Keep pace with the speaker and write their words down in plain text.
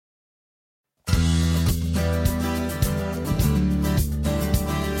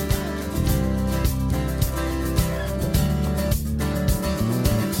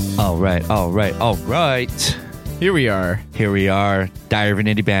All right. Here we are. Diary of an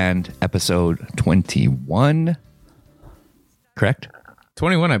Indie Band, episode 21. Correct?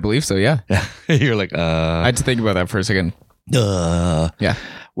 21, I believe so, yeah. You're like, I had to think about that for a second. Yeah.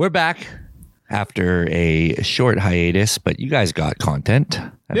 We're back after a short hiatus, but you guys got content.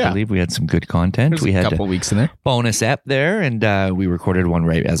 I believe we had some good content. There's we had a couple weeks in there. bonus ep there, and we recorded one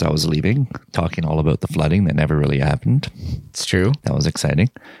right as I was leaving, talking all about the flooding that never really happened. It's true. That was exciting.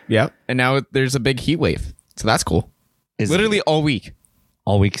 Yeah. And now there's a big heat wave. So that's cool. Literally all week.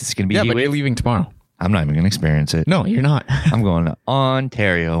 All week it's going to be Yeah, heat but wave? you're leaving tomorrow. I'm not even going to experience it. No, you're not. I'm going to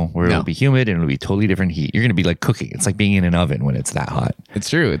Ontario, where it'll be humid and it'll be totally different heat. You're going to be like cooking. It's like being in an oven when it's that hot. It's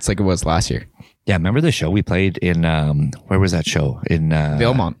true. It's like it was last year. Yeah, remember the show we played in, where was that show? In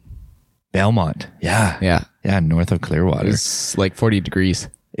Belmont. Belmont. Yeah. Yeah. North of Clearwater. It's like 40 degrees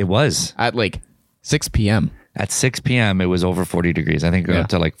It was. at like 6 p.m. At 6 p.m., it was over 40 degrees. I think it got up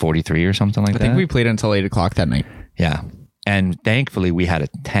to like 43 or something like I that. think we played until 8 o'clock that night. Yeah. And thankfully, we had a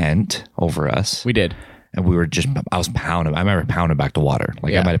tent over us. We did. And we were just, I remember pounding back the water.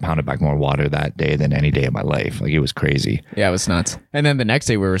 Like I might have pounded back more water that day than any day of my life. Like it was crazy. Yeah, it was nuts. And then the next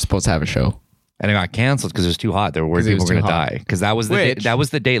day we were supposed to have a show. And it got canceled because it was too hot. There were worried people were going to die. Because that was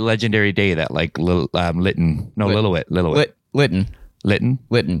the day, legendary day that like Lillooet.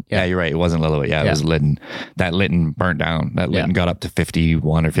 Lytton. Yeah, you're right. It wasn't Lillooet. Yeah, it was Lytton. That Lytton burnt down. That Lytton got up to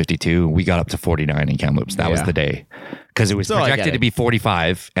 51 or 52. We got up to 49 in Kamloops. That was the day. Because it was projected to be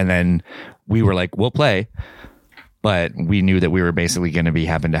 45. And then we were like, we'll play. But we knew that we were basically going to be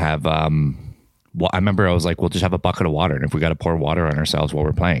having to have... I remember I was like, we'll just have a bucket of water. And if we got to pour water on ourselves while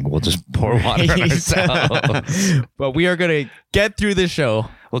we're playing, we'll just pour water on ourselves. But we are going to get through this show.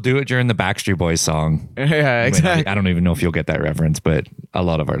 We'll do it during the Backstreet Boys song. Yeah, exactly. I don't even know if you'll get that reference, but a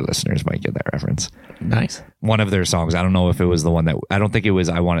lot of our listeners might get that reference. Nice. One of their songs, I don't know if it was the one that, I don't think it was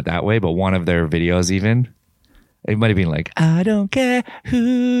I Want It That Way, but one of their videos even, it might have been like, I don't care who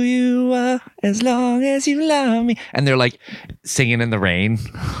you are as long as you love me. And they're like singing in the rain.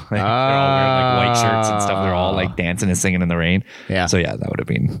 Like, they're all wearing like white shirts and stuff. They're all like dancing and singing in the rain. Yeah. So yeah, that would have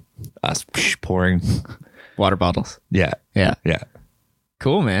been us pouring Water bottles. Yeah.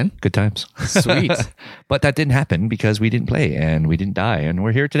 Cool, man. Good times. Sweet. But that didn't happen because we didn't play and we didn't die. And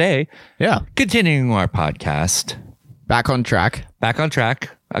we're here today. Yeah. Continuing our podcast. Back on track.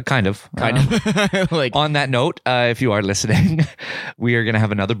 Kind of. Like on that note, if you are listening, we are going to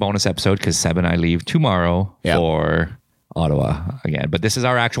have another bonus episode because Seb and I leave tomorrow for Ottawa again. But this is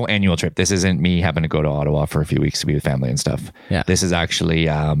our actual annual trip. This isn't me having to go to Ottawa for a few weeks to be with family and stuff. Yeah. This is actually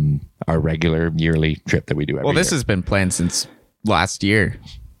our regular yearly trip that we do every year. Well, this has been planned since last year.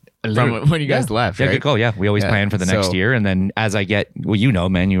 From when you guys left, yeah, right? good call. Yeah, we always plan for the next year. And then as I get, well, you know,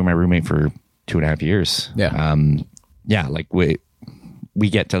 man, you were my roommate for 2.5 years. Yeah. Like we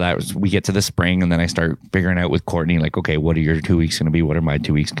get to that, we get to the spring and then I start figuring out with Courtney, like, okay, what are your 2 weeks going to be? What are my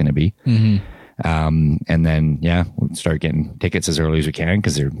 2 weeks going to be? Mm-hmm. And then, we'll start getting tickets as early as we can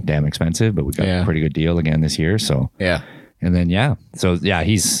because they're damn expensive, but we got a pretty good deal again this year. So, and then,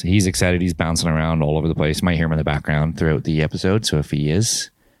 he's excited. He's bouncing around all over the place. You might hear him in the background throughout the episode. So if he is,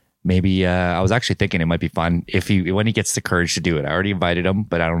 maybe I was actually thinking it might be fun when he gets the courage to do it. I already invited him,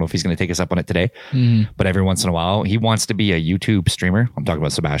 but I don't know if he's going to take us up on it today. But every once in a while, he wants to be a YouTube streamer. I'm talking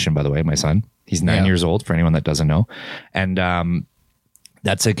about Sebastian, by the way, my son. He's 9 years old, for anyone that doesn't know. And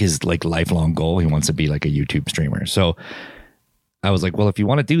that's like his like lifelong goal. He wants to be like a YouTube streamer. So I was like, well, if you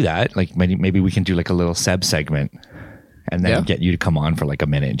want to do that, like maybe we can do like a little Seb segment. And then get you to come on for like a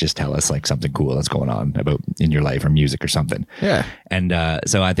minute and just tell us like something cool that's going on about in your life or music or something. Yeah. And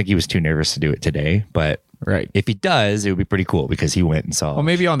so I think he was too nervous to do it today, but if he does, it would be pretty cool because he went and saw. Well,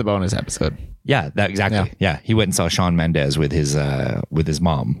 maybe on the bonus episode. Yeah, exactly. Yeah. He went and saw Shawn Mendes with his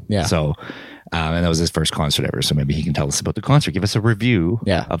mom. Yeah. So, and that was his first concert ever. So maybe he can tell us about the concert. Give us a review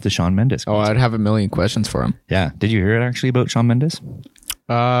of the Shawn Mendes concert. Oh, I'd have a million questions for him. Yeah. Did you hear it actually about Shawn Mendes?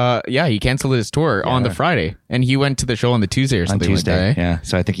 He canceled his tour on the Friday and he went to the show on the Tuesday or something. On Tuesday, like that, eh? Yeah.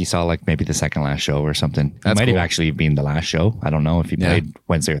 So I think he saw like maybe the second last show or something. It might have actually been the last show. I don't know if he played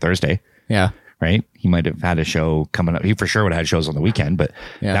Wednesday or Thursday. Yeah. Right. He might have had a show coming up. He for sure would have had shows on the weekend, but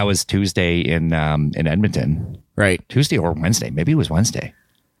that was Tuesday in Edmonton. Right. Tuesday or Wednesday. Maybe it was Wednesday.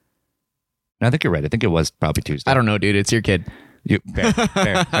 No, I think you're right. I think it was probably Tuesday. I don't know, dude. It's your kid. Fair.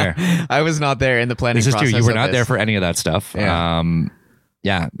 I was not there in the planning process. This is true. You were not there for any of that stuff.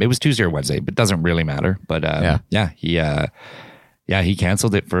 Yeah. It was Tuesday or Wednesday, but it doesn't really matter. But he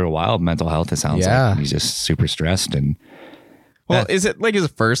canceled it for a while. Mental health, it sounds like. He's just super stressed. And is it like his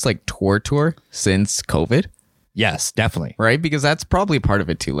first like tour since COVID? Yes, definitely. Right? Because that's probably part of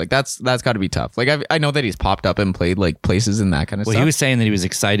it too. Like that's got to be tough. Like I know that he's popped up and played like places and that kind of stuff. Well, he was saying that he was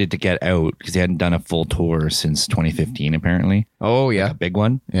excited to get out because he hadn't done a full tour since 2015, apparently. Oh, yeah. Like a big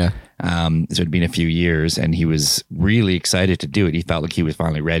one. Yeah. So it'd been a few years and he was really excited to do it. He felt like he was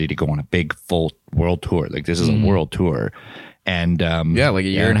finally ready to go on a big full world tour. Like this is a world tour. And like a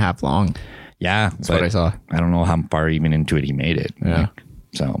year and a half long. Yeah. That's what I saw. I don't know how far even into it he made it. Yeah.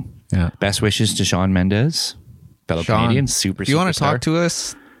 So yeah. Best wishes to Shawn Mendes. Fellow Canadian, super. If you want to talk to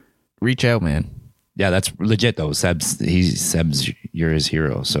us, reach out, man. Yeah, that's legit though. Seb's you're his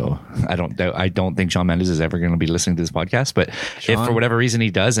hero. So I don't think Shawn Mendes is ever going to be listening to this podcast. But Shawn, if for whatever reason he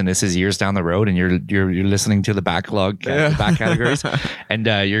does, and this is years down the road, and you're listening to the backlog, the back categories, and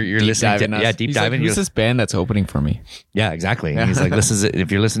you're deep listening to deep diving. Like, who's this band that's opening for me? Yeah, exactly. And he's like, this is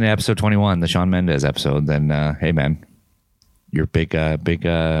if you're listening to episode 21, the Shawn Mendes episode, then hey man, you're big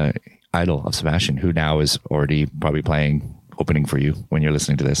idol of Sebastian, who now is already probably playing opening for you when you're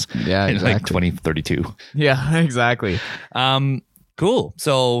listening to this. Yeah, in exactly. like 2032. Yeah, exactly. Cool.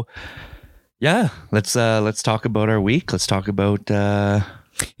 So yeah, let's talk about our week. Let's talk about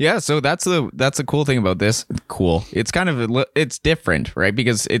yeah, so that's the cool thing about this. Cool. It's kind of it's different, right?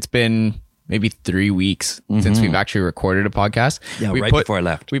 Because it's been maybe 3 weeks since we've actually recorded a podcast. Yeah, before I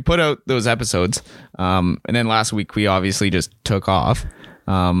left. We put out those episodes. And then last week we obviously just took off.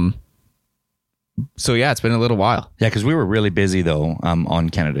 So yeah, it's been a little while. Yeah, because we were really busy though on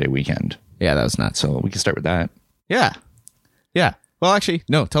Canada Day weekend. Yeah, that was nuts. So we can start with that. Yeah. Well, actually,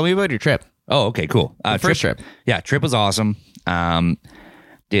 no. Tell me about your trip. Oh, okay, cool. First trip. Yeah, trip was awesome.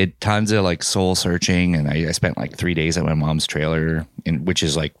 Did tons of like soul searching, and I spent like 3 days at my mom's trailer, which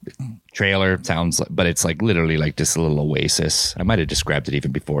is like trailer sounds like, but it's like literally like just a little oasis. I might have described it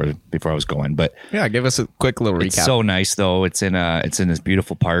even before I was going, but yeah, give us a quick little recap. It's so nice though. It's in this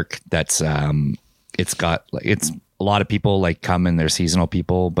beautiful park that's it's got like it's a lot of people like come and they're seasonal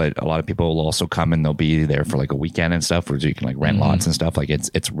people, but a lot of people will also come and they'll be there for like a weekend and stuff, where you can like rent lots and stuff. Like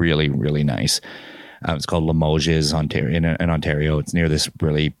it's really really nice. It's called Limoges, Ontario, in Ontario. It's near this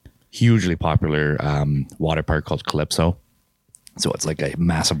really hugely popular water park called Calypso. So it's like a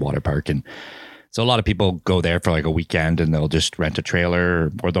massive water park, and so a lot of people go there for like a weekend, and they'll just rent a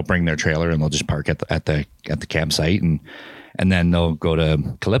trailer, or they'll bring their trailer and they'll just park at the campsite, and then they'll go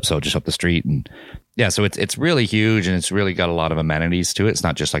to Calypso just up the street. And yeah, so it's really huge, and it's really got a lot of amenities to it. It's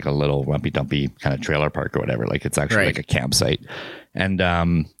not just like a little rumpy dumpy kind of trailer park or whatever. Like it's actually like a campsite. And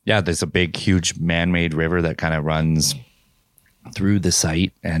there's a big huge man-made river that kind of runs through the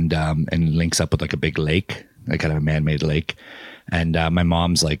site and links up with like a big lake, like kind of a man-made lake. And my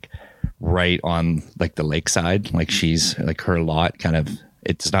mom's like right on like the lakeside, like she's like her lot kind of,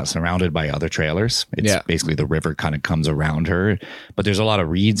 it's not surrounded by other trailers. It's basically the river kind of comes around her, but there's a lot of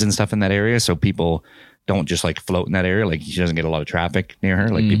reeds and stuff in that area. So people don't just like float in that area. Like she doesn't get a lot of traffic near her.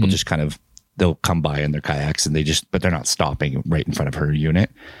 Like people just kind of, they'll come by in their kayaks and but they're not stopping right in front of her unit.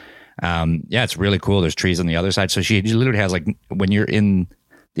 It's really cool. There's trees on the other side. So she literally has like, when you're in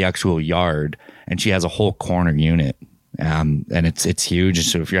the actual yard, and she has a whole corner unit. And it's huge.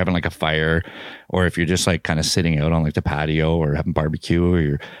 So if you're having like a fire, or if you're just like kind of sitting out on like the patio or having barbecue, or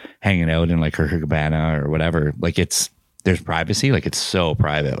you're hanging out in like her cabana or whatever, like there's privacy. Like it's so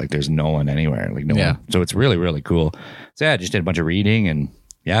private. Like there's no one anywhere. Like no one. So it's really, really cool. So yeah, I just did a bunch of reading and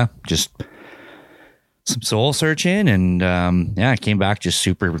just some soul searching, and I came back just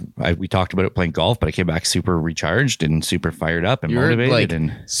super. We talked about it playing golf, but I came back super recharged and super fired up and motivated, like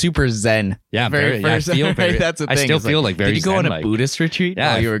and super zen. Yeah, I feel very. That's the thing. I still feel like very. Did you go zen-like. on a Buddhist retreat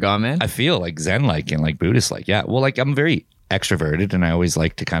while you were gone, man? I feel like zen-like and like Buddhist-like. Yeah, well, like I'm very extroverted, and I always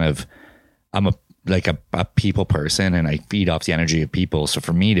like to kind of. I'm a people person, and I feed off the energy of people. So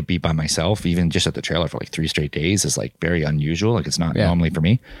for me to be by myself, even just at the trailer for like 3 straight days, is like very unusual. Like it's not normally for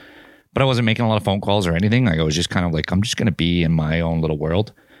me. But I wasn't making a lot of phone calls or anything. Like I was just kind of like, I'm just going to be in my own little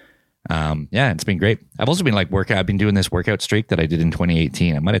world. It's been great. I've also been like I've been doing this workout streak that I did in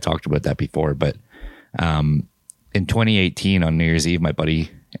 2018. I might have talked about that before, but in 2018 on New Year's Eve, my buddy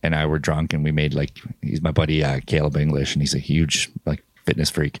and I were drunk, and we made he's my buddy, Caleb English, and he's a huge like fitness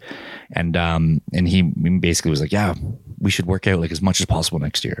freak. And he basically was like, yeah, we should work out like as much as possible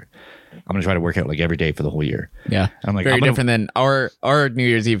next year. I'm going to try to work out like every day for the whole year. Yeah. I'm like, very different than our New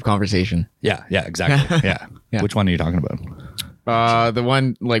Year's Eve conversation. Yeah, exactly. Yeah. Which one are you talking about? The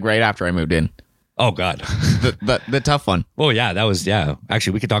one like right after I moved in. Oh God. the tough one. Oh yeah, that was,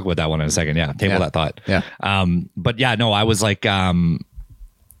 actually we could talk about that one in a second. Yeah. Table that thought. Yeah. But yeah, no, I was like,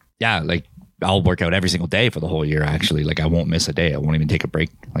 like I'll work out every single day for the whole year. Actually, like I won't miss a day. I won't even take a break,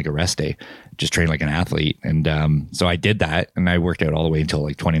 like a rest day. Just train like an athlete. And so I did that, and I worked out all the way until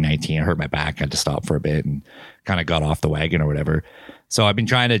like 2019. I hurt my back. I had to stop for a bit and kind of got off the wagon or whatever. So I've been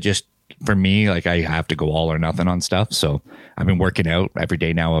trying to just, for me, like I have to go all or nothing on stuff. So I've been working out every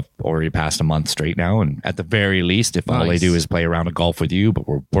day now. I've already passed a month straight now. And at the very least, if all I do is play a round of golf with you, but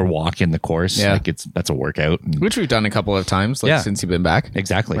we're walking the course, like that's a workout. Which we've done a couple of times, like since you've been back.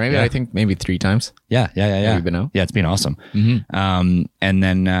 Exactly. Right? I think maybe 3 times. Yeah. You've been out. Yeah, it's been awesome. And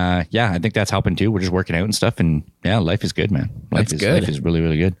then, I think that's helping too. We're just working out and stuff. And yeah, life is good, man. Life is really,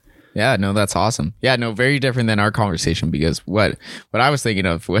 really good. Yeah, no, that's awesome. Yeah, no, very different than our conversation, because what I was thinking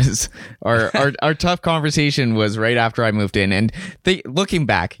of was our tough conversation was right after I moved in. And looking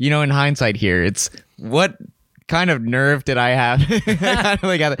back, in hindsight here, it's what kind of nerve did I have?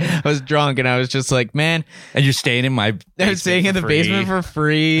 I was drunk and I was just like, man. And you're staying in my basement. I was staying in the basement for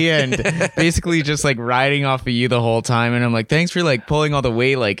free and basically just like riding off of you the whole time. And I'm like, thanks for like pulling all the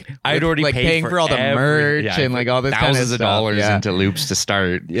weight. Like I'd already like paying for all the merch and like all this kind of thousands of dollars into loops to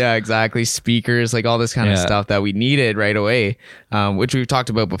start. Yeah, exactly. Speakers, like all this kind of stuff that we needed right away, which we've talked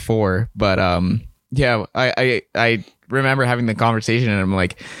about before. But I remember having the conversation and I'm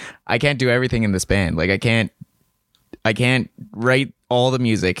like, I can't do everything in this band. Like I can't write all the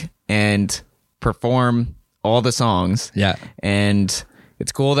music and perform all the songs. Yeah. And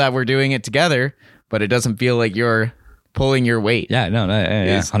it's cool that we're doing it together, but it doesn't feel like you're pulling your weight. Yeah, no,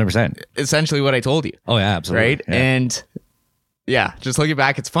 100%. Essentially what I told you. Oh, yeah, absolutely. Right? Yeah. And just looking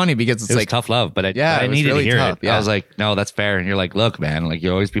back, it's funny because it's it like tough love, but I needed really to hear tough. It. Yeah. I was like, no, that's fair. And you're like, look, man, like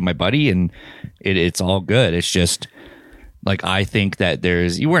you'll always be my buddy and it's all good. It's just, like, I think that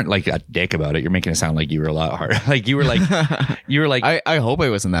you weren't like a dick about it. You're making it sound like you were a lot harder. Like you were like, I hope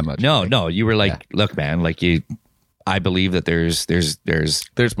I wasn't that much. No, you were like, look, man, like I believe that there's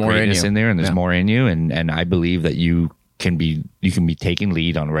more in there and there's more in you. And I believe that you can be taking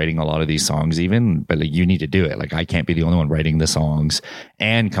lead on writing a lot of these songs even, but like you need to do it. Like I can't be the only one writing the songs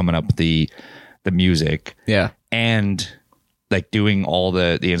and coming up with the music. Yeah. And like doing all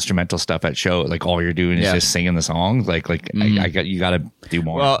the instrumental stuff at show, like all you're doing is just singing the songs. You got to do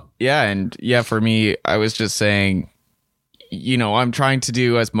more. Well, yeah. And for me, I was just saying, I'm trying to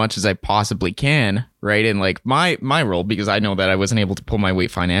do as much as I possibly can. Right. And like my role, because I know that I wasn't able to pull my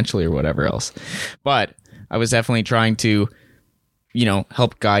weight financially or whatever else, but I was definitely trying to,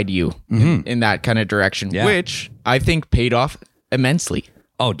 help guide you in that kind of direction, which I think paid off immensely.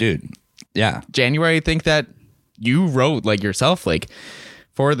 Oh, dude. Yeah. January, I think that you wrote like yourself, like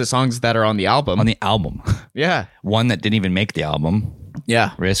for the songs that are on the album. Yeah. One that didn't even make the album.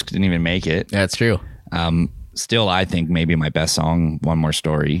 Yeah. Risk didn't even make it. That's true. Still, I think maybe my best song, One More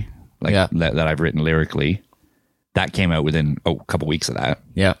Story, that I've written lyrically, that came out within a couple weeks of that.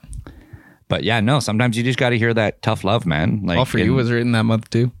 Yeah. But yeah, no, sometimes you just got to hear that tough love, man. Like All For You was written that month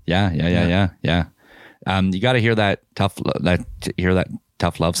too. Yeah. You got to hear that tough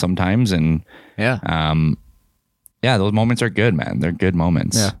love sometimes. And those moments are good, man. They're good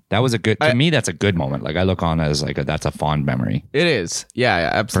moments. Yeah. That was to me, that's a good moment. Like I look on as like that's a fond memory. It is. Yeah,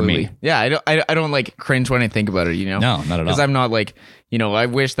 absolutely. For me. Yeah. I don't like cringe when I think about it, No, not at all. Because I'm not like, I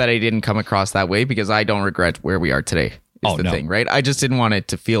wish that I didn't come across that way because I don't regret where we are today. Thing, right? I just didn't want it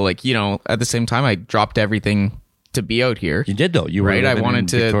to feel like, at the same time I dropped everything to be out here. You did though. You were I wanted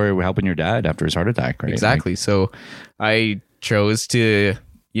to Victoria helping your dad after his heart attack, right? Exactly. So I chose to,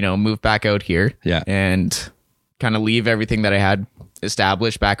 move back out here. Yeah. And kind of leave everything that I had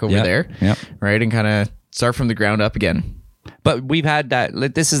established back over there. Yeah. Right. And kind of start from the ground up again. But we've had that,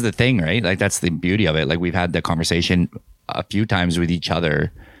 like, this is the thing, right? Like that's the beauty of it. Like we've had the conversation a few times with each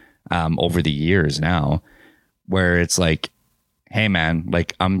other over the years now, where it's like, hey man,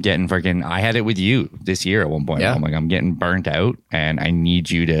 like I'm getting freaking, I had it with you this year at one point. Yeah. I'm like, I'm getting burnt out and I need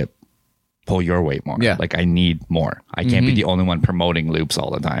you to pull your weight more. Yeah. Like I need more. I can't be the only one promoting loops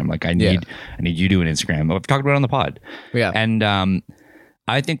all the time. Like I need you doing Instagram. I've talked about it on the pod. Yeah. And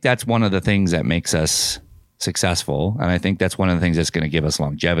I think that's one of the things that makes us successful. And I think that's one of the things that's going to give us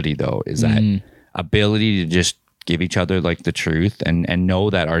longevity though, is that ability to just give each other like the truth and know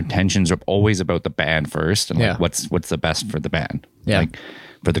that our intentions are always about the band first and like what's the best for the band, like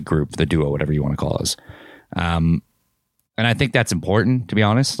for the group, the duo, whatever you want to call us. And I think that's important, to be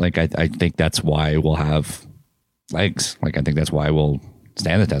honest. Like I think that's why we'll have legs. Like I think that's why we'll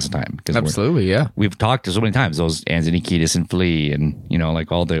stand the test of time. Absolutely, we've talked so many times, those Anthony Kiedis and Flea, and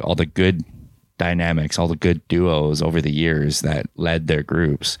like all the good dynamics, all the good duos over the years that led their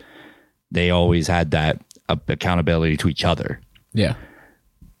groups. They always had that accountability to each other. Yeah.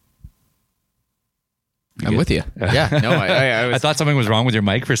 I'm with you. Yeah. No, I thought something was wrong with your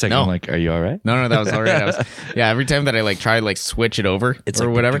mic for a second. No. I'm like, are you all right? No, that was all right. Every time that I like try to like switch it over or like,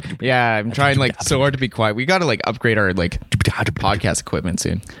 whatever. Yeah, I'm trying like so hard to be quiet. We got to like upgrade our like podcast equipment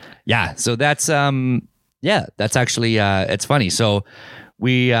soon. Yeah. So that's that's actually it's funny. So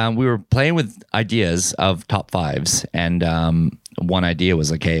we were playing with ideas of top fives, and one idea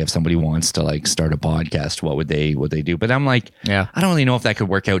was like, hey, if somebody wants to like start a podcast, what would they do? But I'm like, I don't really know if that could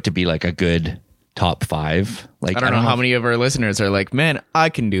work out to be like a good top five. Like, I don't know how many of our listeners are like, man, I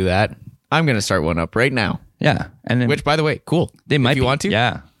can do that. I'm going to start one up right now. Yeah. And then, which, by the way, cool. They might if you want to.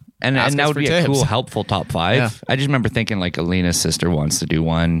 Yeah. And that would be a cool, helpful top five. Yeah. I just remember thinking like Alina's sister wants to do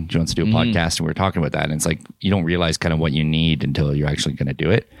one. She wants to do a podcast, and we were talking about that. And it's like, you don't realize kind of what you need until you're actually going to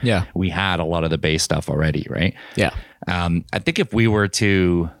do it. Yeah. We had a lot of the base stuff already, right? Yeah. I think if we were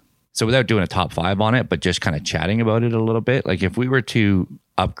to, so without doing a top five on it, but just kind of chatting about it a little bit, like if we were to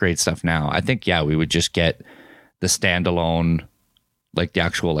upgrade stuff now, I think, we would just get the standalone, like the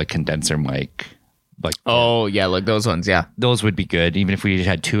actual like condenser mic. Like, like those ones. Yeah. Those would be good. Even if we just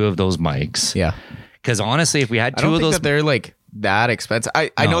had two of those mics. Yeah. Because honestly, if we had two of those, that they're like that expensive. I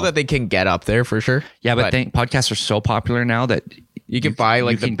know that they can get up there for sure. Yeah. But podcasts are so popular now that you can buy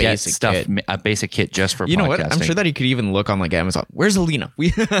like the basic stuff, kit. A basic kit just for podcasting. You know what? I'm sure that you could even look on like Amazon. Where's Alina?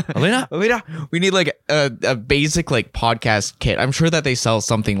 Alina, we need like a basic like podcast kit. I'm sure that they sell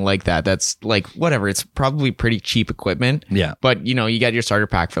something like that. That's like whatever. It's probably pretty cheap equipment. Yeah. But you know, you get your starter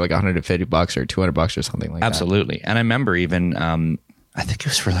pack for like $150 or $200 or something like that. Absolutely. And I remember even, I think it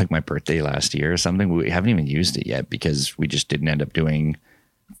was for like my birthday last year or something. We haven't even used it yet because we just didn't end up doing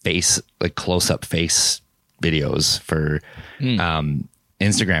close-up face videos for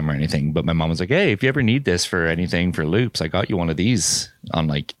Instagram or anything. But my mom was like, hey, if you ever need this for anything for loops, I got you one of these on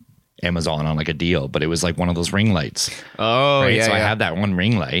like Amazon on like a deal. But it was like one of those ring lights. Oh, right? So I have that one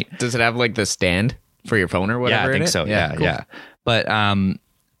ring light. Does it have like the stand for your phone or whatever? Yeah, I think so. Yeah, cool. Yeah. But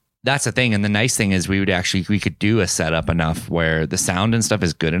that's the thing. And the nice thing is we could do a setup enough where the sound and stuff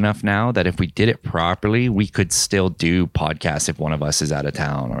is good enough now that if we did it properly, we could still do podcasts if one of us is out of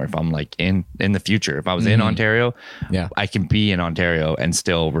town, or if I'm like in the future, if I was in Ontario, I can be in Ontario and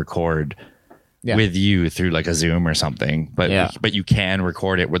still record with you through like a Zoom or something. But you can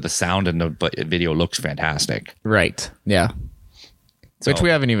record it where the sound and the video looks fantastic. Right. Yeah. So, which we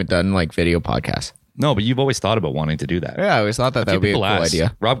haven't even done like video podcasts. No, but you've always thought about wanting to do that. Yeah, I always thought that would be a cool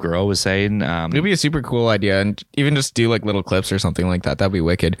idea. Rob Gurrow was saying... it'd be a super cool idea, and even just do like little clips or something like that. That'd be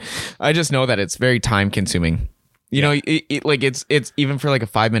wicked. I just know that it's very time consuming. You know, it's even for like a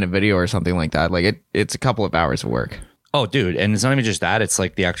 5-minute video or something like that. Like it's a couple of hours of work. Oh, dude. And it's not even just that. It's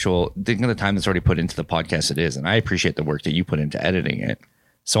like the actual... Think of the time that's already put into the podcast it is. And I appreciate the work that you put into editing it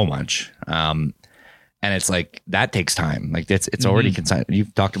so much. And it's like, that takes time. Like it's already consigned.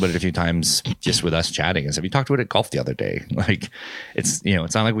 You've talked about it a few times just with us chatting and stuff. You talked about it at golf the other day. Like it's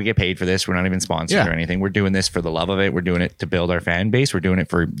not like we get paid for this. We're not even sponsored or anything. We're doing this for the love of it. We're doing it to build our fan base. We're doing it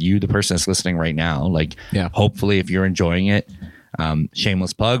for you, the person that's listening right now. Like, hopefully if you're enjoying it,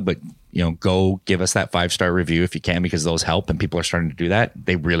 shameless plug, but go give us that 5-star review if you can, because those help, and people are starting to do that.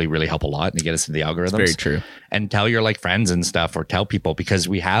 They really, really help a lot, and they get us in the algorithms. That's very true. And tell your like friends and stuff, or tell people, because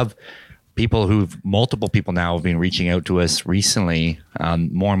we have multiple people now have been reaching out to us recently,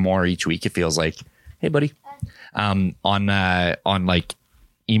 more and more each week. It feels like, hey buddy, on like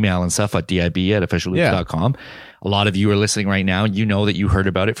email and stuff at dib@officialloops.com. A lot of you are listening right now. You know that you heard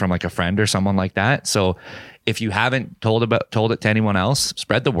about it from like a friend or someone like that. So if you haven't told it to anyone else,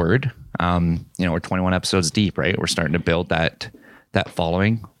 spread the word. We're 21 episodes deep, right? We're starting to build that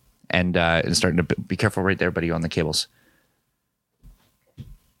following, and starting to be careful right there, buddy, on the cables.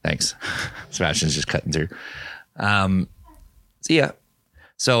 Thanks. Sebastian's just cutting through. That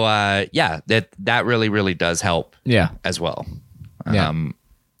really, really does help. Yeah. As well.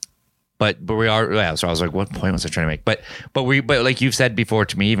 But we are, so I was like, what point was I trying to make? But like you've said before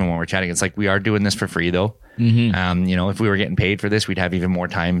to me, even when we're chatting, it's like, we are doing this for free though. If we were getting paid for this, we'd have even more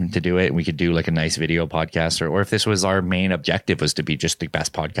time to do it. And we could do like a nice video podcast, or if this was our main objective, was to be just the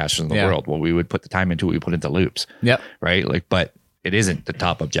best podcasters in the world. Well, we would put the time into it. We put into loops. Yep. Right. Like, but it isn't the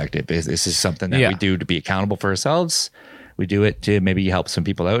top objective. This is something that we do to be accountable for ourselves. We do it to maybe help some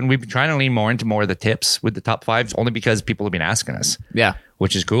people out. And we've been trying to lean more into more of the tips with the top fives, only because people have been asking us. Yeah.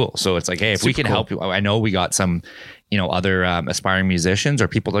 Which is cool. So it's like, hey, if we can help you, I know we got some, other aspiring musicians or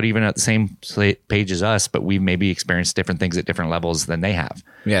people that are even at the same page as us, but we've maybe experienced different things at different levels than they have.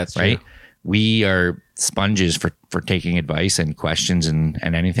 Yeah, it's right. True. We are sponges for taking advice and questions and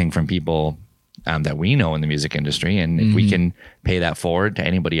anything from people that we know in the music industry. And if we can pay that forward to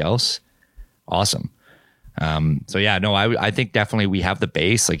anybody else, awesome. So yeah, no, I think definitely we have the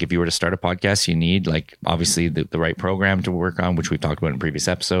base. Like if you were to start a podcast, you need like obviously the right program to work on, which we've talked about in previous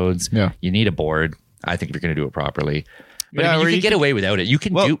episodes. Yeah. You need a board. I think if you're going to do it properly. But Yeah, I mean, or you you can get could- away without it. You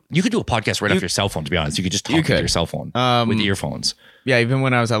can Well, do a podcast right off your cell phone, to be honest. You could just talk You with could. your cell phone with earphones. Yeah, even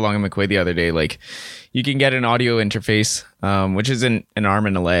when I was at Long and McQuaid the other day, like you can get an audio interface, which is an arm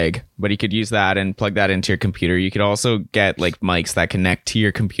and a leg, but you could use that and plug that into your computer. You could also get like mics that connect to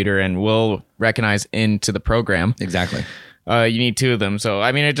your computer and will recognize into the program. Exactly. You need 2 of them. So,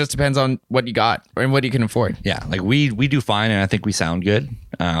 I mean, it just depends on what you got and what you can afford. Yeah, like we do fine, and I think we sound good.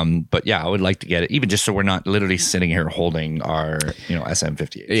 But yeah, I would like to get it, even just so we're not literally sitting here holding our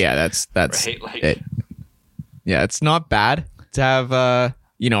SM58. Yeah, that's Right, like- it. Yeah, it's not bad to have our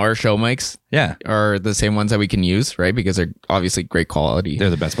show mics Yeah, are the same ones that we can use, right? Because they're obviously great quality. they're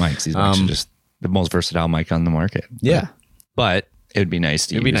the best mics. These mics are just the most versatile mic on the market. Yeah. But it would be nice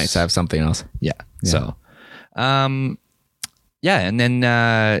to It'd be use- nice to have something else. Yeah. So, yeah, and then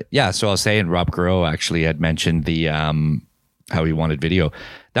so I was saying Rob Gros actually had mentioned the how he wanted video.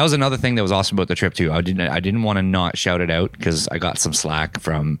 That was another thing that was awesome about the trip too. I didn't want to not shout it out because I got some slack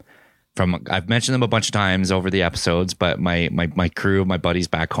from I've mentioned them a bunch of times over the episodes, but my crew, my buddies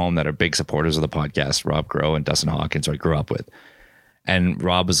back home that are big supporters of the podcast, Rob Gros and Dustin Hawkins, who I grew up with. And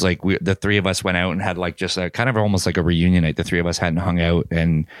Rob was like, the 3 of us went out and had like just a kind of almost like a reunion night. The 3 of us hadn't hung out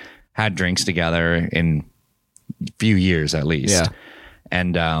and had drinks together in a few years at least. Yeah.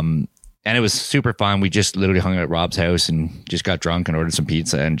 And it was super fun. We just literally hung out at Rob's house and just got drunk and ordered some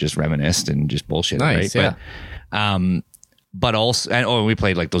pizza and just reminisced and just bullshit. Nice, right? yeah. But also, and we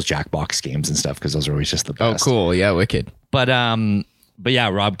played like those Jackbox games and stuff because those are always just the Oh, best. cool. Yeah, wicked. But yeah,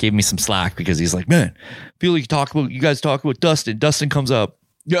 Rob gave me some slack because he's like, man, I feel like you guys talk about Dustin. Dustin comes up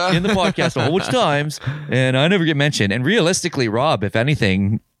in the podcast a whole bunch of times, and I never get mentioned. And realistically, Rob, if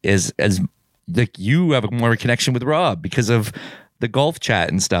anything, is as like you have a more connection with Rob because of the golf chat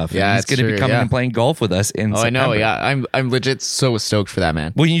and stuff. Yeah, and he's it's going to be true, coming yeah. and playing golf with us in Oh, I September. know. Yeah, I'm legit so stoked for that,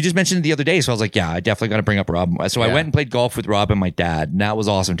 man. Well, you just mentioned it the other day, so I was like, yeah, I definitely got to bring up Rob. So I Yeah. went and played golf with Rob and my dad, and that was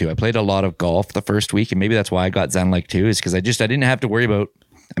awesome too. I played a lot of golf the first week, and maybe that's why I got Zen Like too, is because I didn't have to worry about.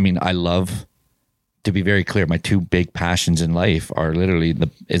 I mean, I love, to be very clear, my 2 big passions in life are literally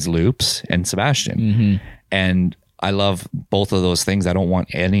is loops and Sebastian, and I love both of those things. I don't want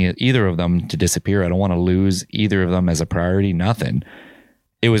either of them to disappear. I don't want to lose either of them as a priority. Nothing.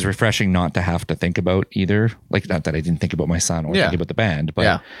 It was refreshing not to have to think about either. Like, not that I didn't think about my son or think about the band,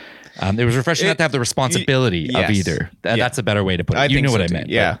 but it was refreshing not to have the responsibility of yes. either. That's a better way to put it. I You think knew so what I too. meant.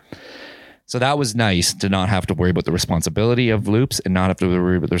 Yeah. But- so that was nice to not have to worry about the responsibility of loops and not have to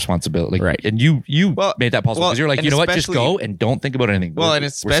worry about the responsibility. Like, Right. And you Well- made that possible because you're like, and you know what, just especially- go and don't think about anything. Well, and We're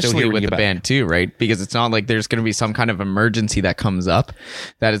still especially here when with you the get back. band too, right? Because it's not like there's going to be some kind of emergency that comes up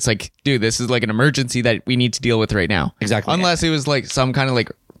that it's like, dude, this is like an emergency that we need to deal with right now. Exactly. Unless it was like some kind of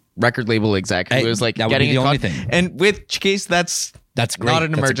like record label exec who Hey, was like that would getting be the in only con- thing. And with case, that's great. not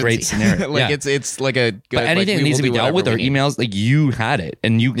an That's a emergency. great scenario. Like Yeah. it's like a. But anything that needs to be dealt with or emails, like you had it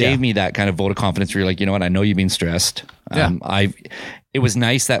and you gave me that kind of vote of confidence where you're like, you know what, I know you've been stressed. It was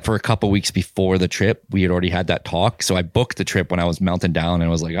nice that for a couple weeks before the trip, we had already had that talk. So I booked the trip when I was melting down and I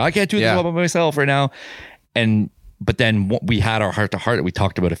was like, I can't do this all by myself right now. But then we had our heart to heart that we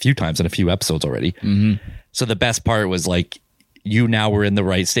talked about a few times in a few episodes already. Mm-hmm. So the best part was like, you now were in the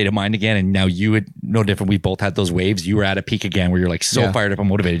right state of mind again. And now you had no different. We both had those waves. You were at a peak again where you're like so fired up and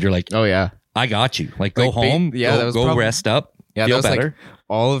motivated. You're like, Oh yeah. I got you. Like go Like, home, that was go probably- rest up, Yeah, feel that was better. like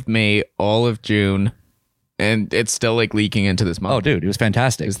all of May, all of June, and it's still like leaking into this month. Oh, dude, it was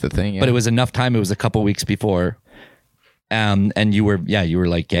fantastic. Is the thing, yeah. But it was enough time. It was a couple weeks before, and you were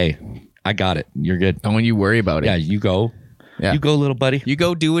like, hey, I got it. You're good. Don't you worry about it. Yeah, you go. Yeah. You go, little buddy. You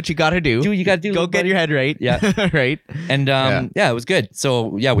go do what you got to do. Do what you got to do. Go little get buddy. your head right. Yeah. right. And yeah, it was good.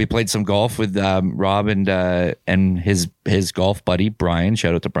 So yeah, we played some golf with Rob and his golf buddy Brian.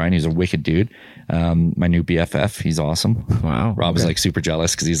 Shout out to Brian. He's a wicked dude. My new BFF. He's awesome. Wow. Rob was like super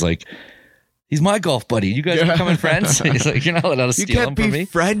jealous because he's like, he's my golf buddy. You guys are becoming friends. He's like, you're not allowed to You steal him can't from be me.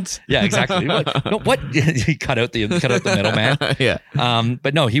 friends. Yeah, exactly. What? He cut out the middleman. Yeah.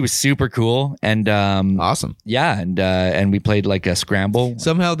 But no, he was super cool, and Awesome. yeah, and we played like a scramble.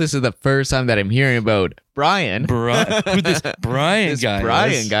 Somehow this is the first time that I'm hearing about Brian. Who this Brian This guy?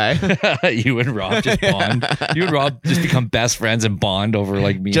 Brian is. guy. You and Rob just bond. You and Rob just become best friends and bond over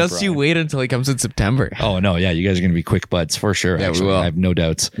like me. Just and you Brian. wait until he comes in September. Oh no, yeah, you guys are gonna be quick buds for sure. Yeah, we actually. will. I have no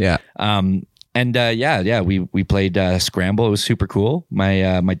doubts. Yeah. And we played scramble. It was super cool.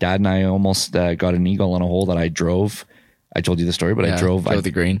 My dad and I almost got an eagle on a hole that I drove. I told you the story, but I drove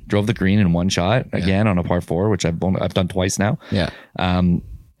the green. Drove the green in one shot again on a par 4, which I've done twice now. Yeah.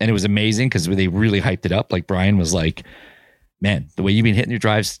 And it was amazing because they really hyped it up. Like Brian was like, man, the way you've been hitting your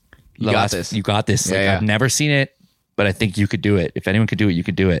drives, you got this. Like, I've never seen it, but I think you could do it. If anyone could do it, you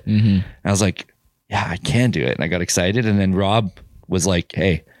could do it. Mm-hmm. And I was like, yeah, I can do it. And I got excited. And then Rob was like,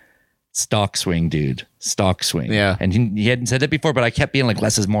 hey, stock swing, dude, stock swing. Yeah. And he hadn't said that before, but I kept being like,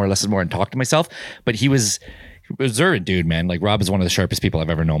 less is more, and talk to myself. But he was observant, dude, man. Like Rob is one of the sharpest people I've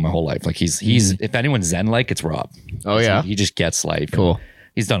ever known my whole life. Like he's if anyone's Zen like, it's Rob. Oh yeah. He just gets life. Cool.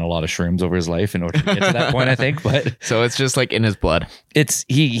 He's done a lot of shrooms over his life in order to get to that point, I think. But so it's just like in his blood. It's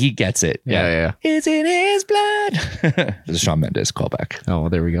he gets it. Yeah. It's in his blood. There's a Shawn Mendes callback. Oh, well,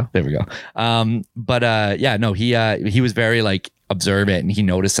 there we go. He was very like observant, and he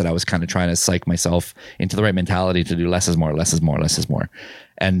noticed that I was kind of trying to psych myself into the right mentality to do less is more,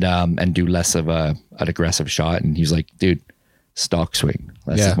 and do less of an aggressive shot. And he was like, dude, stock swing,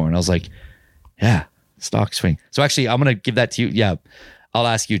 less is more. And I was like, yeah, stock swing. So actually, I'm gonna give that to you. Yeah. I'll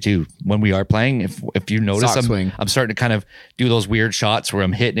ask you too, when we are playing, if you notice I'm starting to kind of do those weird shots where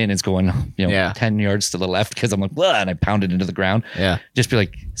I'm hitting it and it's going, 10 yards to the left because I'm like, blah, and I pound it into the ground. Yeah. Just be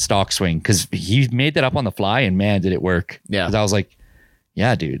like, stock swing. Because he made that up on the fly, and man, did it work. Yeah. Because I was like,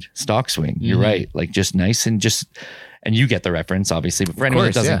 yeah, dude, stock swing. You're right. Like just nice and you get the reference, obviously. But for anyone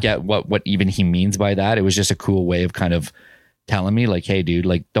that doesn't get what even he means by that, it was just a cool way of kind of telling me like, hey, dude,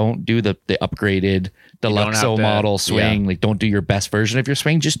 like don't do the upgraded Deluxo model swing. Like don't do your best version of your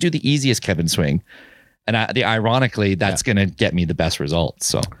swing. Just do the easiest Kevin swing. And ironically, that's going to get me the best results.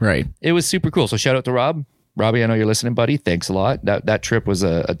 So it was super cool. So shout out to Rob. Robbie, I know you're listening, buddy. Thanks a lot. That trip was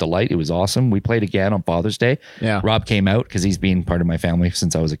a delight. It was awesome. We played again on Father's Day. Yeah. Rob came out because he's been part of my family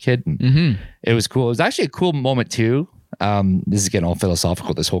since I was a kid. And it was cool. It was actually a cool moment too. This is getting all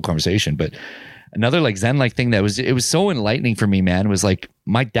philosophical, this whole conversation, but another like Zen like thing it was so enlightening for me, man, was like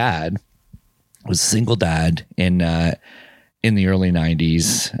my dad was a single dad in the early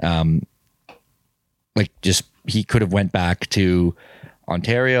 90s. He could have went back to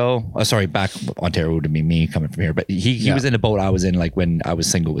Ontario. Ontario would have been me coming from here, but he was in a boat I was in like when I was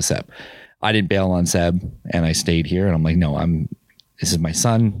single with Seb. I didn't bail on Seb and I stayed here, and I'm like, no, this is my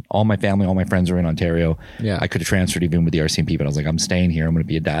son. All my family, all my friends are in Ontario. Yeah. I could have transferred even with the RCMP, but I was like, I'm staying here. I'm going to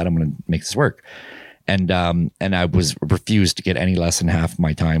be a dad. I'm going to make this work. And I was refused to get any less than half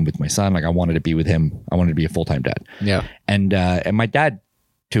my time with my son. Like I wanted to be with him. I wanted to be a full-time dad. Yeah. And my dad,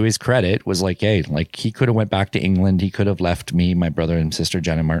 to his credit, was like, hey, like he could have went back to England. He could have left me, my brother and sister,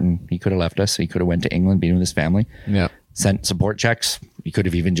 Jen and Martin. He could have left us. He could have went to England, been with his family. Yeah. Sent support checks. He could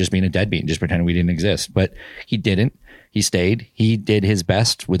have even just been a deadbeat and just pretended we didn't exist. But he didn't. He stayed. He did his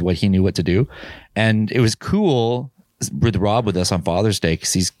best with what he knew what to do. And it was cool with Rob with us on Father's Day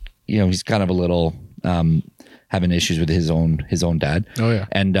because he's kind of a little having issues with his own dad. Oh yeah.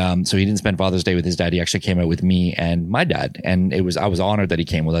 And so he didn't spend Father's Day with his dad. He actually came out with me and my dad. And I was honored that he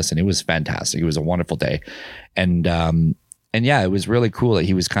came with us, and it was fantastic. It was a wonderful day. And yeah, it was really cool that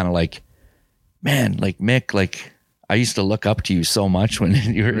he was kind of like, man, like Mick, like I used to look up to you so much when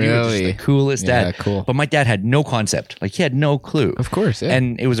you were just the coolest dad. Yeah, cool. But my dad had no concept. Like he had no clue. Of course, yeah.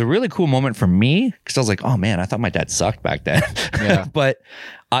 And it was a really cool moment for me because I was like, oh man, I thought my dad sucked back then. Yeah. But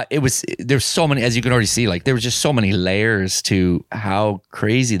there's so many, as you can already see, like there was just so many layers to how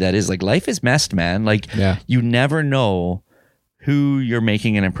crazy that is. Like life is messed, man. Like you never know who you're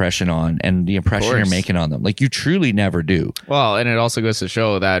making an impression on and the impression you're making on them. Like you truly never do. Well, and it also goes to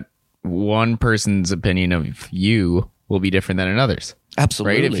show that one person's opinion of you will be different than another's.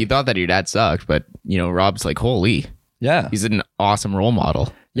 Absolutely. Right? If you thought that your dad sucked, but Rob's like, holy, he's an awesome role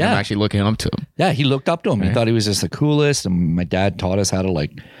model. Yeah. I'm actually looking up to him. Yeah, he looked up to him. Right. He thought he was just the coolest. And my dad taught us how to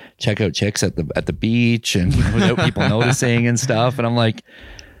like check out chicks at the beach and without people noticing and stuff. And I'm like,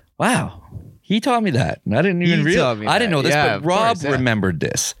 wow, he taught me that. And I didn't even realize. I didn't know this, but Rob remembered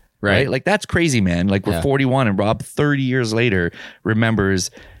this. Right? Like that's crazy, man. Like we're 41 and Rob 30 years later remembers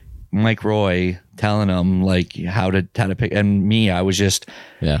Mike Roy telling him like how to pick, and me, I was just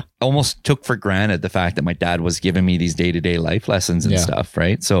almost took for granted the fact that my dad was giving me these day-to-day life lessons and stuff,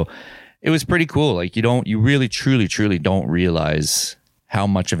 right? So it was pretty cool. Like you really truly don't realize how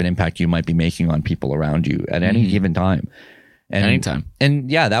much of an impact you might be making on people around you at any given time. And anytime. And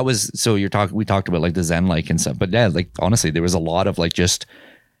yeah, that was, so we talked about like the Zen like and stuff, but yeah, like honestly, there was a lot of like just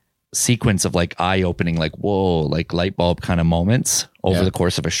sequence of like eye-opening, like whoa, like light bulb kind of moments over the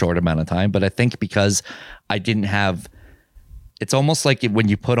course of a short amount of time. But I think because I didn't have, it's almost like when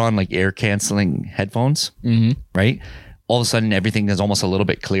you put on like air canceling headphones, right? All of a sudden everything is almost a little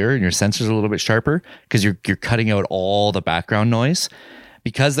bit clearer and your sensors are a little bit sharper because you're cutting out all the background noise.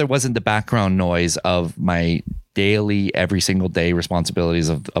 Because there wasn't the background noise of my daily, every single day responsibilities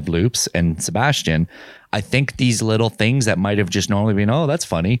of Loops and Sebastian, I think these little things that might have just normally been, oh, that's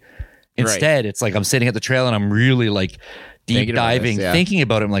funny. Instead, it's like I'm sitting at the trail and I'm really like deep diving, thinking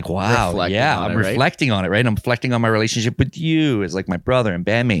about it. I'm like, wow, I'm reflecting on it, right? And I'm reflecting on my relationship with you as like my brother and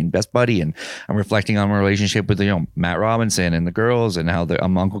bandmate and best buddy. And I'm reflecting on my relationship with, Matt Robinson and the girls and how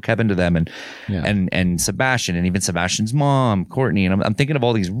I'm Uncle Kevin to them and Sebastian and even Sebastian's mom, Courtney. And I'm thinking of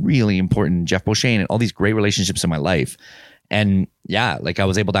all these really important Jeff Beauchene and all these great relationships in my life. And yeah, like I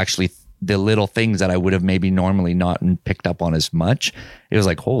was able to actually the little things that I would have maybe normally not picked up on as much. It was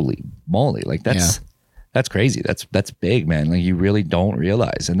like, holy moly, like that's crazy. That's big, man. Like you really don't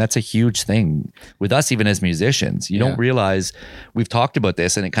realize. And that's a huge thing with us, even as musicians. You don't realize, we've talked about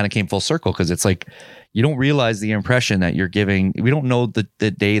this and it kind of came full circle because it's like, you don't realize the impression that you're giving. We don't know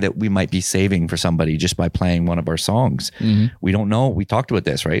the day that we might be saving for somebody just by playing one of our songs. Mm-hmm. We don't know. We talked about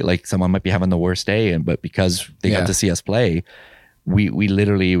this, right? Like someone might be having the worst day, but because they got to see us play, we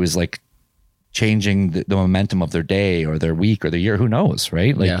literally, it was like changing the momentum of their day or their week or their year. Who knows,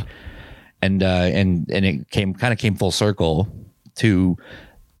 right? Like, and it came full circle to,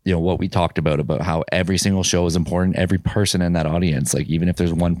 what we talked about how every single show is important. Every person in that audience, like even if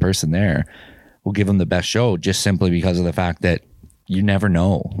there's one person there, we'll give them the best show just simply because of the fact that you never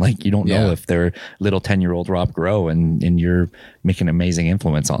know. Like you don't know if they're little 10-year-old Rob Groh and you're making an amazing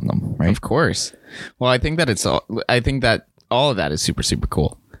influence on them, right? Of course. Well, I think that all of that is super, super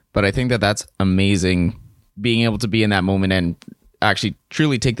cool. But I think that that's amazing, being able to be in that moment and actually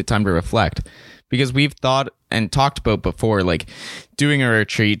truly take the time to reflect, because we've thought and talked about before, like doing a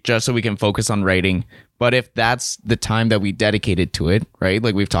retreat just so we can focus on writing. But if that's the time that we dedicated to it, right?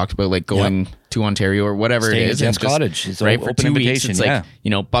 Like we've talked about, like going to Ontario or whatever Staying it is. At Jeff's Cottage. It's right for 2 weeks. It's like,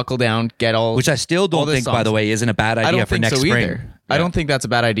 buckle down, get all. Which I still don't think, by the way, isn't a bad idea for next spring. Either. I don't think that's a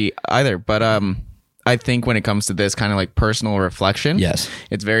bad idea either. But I think when it comes to this kind of like personal reflection,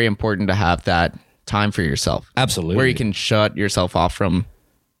 it's very important to have that time for yourself. Absolutely. Where you can shut yourself off from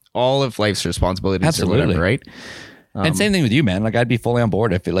all of life's responsibilities or whatever, right? And same thing with you, man. Like I'd be fully on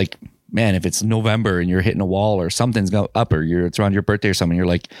board if if it's November and you're hitting a wall or something's up or it's around your birthday or something, you're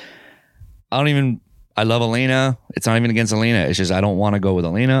like, I love Elena. It's not even against Elena. It's just, I don't want to go with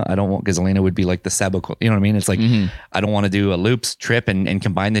Elena. I don't want, because Elena would be like the Seba, you know what I mean? It's like, I don't want to do a loops trip and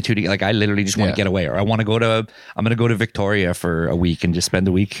combine the two together. Like I literally just want to get away, or I'm going to go to Victoria for a week and just spend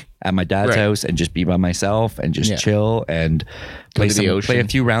a week at my dad's house and just be by myself and just chill and play a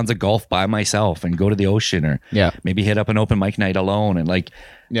few rounds of golf by myself and go to the ocean, or maybe hit up an open mic night alone. And like,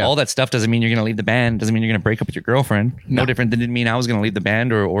 all that stuff doesn't mean you're going to leave the band. Doesn't mean you're going to break up with your girlfriend. No different than it didn't mean I was going to leave the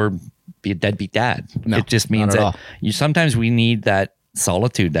band or be a deadbeat dad. No, it just means that sometimes we need that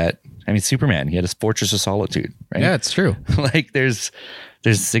solitude. Superman, he had his fortress of solitude, right? Yeah, it's true. Like there's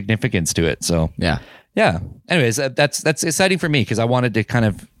significance to it. So yeah. Anyways, that's exciting for me because I wanted to kind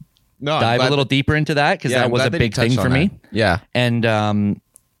of dive a little deeper into that because that was a big thing for me. Yeah. And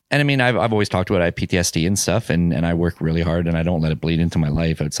I mean, I've always talked about I have PTSD and stuff, and I work really hard and I don't let it bleed into my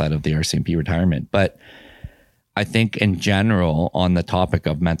life outside of the RCMP retirement. But I think in general, on the topic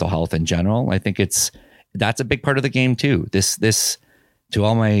of mental health in general, I think that's a big part of the game too. This to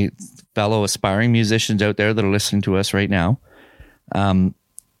all my fellow aspiring musicians out there that are listening to us right now,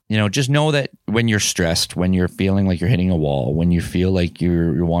 just know that when you're stressed, when you're feeling like you're hitting a wall, when you feel like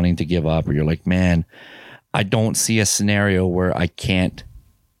you're wanting to give up, or you're like, man, I don't see a scenario where I can't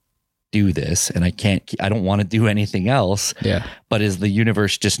do this and I don't want to do anything else. Yeah. But does the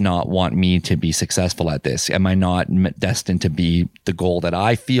universe just not want me to be successful at this? Am I not destined to be the goal that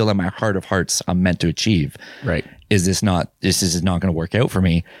I feel in my heart of hearts I'm meant to achieve? Right. This is not going to work out for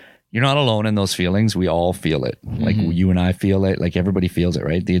me. You're not alone in those feelings. We all feel it. Like you and I feel it. Like everybody feels it,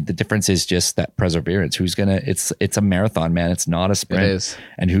 right? The difference is just that perseverance. It's a marathon, man. It's not a sprint. It is.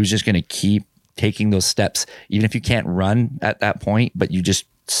 And who's just going to keep taking those steps, even if you can't run at that point, but you just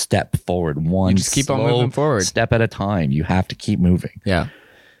step forward one, just keep on moving forward, step at a time. You have to keep moving. Yeah,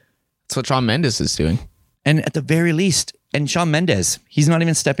 that's what Shawn Mendes is doing. And at the very least, and Shawn Mendes, he's not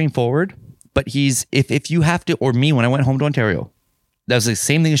even stepping forward, but he's if you have to, or me when I went home to Ontario, that was the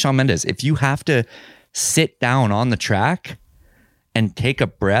same thing as Shawn Mendes. If you have to sit down on the track and take a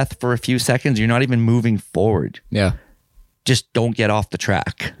breath for a few seconds, you're not even moving forward. Yeah. Just don't get off the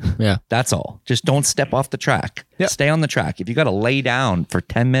track. Yeah. That's all. Just don't step off the track. Yep. Stay on the track. If you got to lay down for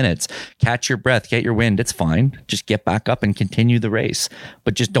 10 minutes, catch your breath, get your wind, it's fine. Just get back up and continue the race.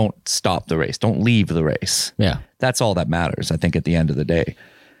 But just don't stop the race. Don't leave the race. Yeah. That's all that matters, I think, at the end of the day.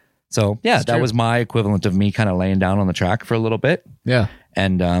 So, yeah, that was my equivalent of me kind of laying down on the track for a little bit. Yeah.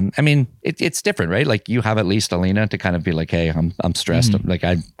 And I mean, it's different, right? Like you have at least Alina to kind of be like, hey, I'm stressed. Like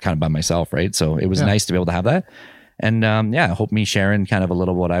I'm kind of by myself, right? So it was nice to be able to have that. And I hope me sharing kind of a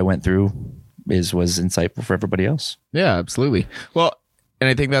little what I went through was insightful for everybody else. Yeah, absolutely. Well, and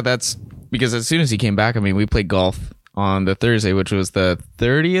I think that's because as soon as he came back, I mean, we played golf on the Thursday, which was the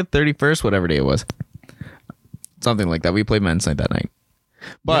 30th, 31st, whatever day it was. Something like that. We played men's night that night.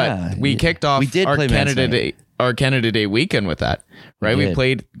 But we kicked off our Canada Day weekend with that, right? We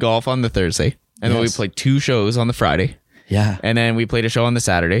played golf on the Thursday, and then we played 2 shows on the Friday. Yeah. And then we played a show on the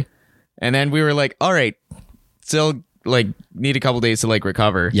Saturday. And then we were like, all right, still like need a couple days to like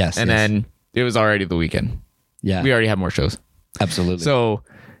recover. Yes. And then it was already the weekend. Yeah. We already have more shows. Absolutely. So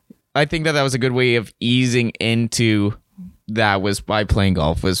I think that was a good way of easing into that was by playing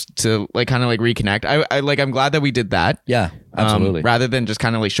golf, was to like kind of like reconnect. I'm glad that we did that. Yeah, absolutely. Rather than just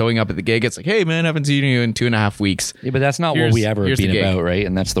kind of like showing up at the gig. It's like, hey man, I haven't seen you in 2.5 weeks. Yeah, but that's not what we ever been about, right?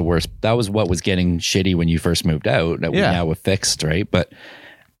 And that's the worst. That was what was getting shitty when you first moved out that we now have fixed, right? But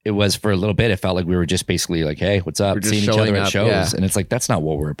it was for a little bit. It felt like we were just basically like, hey, what's up? Seeing each other at shows. Yeah. And it's like, that's not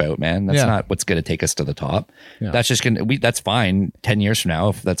what we're about, man. That's not what's going to take us to the top. Yeah. That's just that's fine 10 years from now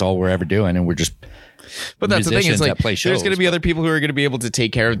if that's all we're ever doing. And we're just, but that's the thing, is like there's going to be other people who are going to be able to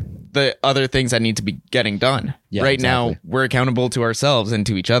take care of the other things that need to be getting done. Yeah, right now, we're accountable to ourselves and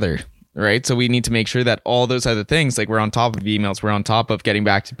to each other. Right. So we need to make sure that all those other things, like we're on top of emails, we're on top of getting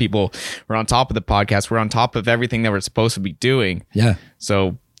back to people, we're on top of the podcast, we're on top of everything that we're supposed to be doing. Yeah.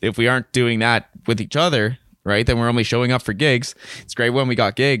 So if we aren't doing that with each other, right, then we're only showing up for gigs. It's great when we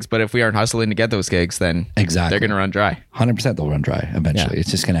got gigs, but if we aren't hustling to get those gigs, then they're going to run dry. 100% they'll run dry eventually. Yeah. It's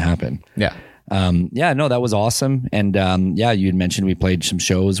just going to happen. Yeah. No, that was awesome. And you had mentioned we played some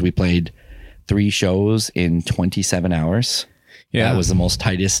shows. We played 3 shows in 27 hours. Yeah. That was the most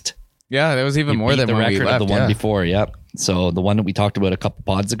tightest. Yeah, that was even more than the record of the one before. Yep. So the one that we talked about a couple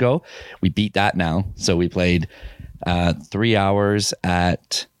pods ago, we beat that now. So we played 3 hours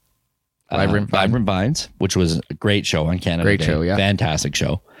at Vibrant Vines, which was a great show on Canada Day. Great show, yeah. Fantastic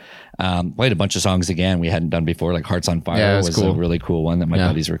show. Played a bunch of songs again we hadn't done before, like Hearts on Fire was cool. A really cool one that my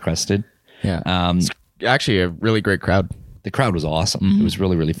buddies requested. Yeah. Actually a really great crowd. The crowd was awesome. Mm-hmm. It was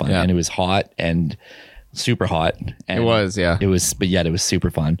really, really fun. Yeah. And it was hot and super hot. And it was, yeah. It was, but yet it was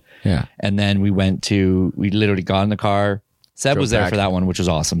super fun. Yeah. And then we literally got in the car. Seb was there for that one, which was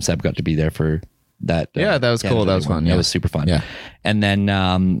awesome. Seb got to be there for that. Yeah, that was cool. That was fun. Yeah. It was super fun. Yeah. And then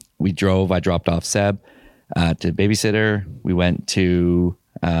I dropped off Seb to babysitter. We went to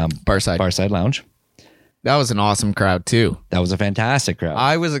Barside Lounge. That was an awesome crowd too. That was a fantastic crowd.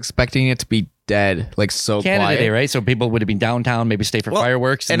 I was expecting it to be dead, like so Canada quiet. Day, right? So people would have been downtown, maybe stay for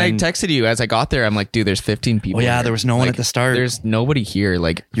fireworks. And I texted you as I got there. I'm like, dude, there's 15 people. Oh yeah, there was no one at the start. There's nobody here.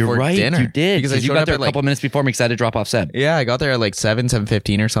 Like, you're right, dinner. You did because you got there a couple minutes before me because I had to drop off Seb. Yeah, I got there at like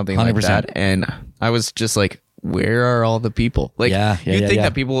 7:15 or something 100%. Like that, and I was just like, where are all the people? Like, you'd think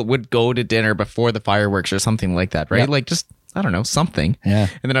that people would go to dinner before the fireworks or something like that, right? Like, just I don't know, something. Yeah.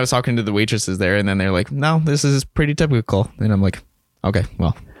 And then I was talking to the waitresses there, and then they're like, "No, this is pretty typical." And I'm like, "Okay,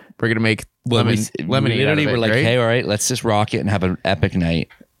 well, we're gonna make lemonade." Literally, we're like, "Hey, all right, let's just rock it and have an epic night."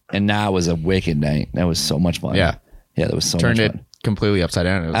 And that was a wicked night. That was so much fun. Yeah, that was so much fun. Turned it completely upside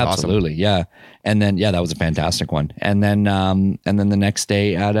down. It was absolutely awesome. Yeah. And then that was a fantastic one. And then the next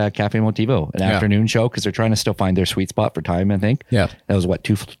day at Cafe Motivo, an afternoon show because they're trying to still find their sweet spot for time. I think. Yeah. That was what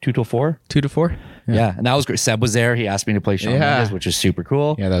 2 till 4. 2 to 4. Yeah, and that was great. Seb was there. He asked me to play Shawn Mendes, which is super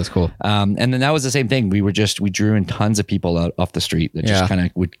cool. Yeah, that was cool. And then that was the same thing. We drew in tons of people out off the street that just kind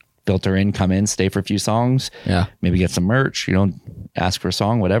of would filter in, come in, stay for a few songs. Yeah, maybe get some merch. Ask for a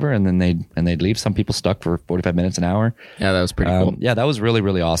song, whatever, and then they'd leave. Some people stuck for 45 minutes, an hour. Yeah, that was pretty cool. Yeah, that was really,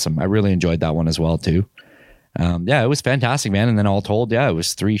 really awesome. I really enjoyed that one as well too. It was fantastic, man. And then all told, it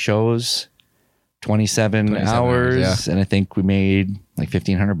was 3 shows. 27 hours, and I think we made like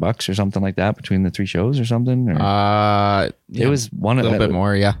 $1,500 or something like that between the 3 shows or something. It was one of a little bit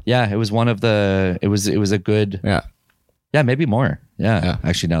more, yeah. Yeah, it was one of the. It was a good. Yeah, maybe more. Yeah,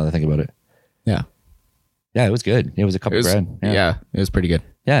 actually, now that I think about it. Yeah, it was good. It was a couple grand. Yeah, it was pretty good.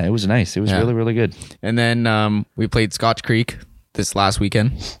 Yeah, it was nice. It was really, really good. And then we played Scotch Creek this last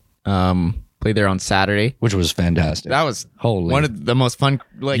weekend. Played there on Saturday, which was fantastic. That was one of the most fun.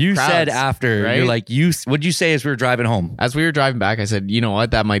 Like you crowds, said after, right? You're like, what'd you say as we were driving home? As we were driving back, I said, you know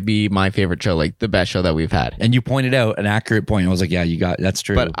what, that might be my favorite show, like the best show that we've had. And you pointed out an accurate point. I was like, yeah, that's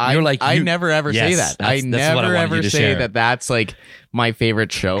true. But I never ever say that. I never ever say that that's like my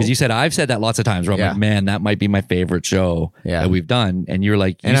favorite show. Because you said, I've said that lots of times where I'm like, man, that might be my favorite show that we've done. And you're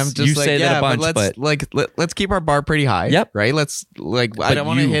like, and I'm just you say that a bunch, but let's keep our bar pretty high. Yep. Right. Let's I don't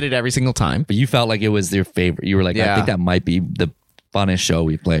want to hit it every single time. But you felt like it was your favorite. You were like, I think that might be the funnest show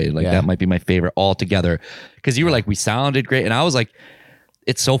we played. Like that might be my favorite altogether. Because you were like, we sounded great. And I was like,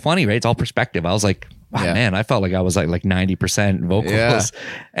 it's so funny, right? It's all perspective. I was like, man, I felt like I was like 90% vocals. Yeah.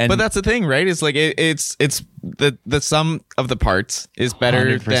 And but that's the thing, right? It's like it's the sum of the parts is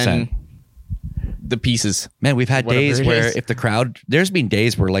better 100%. than the pieces. Man, we've had days it where is. if the crowd, there's been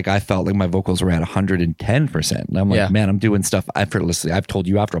days where like I felt like my vocals were at 110%. And I'm like, Yeah. man, I'm doing stuff effortlessly. I've told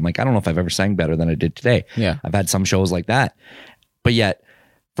you after, I'm like, I don't know if I've ever sang better than I did today. Yeah. I've had some shows like that. But yet,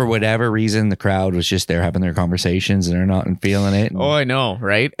 for whatever reason, the crowd was just there having their conversations and they're not feeling it. Oh, I know,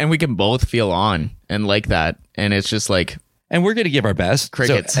 right? And we can both feel on and like that. And it's just like And we're going to give our best.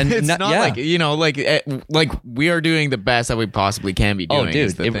 crickets. So, and it's not like, like we are doing the best that we possibly can be doing. Oh,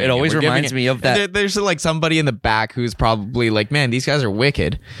 dude, it always reminds me of that. There's like somebody in the back who's probably like, man, these guys are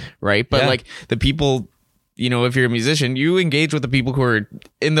wicked, right? But like the people, if you're a musician, you engage with the people who are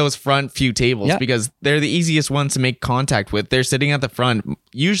in those front few tables because they're the easiest ones to make contact with. They're sitting at the front,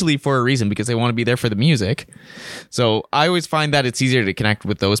 usually for a reason, because they want to be there for the music. So I always find that it's easier to connect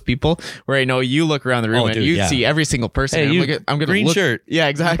with those people where I know you look around the room and you see every single person. Hey, and I'm going to green look. shirt. Yeah,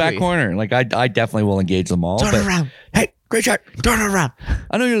 exactly. Back corner. Like I definitely will engage them all. Turn around. Hey, great shirt. Turn around.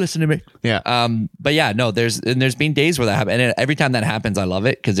 I know you're listening to me. Yeah. But yeah, no, there's been days where that happens. And every time that happens, I love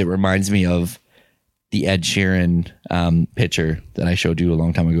it because it reminds me of the Ed Sheeran picture that I showed you a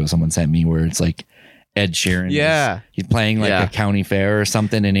long time ago. Someone sent me where it's like Ed Sheeran. Yeah. He's playing like a county fair or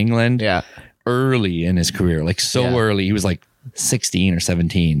something in England. Yeah. Early in his career, like so early. He was like 16 or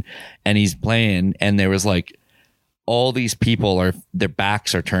 17 and he's playing and there was like all these people their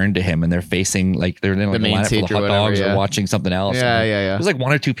backs are turned to him and they're facing like they're in like a lineup for the hot dogs or watching something else. Yeah. There's like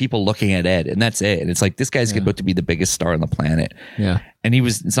one or two people looking at Ed and that's it. And it's like, this guy's about to be the biggest star on the planet. Yeah. And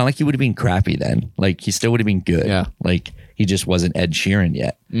it's not like he would have been crappy then. Like he still would have been good. Yeah. Like he just wasn't Ed Sheeran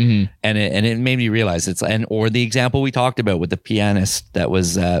yet. Mm-hmm. And it made me realize or the example we talked about with the pianist that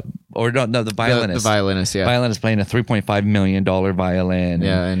was, the violinist. The violinist, yeah. Violinist playing a $3.5 million violin.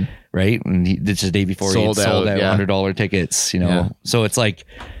 Yeah. And right. And this is the day before he sold out $100 tickets, So it's like,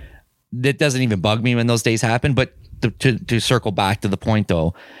 that doesn't even bug me when those days happen. But to circle back to the point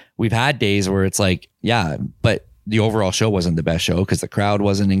though, we've had days where it's like, but the overall show wasn't the best show because the crowd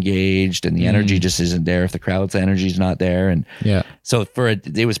wasn't engaged and the energy just isn't there if the crowd's energy is not there. And so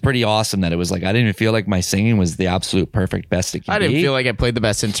it was pretty awesome that it was like, I didn't even feel like my singing was the absolute perfect best it can be. I didn't feel like I played the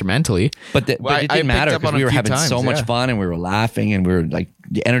best instrumentally. But it didn't matter because we were having so much fun and we were laughing and we were like,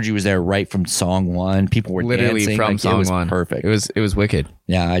 the energy was there right from song one. People were literally dancing. From song one. Perfect. It was wicked.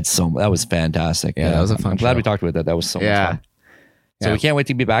 Yeah, that was fantastic. Yeah, that was a fun I'm glad show. we talked about that. That was so much fun. So we can't wait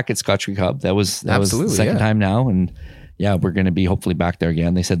to be back at Scotch Creek Hub. That was the second time now. And we're going to be hopefully back there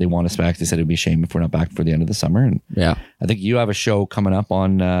again. They said they want us back. They said it'd be a shame if we're not back before the end of the summer. And I think you have a show coming up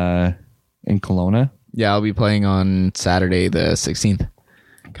on in Kelowna. Yeah, I'll be playing on Saturday the 16th.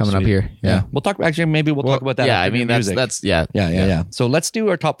 Coming up here. Yeah. We'll talk about that. Yeah, I mean that's Yeah. So let's do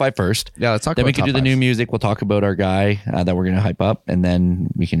our top 5 first. Yeah, let's talk then about we can do the new music. We'll talk about our guy that we're going to hype up and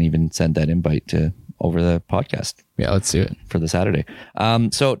then we can even send that invite to over the podcast. Yeah, let's do it for the Saturday.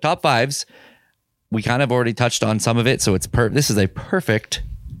 So top 5s, we kind of already touched on some of it. So this is a perfect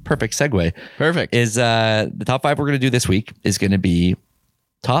segue. Perfect. Is the top 5 we're going to do this week is going to be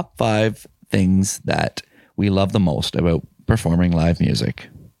top 5 things that we love the most about performing live music.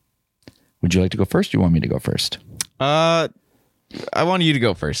 Would you like to go first? Or do you want me to go first? I want you to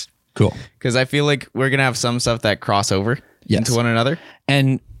go first. Cool. Because I feel like we're going to have some stuff that cross over into one another.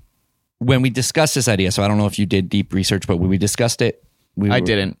 And when we discussed this idea, so I don't know if you did deep research, but when we discussed it, I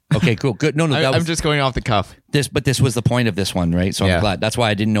didn't. Okay, cool. Good. No, I'm just going off the cuff. But this was the point of this one, right? So I'm glad. That's why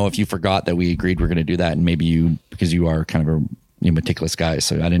I didn't know if you forgot that we agreed we're going to do that. And maybe because you are kind of a meticulous guy.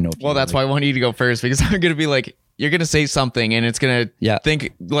 So I didn't know. Well, that's why I wanted you to go first because I'm going to be like, you're going to say something and it's going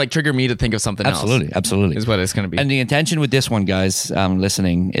to trigger me to think of something else. Absolutely. Is what it's going to be. And the intention with this one, guys,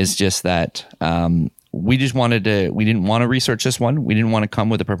 listening, is just that we didn't want to research this one. We didn't want to come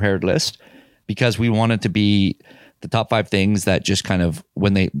with a prepared list because we wanted to be the top 5 things that just kind of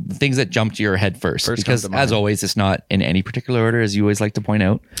things that jump to your head first because as always, it's not in any particular order, as you always like to point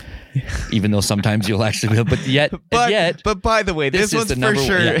out, even though sometimes you'll actually, but by the way, this one's for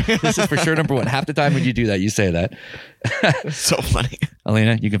sure. This is for sure number 1. Half the time when you do that, you say that. So funny.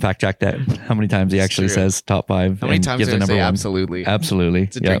 Elena, you can fact check that. How many times he actually says top 5? How many times did I say absolutely? Absolutely.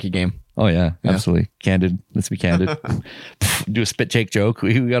 It's a tricky game. Oh yeah, absolutely. Candid. Let's be candid. Do a spit take joke.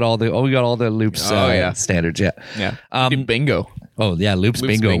 We got all the loops standards. Yeah. Do bingo. Oh yeah, loops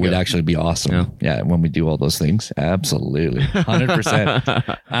bingo would actually be awesome. Yeah, when we do all those things. Absolutely.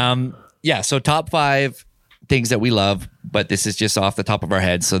 100%. So top 5 things that we love, but this is just off the top of our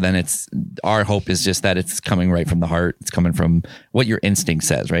heads. So then our hope is just that it's coming right from the heart. It's coming from what your instinct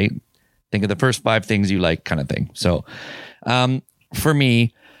says, right? Think of the first 5 things you like kind of thing. So for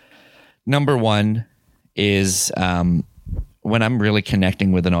me, number 1 is when I'm really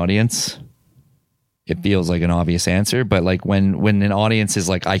connecting with an audience, it feels like an obvious answer, but like when an audience is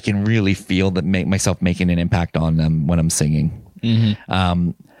like, I can really feel that myself making an impact on them when I'm singing.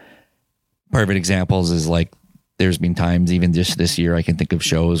 Perfect examples is like, there's been times even just this year, I can think of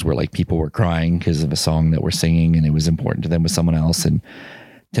shows where like people were crying because of a song that we're singing and it was important to them with someone else. And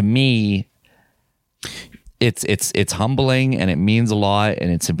to me, it's humbling and it means a lot and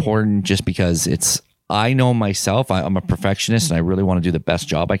it's important just because I know myself, I'm a perfectionist and I really want to do the best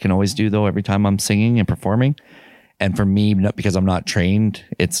job I can always do though every time I'm singing and performing. And for me, because I'm not trained,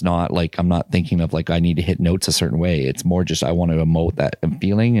 it's not like I'm not thinking of like I need to hit notes a certain way. It's more just I want to emote that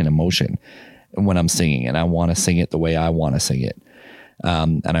feeling and emotion when I'm singing, and I want to sing it the way I want to sing it.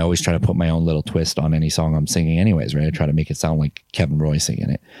 And I always try to put my own little twist on any song I'm singing anyways, right? I try to make it sound like Kevin Roy singing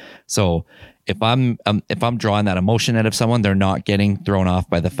it. So if I'm drawing that emotion out of someone, they're not getting thrown off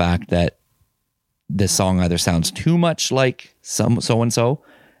by the fact that this song either sounds too much like some so-and-so,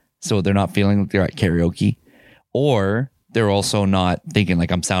 so they're not feeling like they're at karaoke, or they're also not thinking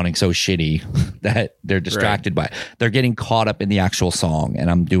like I'm sounding so shitty that they're distracted by it. They're getting caught up in the actual song,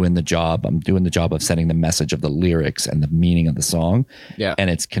 and I'm doing the job of setting the message of the lyrics and the meaning of the song. Yeah. And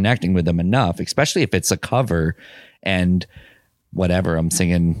it's connecting with them enough, especially if it's a cover and whatever I'm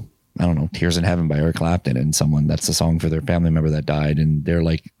singing, I don't know, Tears in Heaven by Eric Clapton, and someone that's a song for their family member that died and they're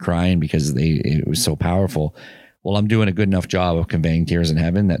like crying because it was so powerful. Well, I'm doing a good enough job of conveying Tears in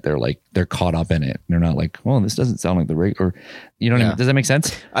Heaven that they're caught up in it. They're not like, oh, this doesn't sound like the right, or you know what I mean? Does that make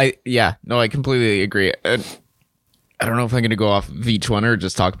sense? I completely agree. I don't know if I'm going to go off of each one or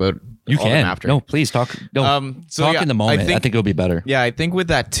just talk about you all can after. No, please talk. No, talk in the moment. I think it'll be better. Yeah, I think with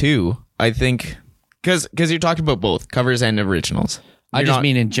that too. I think because you're talking about both covers and originals. I just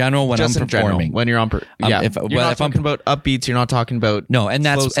mean in general when I'm performing. When you're on, if I'm talking about upbeats, you're not talking about and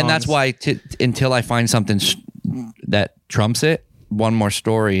that's why until I find something that trumps it. One More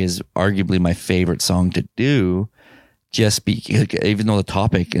Story is arguably my favorite song to do, even though the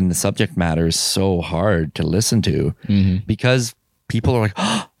topic and the subject matter is so hard to listen to, because people are like,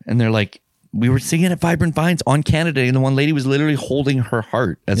 oh, and they're like, we were singing at Vibrant Vines on Canada, and the one lady was literally holding her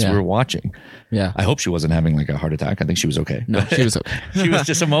heart as we were watching. Yeah, I hope she wasn't having like a heart attack. I think she was okay. No, she was okay. She was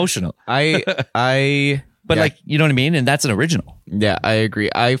just emotional. But like, you know what I mean? And that's an original. Yeah, I agree.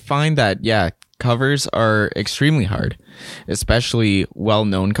 I find that covers are extremely hard, especially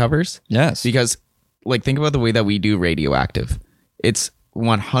well-known covers. Yes, because like think about the way that we do Radioactive. It's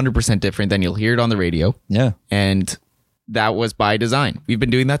 100% different than you'll hear it on the radio. Yeah, and that was by design. We've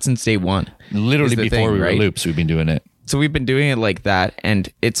been doing that since day one. Literally before we were Loops, we've been doing it. So we've been doing it like that,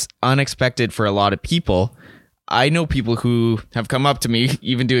 and it's unexpected for a lot of people. I know people who have come up to me,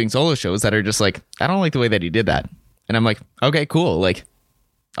 even doing solo shows, that are just like, I don't like the way that he did that. And I'm like, okay, cool. Like,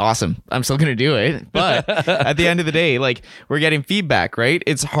 awesome. I'm still going to do it. But at the end of the day, like, we're getting feedback, right?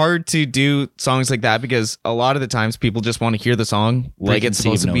 It's hard to do songs like that because a lot of the times people just want to hear the song like it's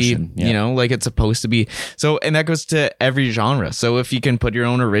supposed to be, like it's supposed to be. So, and that goes to every genre. So if you can put your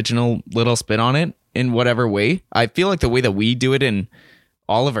own original little spin on it in whatever way, I feel like the way that we do it in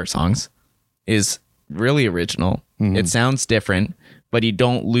all of our songs is really original. It sounds different, but you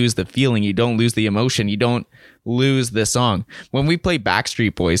don't lose the feeling. You don't lose the emotion. You don't lose the song. When we play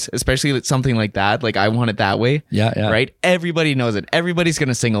Backstreet Boys, especially something like that, like I Want It That Way. Yeah. Right? Everybody knows it. Everybody's going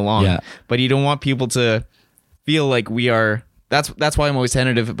to sing along. Yeah. But you don't want people to feel like we are. That's why I'm always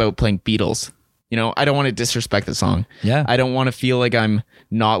tentative about playing Beatles. You know, I don't want to disrespect the song. Yeah. I don't want to feel like I'm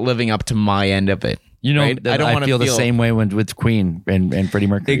not living up to my end of it. You know, right? I feel the same way with Queen and Freddie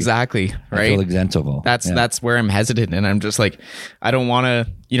Mercury. Exactly. Right. I feel exemptable. That's where I'm hesitant, and I'm just like, I don't want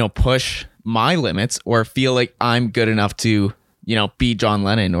to, push my limits or feel like I'm good enough to, be John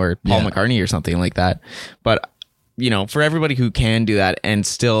Lennon or Paul McCartney or something like that. But, for everybody who can do that and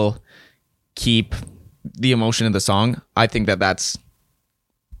still keep the emotion of the song, I think that that's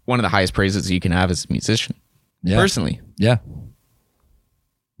one of the highest praises you can have as a musician. Yeah. Personally. Yeah.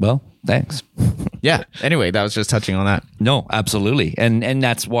 Well, thanks. Yeah. Anyway, that was just touching on that. No, absolutely. And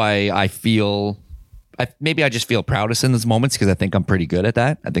that's why I feel, maybe I just feel proudest in those moments because I think I'm pretty good at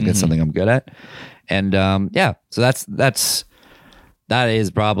that. I think that's something I'm good at. And so that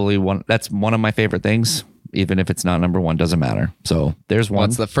is probably that's one of my favorite things, even if it's not number one, doesn't matter. So there's one.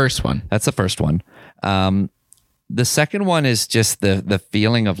 What's the first one? That's the first one. The second one is just the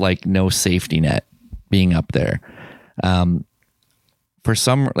feeling of like no safety net being up there. For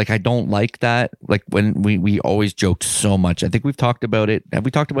some, like, I don't like that. Like when we always joked so much. I think we've talked about it. Have we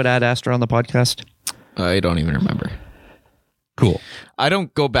talked about Ad Astra on the podcast? I don't even remember. Cool. I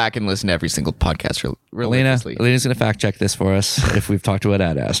don't go back and listen to every single podcast Elena's going to fact check this for us if we've talked about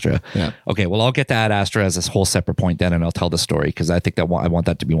Ad Astra. Yeah. Okay, well, I'll get to Ad Astra as a whole separate point then, and I'll tell the story because I think that I want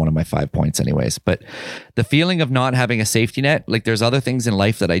that to be one of my 5 points anyways. But the feeling of not having a safety net, like there's other things in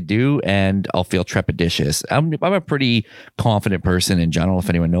life that I do and I'll feel trepidatious. I'm a pretty confident person in general. If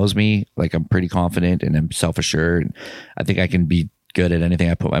anyone knows me, like I'm pretty confident and I'm self-assured. I think I can be good at anything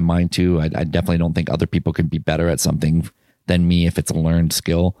I put my mind to. I definitely don't think other people can be better at something than me if it's a learned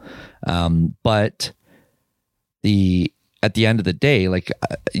skill. But at the end of the day, like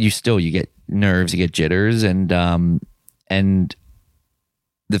you get nerves, you get jitters, and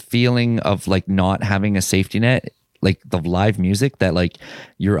the feeling of like not having a safety net, like the live music that like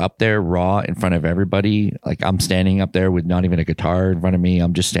you're up there raw in front of everybody. Like I'm standing up there with not even a guitar in front of me.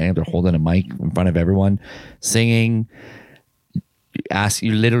 I'm just standing up there holding a mic in front of everyone, singing.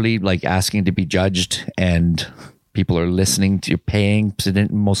 You literally like asking to be judged, and people are listening to you, paying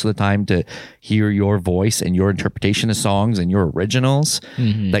most of the time to hear your voice and your interpretation of songs and your originals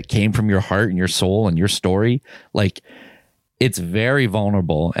that came from your heart and your soul and your story. Like it's very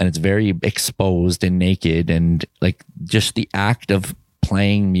vulnerable and it's very exposed and naked, and like just the act of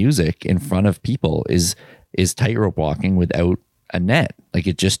playing music in front of people is tightrope walking without a net. Like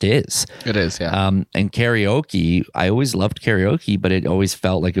it just is. It is, yeah. And karaoke, I always loved karaoke, but it always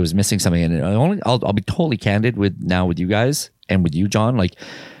felt like it was missing something. And I'll be totally candid with you guys and with you, John. Like,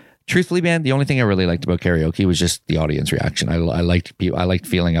 truthfully, man, the only thing I really liked about karaoke was just the audience reaction. I liked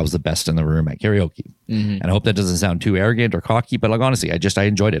feeling I was the best in the room at karaoke. And I hope that doesn't sound too arrogant or cocky, but like honestly, I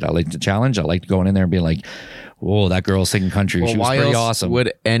enjoyed it. I liked the challenge. I liked going in there and being like, "Whoa, that girl's singing country. She was pretty awesome."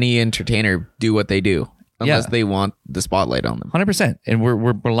 Would any entertainer do what they do? Unless they want the spotlight on them. 100%. And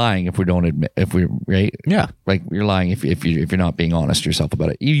we're lying if we don't admit, right? Yeah. Like you're lying if you're not being honest to yourself about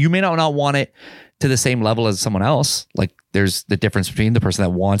it. You may not want it to the same level as someone else. Like there's the difference between the person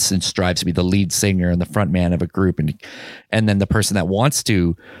that wants and strives to be the lead singer and the front man of a group, and then the person that wants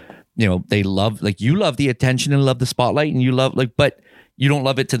to, they love, like you love the attention and love the spotlight, and you love but you don't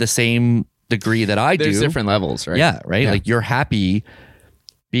love it to the same degree that I do. There's different levels, right? Yeah, right? Yeah. Like you're happy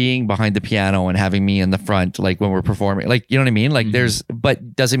being behind the piano and having me in the front, like when we're performing, like, you know what I mean? Like but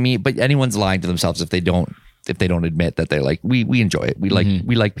anyone's lying to themselves if they don't admit that they're like, we enjoy it. We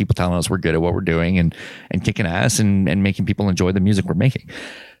like people telling us we're good at what we're doing and kicking ass and making people enjoy the music we're making.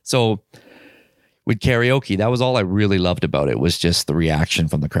 So with karaoke, that was all I really loved about it, was just the reaction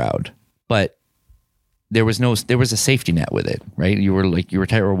from the crowd. But there was a safety net with it, right? You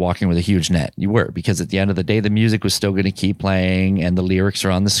were walking with a huge net. You were, because at the end of the day, the music was still going to keep playing and the lyrics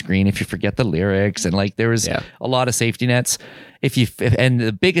are on the screen if you forget the lyrics. And like, there was a lot of safety nets. And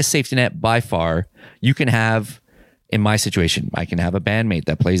the biggest safety net by far you can have, in my situation, I can have a bandmate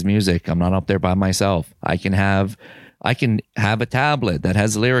that plays music. I'm not up there by myself. I can have a tablet that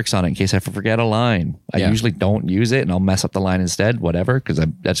has lyrics on it in case I forget a line. I usually don't use it and I'll mess up the line instead, whatever, because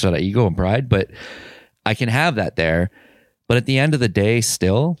that's not ego and pride, but I can have that there. But at the end of the day,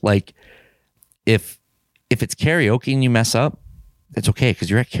 still, like if it's karaoke and you mess up, it's okay,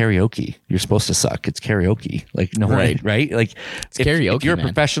 because you're at karaoke. You're supposed to suck. It's karaoke. Like no, right? Like it's karaoke. If you're a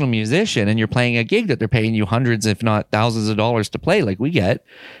professional musician and you're playing a gig that they're paying you hundreds, if not thousands of dollars to play, like we get,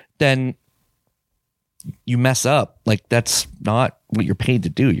 then you mess up. Like that's not what you're paid to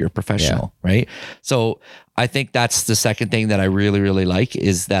do. You're a professional, right? So I think that's the second thing that I really, really like,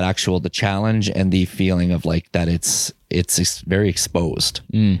 is that the challenge and the feeling of like that it's very exposed.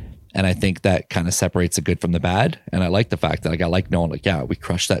 And I think that kind of separates the good from the bad. And I like the fact that like I like knowing like, yeah, we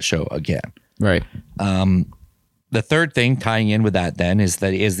crushed that show again. Right. The third thing tying in with that then is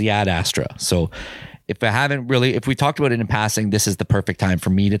the Ad Astra. So if we talked about it in passing, this is the perfect time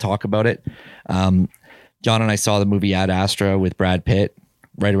for me to talk about it. John and I saw the movie Ad Astra with Brad Pitt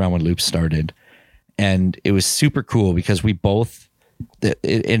right around when Loops started. And it was super cool because we both,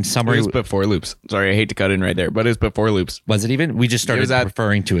 in summary... It was before Loops. Sorry, I hate to cut in right there, but it was before Loops. Was it even? We just started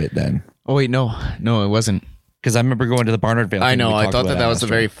referring to it then. Oh, wait, no, it wasn't. Because I remember going to the Barnard Vale. I know, I thought that was the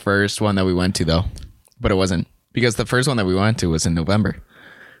very first one that we went to, though. But it wasn't. Because the first one that we went to was in November.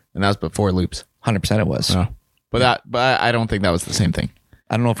 And that was before Loops. 100% it was. Oh. But I don't think that was the same thing.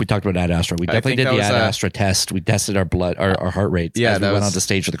 I don't know if we talked about Ad Astra. We definitely did the Ad Astra test. We tested our blood, our heart rates as we went on the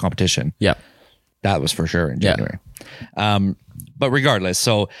stage for the competition. Yeah. That was for sure in January. But regardless,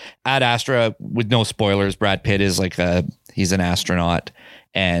 so Ad Astra, with no spoilers, Brad Pitt is like he's an astronaut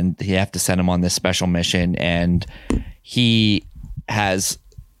and you have to send him on this special mission, and he has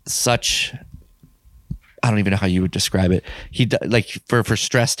such, I don't even know how you would describe it. He like for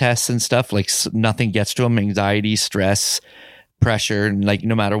stress tests and stuff, like nothing gets to him, anxiety, stress, pressure, and like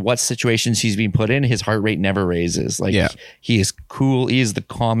no matter what situations he's being put in, his heart rate never raises. Like he is cool. He is the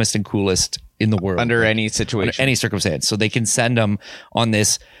calmest and coolest in the world under any situation, under any circumstance. So they can send him on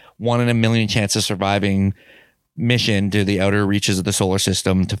this 1 in a million chance of surviving mission to the outer reaches of the solar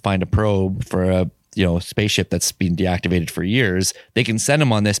system to find a probe for a spaceship that's been deactivated for years. They can send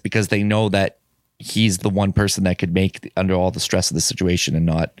him on this because they know that he's the one person that could make under all the stress of the situation and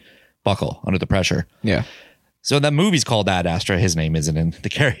not buckle under the pressure. Yeah. So that movie's called Ad Astra. His name isn't in the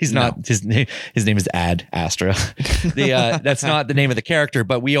character. He's not his name. His name is Ad Astra. That's not the name of the character,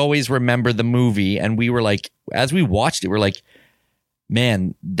 but we always remember the movie. And we were like, as we watched it, we're like,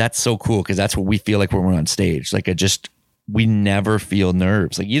 man, that's so cool. Cause that's what we feel like when we're on stage. Like we never feel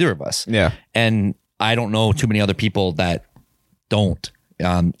nerves, like either of us. Yeah. And I don't know too many other people that don't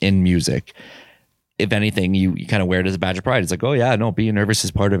in music. If anything, you kind of wear it as a badge of pride. It's like, oh yeah, no, being nervous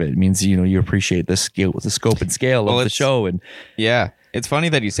is part of it. It means, you appreciate the scale, the scope and scale of the show. And yeah, it's funny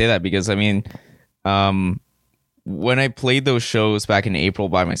that you say that because I mean, when I played those shows back in April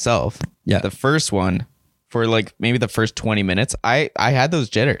by myself, the first one for like maybe the first 20 minutes, I had those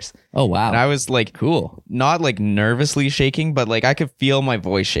jitters. Oh wow. And I was like, cool. Not like nervously shaking, but like I could feel my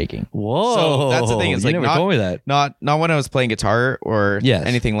voice shaking. Whoa. So that's the thing. It's like never told me that. Not when I was playing guitar or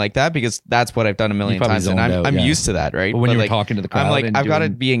anything like that, because that's what I've done a million times and I'm used to that, right? But when you're talking to the crowd, I'm like, I've got to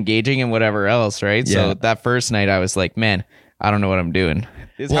be engaging and whatever else, right? Yeah. So that first night I was like, man, I don't know what I'm doing.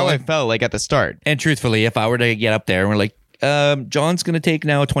 It's how I felt like at the start. And truthfully, if I were to get up there and we're like, John's going to take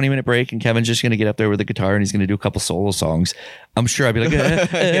now a 20-minute break and Kevin's just going to get up there with the guitar and he's going to do a couple solo songs, I'm sure I'd be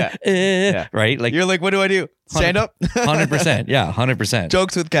like, right? Like you're like, what do I do? Stand up? 100%. Yeah, 100%.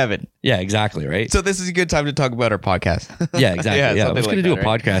 Jokes with Kevin. Yeah, exactly. Right. So this is a good time to talk about our podcast. Yeah, exactly. Yeah, I'm just going to do a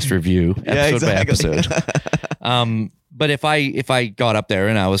podcast review episode by episode. But if I got up there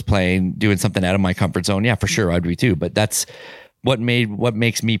and I was doing something out of my comfort zone, yeah, for sure I'd be too. But that's what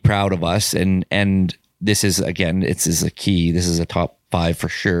makes me proud of us. And this is, again, this is a key. This is a top 5 for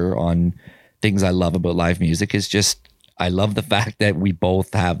sure on things I love about live music is just, I love the fact that we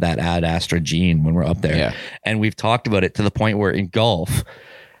both have that Ad Astra gene when we're up there. Yeah. And we've talked about it to the point where in golf,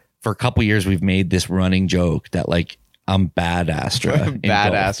 for a couple years, we've made this running joke that like, I'm Bad Astra.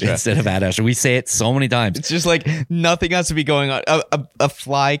 Bad Astra. Instead of Ad Astra. We say it so many times. It's just like nothing has to be going on. A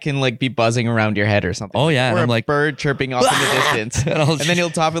fly can like be buzzing around your head or something. Oh yeah. Or and I'm like bird chirping off in the distance. and then he'll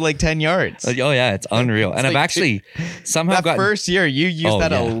top it like 10 yards. Oh yeah. It's unreal. And I've actually somehow that first year you used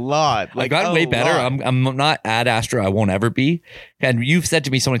that a lot. Like, I've gotten way better. I'm not Ad Astra. I won't ever be. And you've said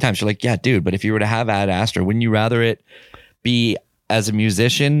to me so many times, you're like, yeah, dude, but if you were to have Ad Astra, wouldn't you rather it be as a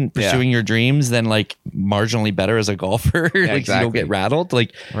musician pursuing your dreams than like marginally better as a golfer? Like exactly. You don't get rattled.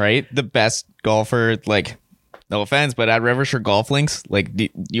 Like, right. The best golfer, like, no offense, but at Rivershire Golf Links, like, do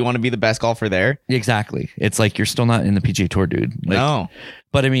you want to be the best golfer there? Exactly. It's like, you're still not in the PGA Tour, dude. Like, no.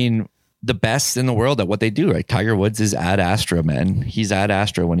 But I mean, the best in the world at what they do, right? Tiger Woods is Ad Astra, man. He's Ad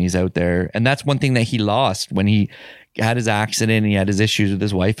Astra when he's out there. And that's one thing that he lost when he had his accident. He had his issues with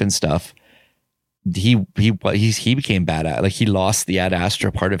his wife and stuff. He became bad at, like, he lost the Ad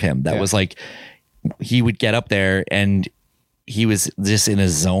Astra part of him. That was like, he would get up there and he was just in a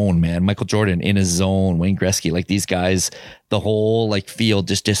zone, man. Michael Jordan in a zone, Wayne Gretzky, like these guys, the whole like field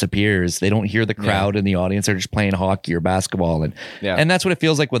just disappears. They don't hear the crowd in the audience. They're just playing hockey or basketball. And that's what it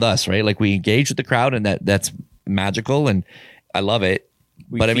feels like with us, right? Like we engage with the crowd and that's magical. And I love it.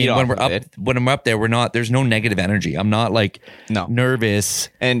 But I mean, when I'm up there, there's no negative energy. I'm not like nervous.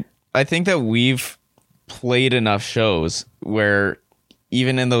 And I think that we've played enough shows where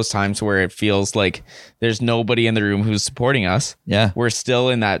even in those times where it feels like there's nobody in the room who's supporting us, we're still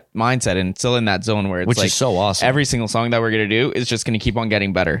in that mindset and still in that zone where it's which like is so awesome. Every single song that we're going to do is just going to keep on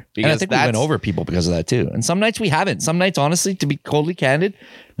getting better. Because and I think we went over people because of that too. And some nights we haven't. Some nights, honestly, to be totally candid,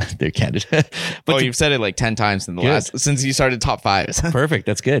 they're candid. But you've said it like 10 times in the since you started top 5s. Perfect.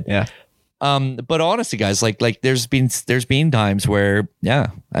 That's good. Yeah. But honestly, guys, like there's been times where,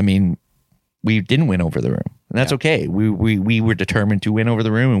 I mean, we didn't win over the room, and that's okay. We were determined to win over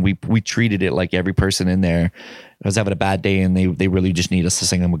the room, and we treated it like every person in there was having a bad day, and they really just need us to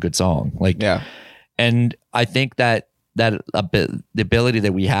sing them a good song. And I think that the ability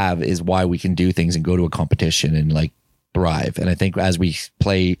that we have is why we can do things and go to a competition and like thrive. And I think as we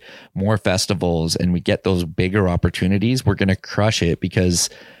play more festivals and we get those bigger opportunities, we're going to crush it, because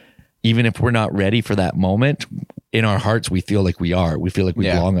even if we're not ready for that moment, in our hearts, we feel like we are. We feel like we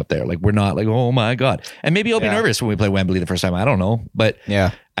belong up there. Like we're not like, oh my God. And maybe I'll be nervous when we play Wembley the first time. I don't know. But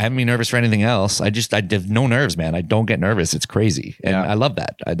I haven't been nervous for anything else. I have no nerves, man. I don't get nervous. It's crazy. And I love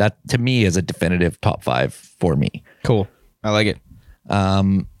that. That to me is a definitive top 5 for me. Cool. I like it.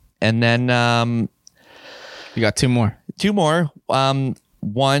 And then... you got 2 more. Two more.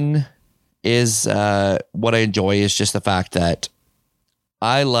 One is what I enjoy is just the fact that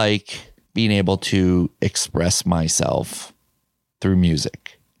I like being able to express myself through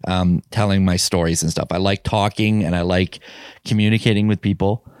music, telling my stories and stuff. I like talking and I like communicating with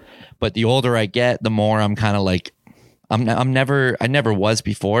people. But the older I get, the more I'm kind of like, I never was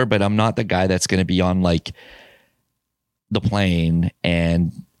before, but I'm not the guy that's going to be on like the plane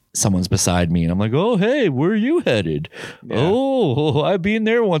and someone's beside me and I'm like, oh, hey, where are you headed? Yeah. Oh, I've been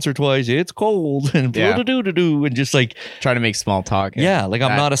there once or twice. It's cold and and just like trying to make small talk. Yeah. Like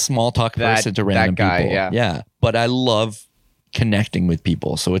I'm not a small talk person to random people. Yeah. But I love connecting with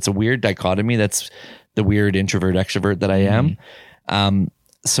people. So it's a weird dichotomy. That's the weird introvert extrovert that I am.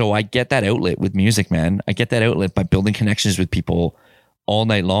 So I get that outlet with music, man. I get that outlet by building connections with people all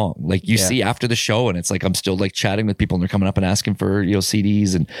night long. Like you see after the show and it's like, I'm still like chatting with people and they're coming up and asking for,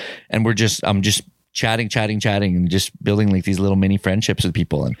 CDs and I'm just chatting and just building like these little mini friendships with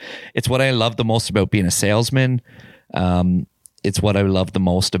people. And it's what I love the most about being a salesman. It's what I love the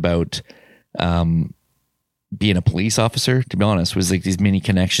most about, being a police officer, to be honest, was like these mini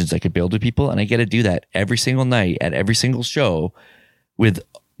connections I could build with people. And I get to do that every single night at every single show with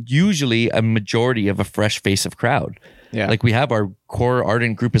usually a majority of a fresh face of crowd. Yeah. Like we have our core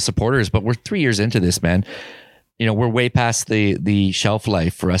ardent group of supporters, but we're 3 years into this, man. We're way past the shelf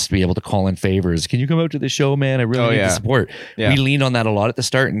life for us to be able to call in favors. Can you come out to the show, man? I really need the support. Yeah. We leaned on that a lot at the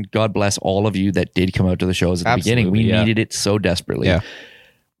start, and God bless all of you that did come out to the shows at the beginning. We needed it so desperately. Yeah.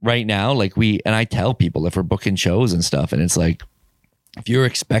 Right now, like and I tell people if we're booking shows and stuff, and it's like, if you're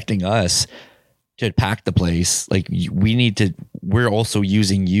expecting us to pack the place, like we're also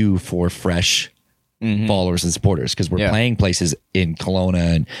using you for fresh followers and supporters, because we're playing places in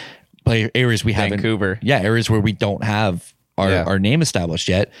Kelowna and areas we haven't, Vancouver. Areas where we don't have our name established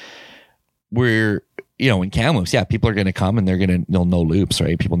yet. We're, in Kamloops, people are going to come and they'll know Loops,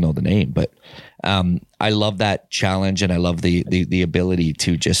 right? People know the name, but I love that challenge, and I love the ability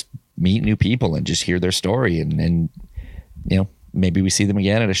to just meet new people and just hear their story, and maybe we see them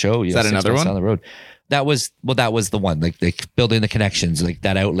again at a show. Is that another one? Down the road. That was the one, like building the connections, like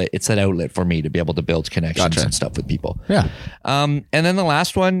that outlet. It's that outlet for me to be able to build connections and stuff with people. Yeah. And then the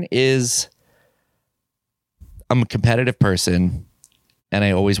last one is, I'm a competitive person and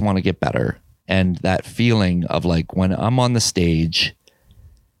I always want to get better. And that feeling of like, when I'm on the stage,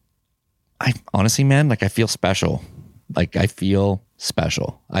 I honestly, man, like I feel special. Like I feel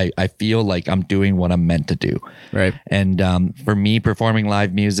special. I feel like I'm doing what I'm meant to do. Right. And for me, performing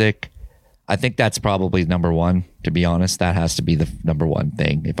live music, I think that's probably number one, to be honest. That has to be the number one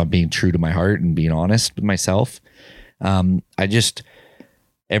thing. If I'm being true to my heart and being honest with myself, ever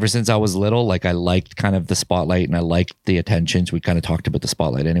since I was little, like I liked kind of the spotlight and I liked the attentions. We kind of talked about the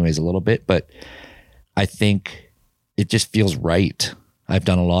spotlight anyways a little bit, but I think it just feels right. I've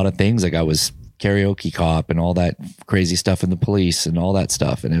done a lot of things. Like I was karaoke cop and all that crazy stuff in the police and all that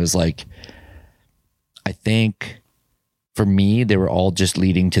stuff. And it was like, I think for me, they were all just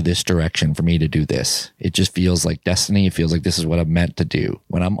leading to this direction for me to do this. It just feels like destiny. It feels like this is what I'm meant to do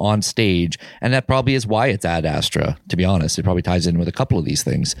when I'm on stage. And that probably is why it's Ad Astra, to be honest. It probably ties in with a couple of these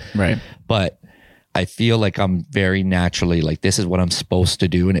things. Right. But I feel like I'm very naturally like, this is what I'm supposed to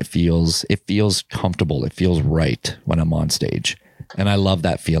do. And it feels comfortable. It feels right when I'm on stage. And I love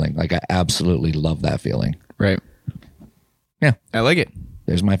that feeling. Like I absolutely love that feeling. Right. Yeah. I like it.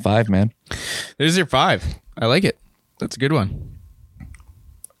 There's my 5, man. There's your 5. I like it. That's a good one.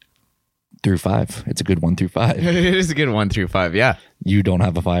 Through 5. It's a good 1 through 5. It is a good 1 through 5. Yeah. You don't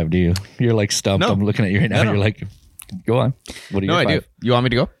have a 5, do you? You're like stumped. No. I'm looking at you right now. No. You're like, go on. What are your 5? I do. You want me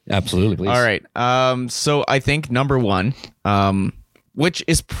to go? Absolutely, please. All right. So I think number 1, which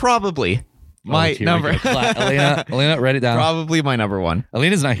is probably my number. Alina, write it down. Probably my number 1.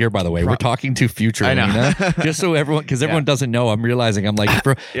 Alina's not here, by the way. We're talking to future Alina. Just so everyone, because everyone doesn't know, I'm realizing I'm like,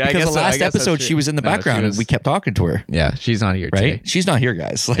 because the last episode she was in the background and we kept talking to her. Yeah, she's not here today. Right? She's not here,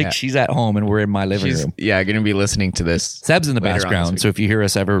 guys. Like she's at home and we're in my living room. Yeah, going to be listening to this. Seb's in the background, so if you hear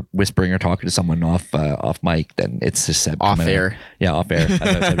us ever whispering or talking to someone off mic, then it's just Seb. Off air. Yeah, off air. As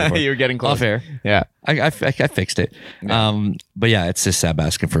I said before. You're getting close. Off air. Yeah. I fixed it. Yeah. But yeah, it's just Seb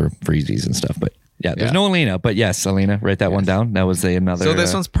asking for freezies and stuff, but yeah, there's no Alina, but yes, Alina, write that one down. That was another. So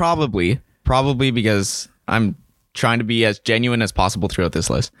this one's probably because I'm trying to be as genuine as possible throughout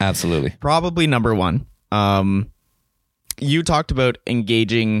this list. Absolutely. Probably number 1. You talked about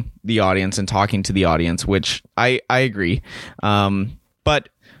engaging the audience and talking to the audience, which I agree. But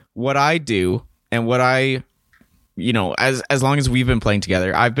what I do and what I you know, as long as we've been playing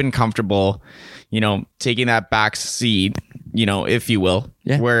together, I've been comfortable, you know, taking that back seat, you know, if you will.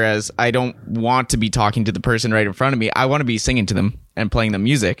 Yeah. Whereas I don't want to be talking to the person right in front of me. I want to be singing to them and playing them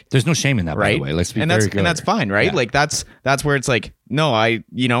music. There's no shame in that, right? by the way. Let's be and very that's clear. and that's fine, right? Yeah. Like that's where it's like, no,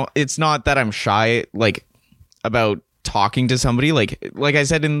 you know, it's not that I'm shy like about talking to somebody. Like I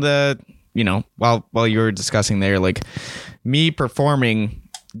said in the, you know, while you were discussing there, like me performing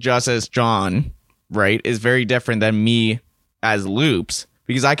just as John, right, is very different than me as Loops,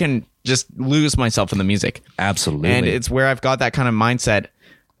 because I can just lose myself in the music. Absolutely. And it's where I've got that kind of mindset,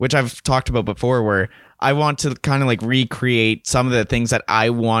 which I've talked about before, where I want to kind of like recreate some of the things that I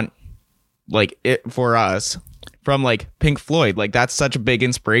want, like it for us, from like Pink Floyd. Like that's such a big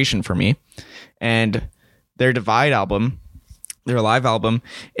inspiration for me. And their Divide album, their live album,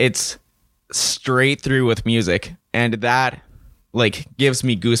 it's straight through with music. And that like gives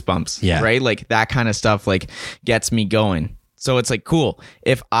me goosebumps. Yeah. Right? Like that kind of stuff like gets me going. So it's like, cool,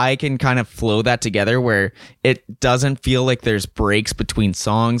 if I can kind of flow that together where it doesn't feel like there's breaks between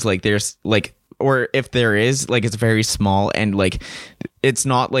songs, like there's like, or if there is, like it's very small and like it's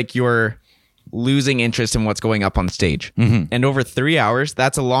not like you're losing interest in what's going up on stage. Mm-hmm. And over 3 hours,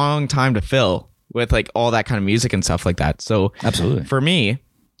 that's a long time to fill with like all that kind of music and stuff like that. So absolutely, for me,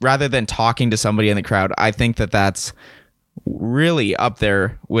 rather than talking to somebody in the crowd, I think that that's really up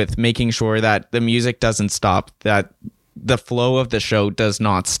there with making sure that the music doesn't stop, that the flow of the show does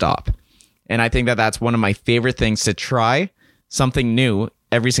not stop. And I think that that's one of my favorite things, to try something new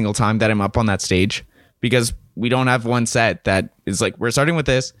every single time that I'm up on that stage, because we don't have one set that is like, we're starting with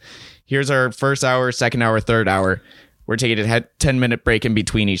this. Here's our first hour, second hour, third hour. We're taking a 10-minute break in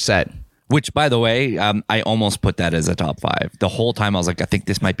between each set. Which, by the way, I almost put that as a top 5. The whole time I was like, I think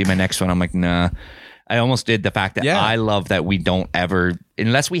this might be my next one. I'm like, nah. I almost did. The fact that I love that we don't ever,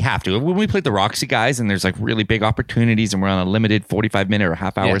 unless we have to. When we played the Roxy guys and there's like really big opportunities and we're on a limited 45-minute or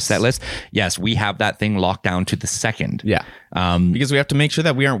half-hour set list, yes, we have that thing locked down to the second. Yeah. Because we have to make sure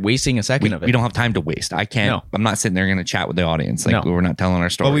that we aren't wasting a second of it. We don't have time to waste. I can't. No. I'm not sitting there going to chat with the audience. Like we're not telling our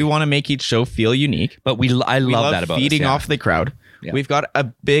story. But we want to make each show feel unique. But I love that about feeding us, off the crowd. Yeah. We've got a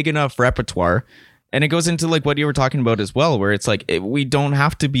big enough repertoire. And it goes into like what you were talking about as well, where it's like we don't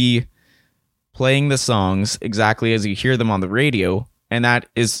have to be playing the songs exactly as you hear them on the radio. And that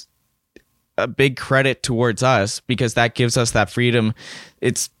is a big credit towards us, because that gives us that freedom.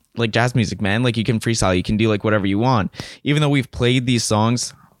 It's like jazz music, man. Like you can freestyle, you can do like whatever you want. Even though we've played these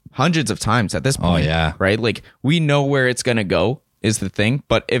songs hundreds of times at this point. Oh, yeah. Right? Like we know where it's going to go is the thing.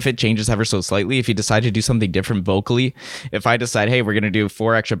 But if it changes ever so slightly, if you decide to do something different vocally, if I decide, hey, we're going to do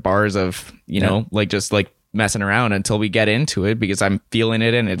 4 extra bars of, you know, like just like messing around until we get into it because I'm feeling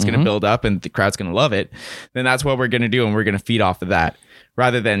it and it's going to build up and the crowd's going to love it, then that's what we're going to do. And we're going to feed off of that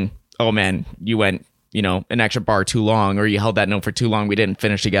rather than, oh man, you went, you know, an extra bar too long, or you held that note for too long. We didn't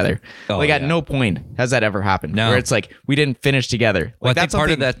finish together. At no point has that ever happened. No. Where it's like, we didn't finish together. Well, I think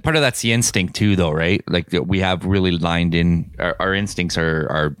part of that's the instinct too, though, right? Like we have really lined in, our instincts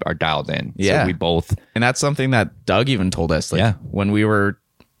are dialed in. Yeah. So we both. And that's something that Doug even told us, like when we were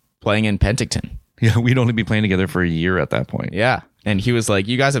playing in Penticton. Yeah, we'd only be playing together for a year at that point. Yeah. And he was like,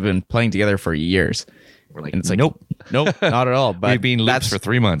 you guys have been playing together for years. We're like, and it's like, nope, not at all. But we've been Loops for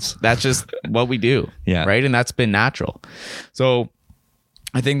 3 months. That's just what we do. Yeah. Right. And that's been natural. So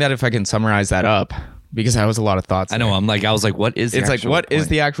I think that if I can summarize that up, because that was a lot of thoughts. I know. I was like, what is the it's like, what point? Is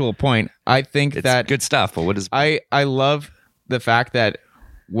the actual point? I think it's that good stuff, but what is I love the fact that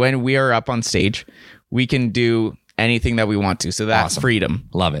when we are up on stage, we can do anything that we want to. So that freedom.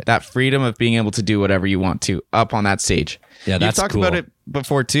 Love it. That freedom of being able to do whatever you want to up on that stage. Yeah, that's You've talked cool. about it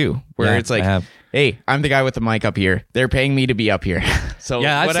before too, where it's like, hey, I'm the guy with the mic up here. They're paying me to be up here. So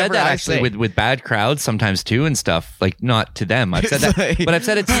yeah, I've said that actually say, with bad crowds sometimes too and stuff. Like not to them. I've said that, like, but I've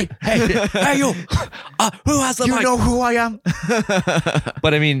said it to hey you, who has the mic? You know who I am.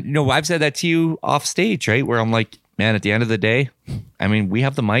 But I mean, I've said that to you off stage, right? Where I'm like, man, at the end of the day, I mean, we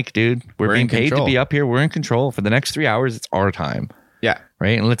have the mic, dude. We're being paid to be up here. We're in control for the next 3 hours. It's our time. Yeah.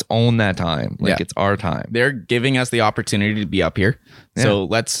 Right. And let's own that time. Like it's our time. They're giving us the opportunity to be up here. Yeah. So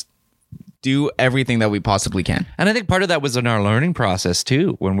let's do everything that we possibly can. And I think part of that was in our learning process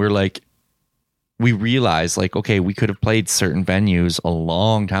too, when we're like, we realized like, okay, we could have played certain venues a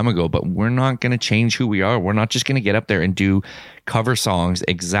long time ago, but we're not going to change who we are. We're not just going to get up there and do cover songs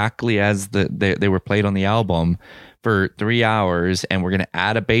exactly as they were played on the album for 3 hours, and we're going to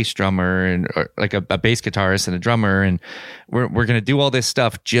add a bass drummer and like a bass guitarist and a drummer, and we're going to do all this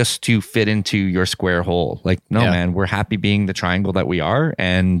stuff just to fit into your square hole. Like, no, man, we're happy being the triangle that we are,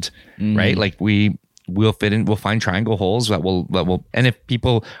 and right, like we we'll fit in, we'll find triangle holes that will, and if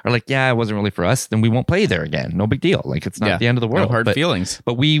people are like, yeah, it wasn't really for us, then we won't play there again. No big deal. Like, it's not the end of the world. No hard feelings.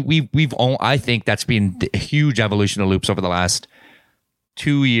 But I think that's been a huge evolution of Loops over the last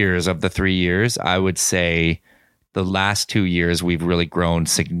 2 years of the 3 years. I would say the last 2 years, we've really grown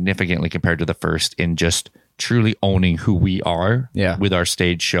significantly compared to the first in just truly owning who we are with our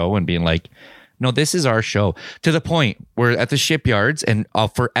stage show and being like, no, this is our show, to the point where at the shipyards, and I'll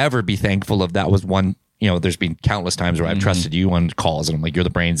forever be thankful of that. Was one, there's been countless times where I've trusted you on calls and I'm like, you're the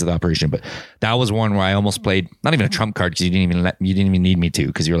brains of the operation. But that was one where I almost played not even a trump card because you didn't even need me to,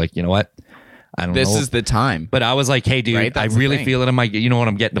 because you're like, you know what? I don't know. This is the time. But I was like, hey, dude, right? I really feel it in my, you know what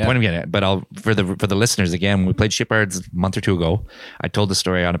I'm getting, the point I'm getting at. But for the listeners, again, when we played Shipyards a month or two ago, I told the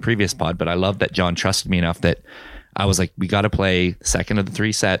story on a previous pod, but I love that John trusted me enough that I was like, we got to play second of the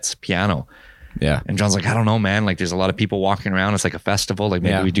 3 sets piano. Yeah. And John's like, I don't know, man. Like, there's a lot of people walking around. It's like a festival. Like,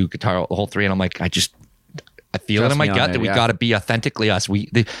 maybe we do guitar the whole 3. And I'm like, I feel it in my gut that we got to be authentically us.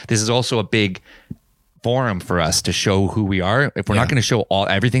 This is also a big forum for us to show who we are. If we're not going to show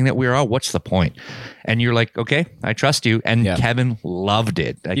everything that we are, what's the point? And you're like, okay, I trust you. And Kevin loved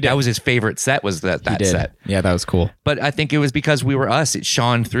it. Like, that was his favorite set, was that set. Yeah, that was cool. But I think it was because we were us. It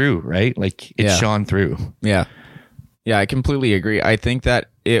shone through, right? Like, it shone through. Yeah. Yeah, I completely agree. I think that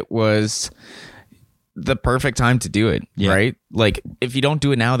it was the perfect time to do it, right? Like, if you don't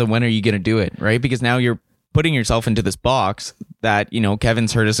do it now, then when are you going to do it, right? Because now you're putting yourself into this box that,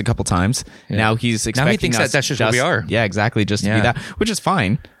 Kevin's heard us a couple times. Yeah. Now he's expecting now he thinks us that's just what we are. Yeah, exactly. Just to be that, which is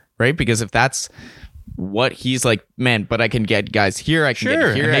fine, right? Because if that's what he's like, man, but I can get guys here, I can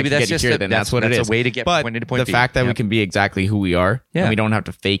get here, maybe that's just here, then that's what it is. That's a way to get but point A to point B. The fact that we can be exactly who we are, and we don't have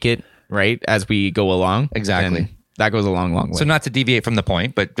to fake it, right, as we go along. Exactly. That goes a long, long way. So not to deviate from the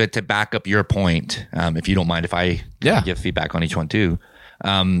point, but to back up your point, if you don't mind if I give feedback on each one too.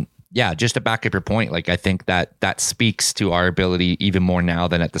 Just to back up your point, like, I think that speaks to our ability even more now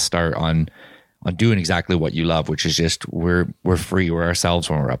than at the start on doing exactly what you love, which is just we're free, we're ourselves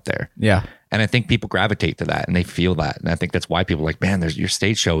when we're up there. Yeah. And I think people gravitate to that and they feel that. And I think that's why people are like, man, your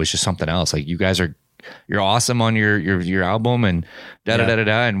stage show is just something else. Like, you guys you're awesome on your album and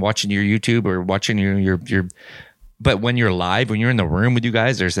and watching your YouTube or watching your but when you're live, when you're in the room with you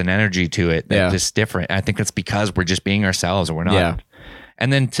guys, there's an energy to it that's just different. And I think that's because we're just being ourselves and we're not. Yeah.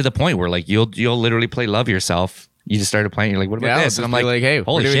 And then to the point where, like, you'll literally play Love Yourself. You just started playing. You're like, what about this? And I'm like, hey,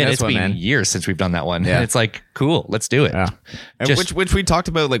 holy shit, it's been years since we've done that one. Yeah. And it's like, cool, let's do it. Yeah. Which we talked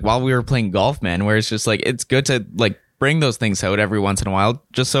about, like, while we were playing golf, man, where it's just like, it's good to, like, bring those things out every once in a while,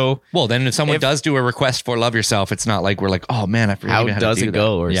 just so. Well, then if someone does do a request for Love Yourself, it's not like we're like, oh man, I forgot how does it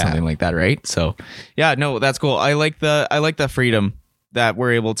go or something like that, right? So, yeah, no, that's cool. I like the freedom that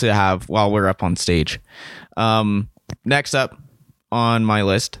we're able to have while we're up on stage. Next up on my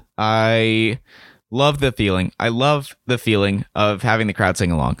list, I love the feeling. I love the feeling of having the crowd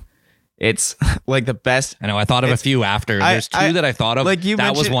sing along. It's like the best. I know. I thought of a few after. There's two that I thought of. Like,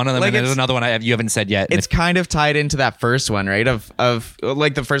 that was one of them, like, and there's another one you haven't said yet. It's kind of tied into that first one, right? Of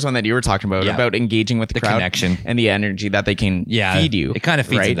like the first one that you were talking about engaging with the crowd, connection, and the energy that they can feed you. It kind of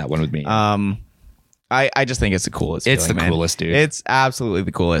feeds that one with me. I just think it's the coolest. It's feeling, the coolest, dude. It's absolutely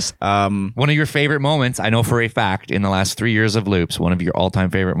the coolest. One of your favorite moments, I know for a fact, in the last 3 years of Loops, one of your all-time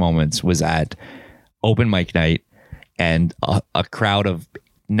favorite moments was at open mic night, and a crowd of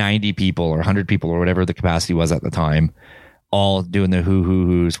 90 people or 100 people or whatever the capacity was at the time, all doing the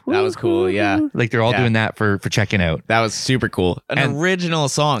hoo-hoo-hoos. That was cool, yeah. Like, they're all doing that for checking out. That was super cool. An original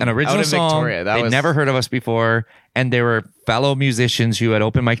song. Victoria. They'd never heard of us before. And there were fellow musicians who at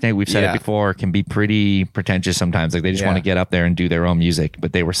open mic night, we've said it before, can be pretty pretentious sometimes. Like, they just want to get up there and do their own music.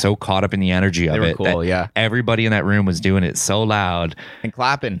 But they were so caught up in the energy of it. Cool, everybody in that room was doing it so loud. And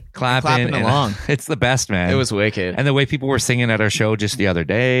clapping along. It's the best, man. It was wicked. And the way people were singing at our show just the other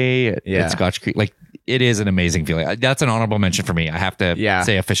day at Scotch Creek, like, it is an amazing feeling. That's an honorable mention for me. I have to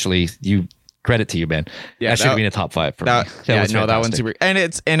say officially, credit to you, man. That should have been a top 5 for me. That one's super. And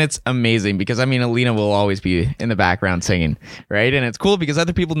it's amazing because, I mean, Alina will always be in the background singing, right? And it's cool because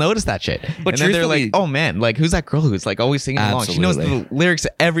other people notice that shit. But then they're like, oh man, like, who's that girl who's like always singing along? She knows the lyrics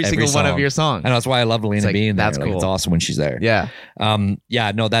to every single song. One of your songs. And that's why I love Alina being there. That's cool. It's awesome when she's there. Yeah.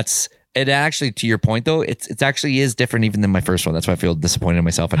 That's it. Actually, to your point though, it's actually is different even than my first one. That's why I feel disappointed in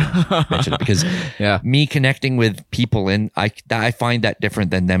myself. I didn't mention it because me connecting with people, and I find that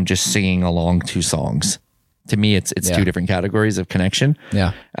different than them just singing along to songs. To me, it's two different categories of connection.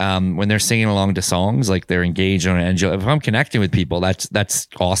 Yeah. When they're singing along to songs, like, they're engaged on it. If I'm connecting with people, that's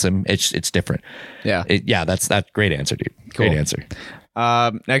awesome. It's different. Yeah. That's great answer, dude. Cool. Great answer.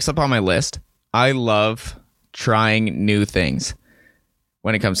 Next up on my list, I love trying new things.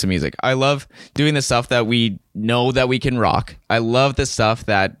 when it comes to music. I love doing the stuff that we know that we can rock. I love the stuff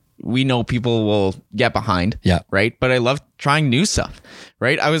that we know people will get behind. Yeah. Right. But I love trying new stuff.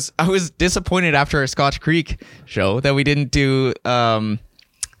 Right. I was disappointed after our Scotch Creek show that we didn't do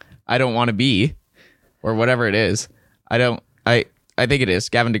I Don't Want to Be, or whatever it is. I think it is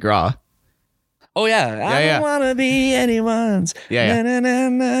Gavin DeGraw. Oh yeah, I don't want to be anyone's. Yeah. Na, na, na,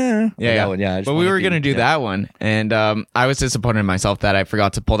 na. Yeah. One, yeah. But we were going to do that one. And I was disappointed in myself that I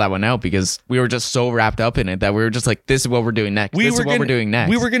forgot to pull that one out because we were just so wrapped up in it that we were just like, this is what we're doing next. This is what we're doing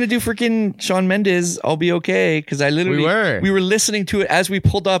next. We were going to do freaking Shawn Mendes, I'll Be Okay. Because I literally, we were listening to it as we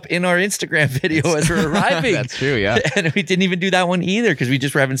pulled up in our Instagram video as we were arriving. That's true, yeah. And we didn't even do that one either because we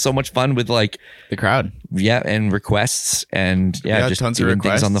just were having so much fun with like the crowd. Yeah. And requests and just tons doing of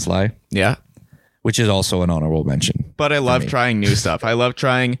requests things on the fly. Yeah. Which is also an honorable mention. But I love trying new stuff. I love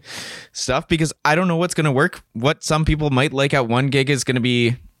trying stuff because I don't know what's going to work. What some people might like at one gig is going to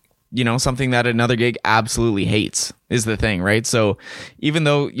be, something that another gig absolutely hates is the thing, right? So even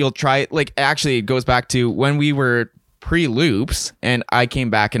though you'll try, like, actually it goes back to when we were pre-loops and I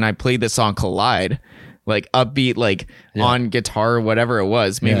came back and I played the song Collide, like upbeat, like on guitar or whatever it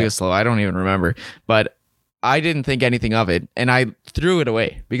was. Maybe it was slow. I don't even remember. But I didn't think anything of it, and I threw it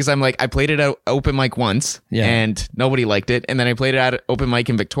away because I'm like, I played it at open mic once, and nobody liked it, and then I played it at open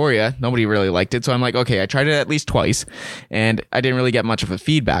mic in Victoria, nobody really liked it, so I'm like, okay, I tried it at least twice, and I didn't really get much of a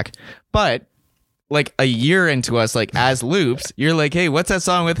feedback, but like a year into us, like as Loops, you're like, hey, what's that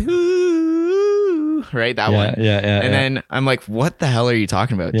song with who? Right, that one, and then I'm like, what the hell are you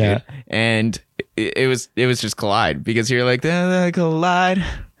talking about, dude? And it was just Collide because you're like, Collide.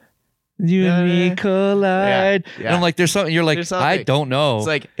 You and me collide. Yeah. And I'm like, there's something. You're like, I don't know. It's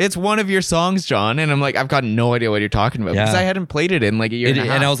like, it's one of your songs, John. And I'm like, I've got no idea what you're talking about because I hadn't played it in like a year and a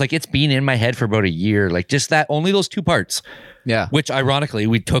half. And I was like, it's been in my head for about a year. Like just that, only those two parts. Yeah. Which ironically,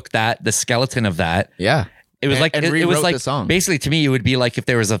 we took the skeleton of that. Yeah. It was like, it was like, the song. Basically to me, it would be like if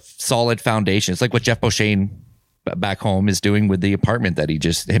there was a solid foundation. It's like what Jeff Beauchene back home is doing with the apartment that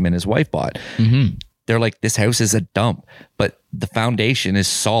him and his wife bought. Mm-hmm. They're like, this house is a dump, but the foundation is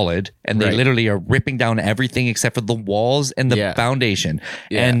solid, and they literally are ripping down everything except for the walls and the foundation,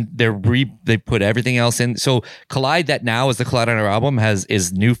 and they put everything else in. So Collide, that now is the Collide on our album,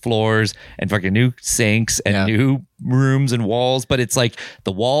 is new floors and fucking new sinks and new rooms and walls, but it's like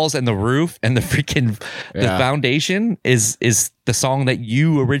the walls and the roof and the freaking the foundation is the song that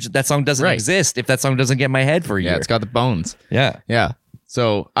that song doesn't exist if that song doesn't get in my head for a year. Yeah, it's got the bones. Yeah.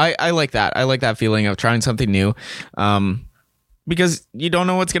 So I like that. I like that feeling of trying something new, because you don't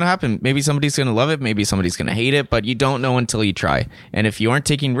know what's going to happen. Maybe somebody's going to love it. Maybe somebody's going to hate it, but you don't know until you try. And if you aren't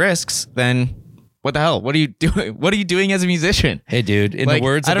taking risks, then what the hell? What are you doing? What are you doing as a musician? Hey, dude, in the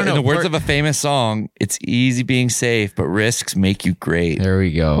words of a famous song, it's easy being safe, but risks make you great. There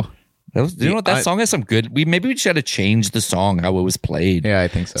we go. You know what? That song has some good. Maybe we should have changed the song how it was played. Yeah, I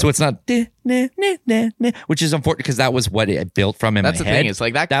think so. So it's not, which is unfortunate because that was what it built from in my head. That's the thing. It's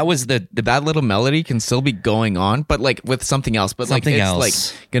like that was that little melody can still be going on, but like with something else. But something else,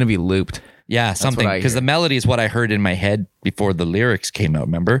 like gonna be looped. Yeah, something, because the melody is what I heard in my head before the lyrics came out.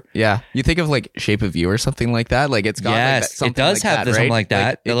 Remember? Yeah, you think of like Shape of You or something like that. Like it's got it does have something like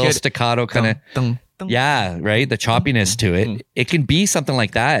that. The little staccato kind of. Yeah, right. The choppiness to it. It can be something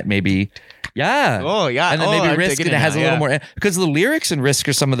like that, maybe. Yeah. Oh, yeah. And then maybe Risk, and it has a little more, because the lyrics and Risk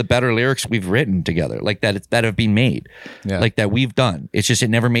are some of the better lyrics we've written together, like that have been made, like that we've done. It's just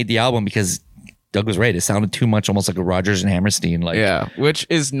it never made the album because Doug was right. It sounded too much, almost like a Rodgers and Hammerstein. Like, which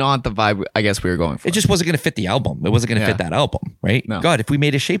is not the vibe I guess we were going for. It just wasn't going to fit the album. It wasn't going to fit that album, right? No. God, if we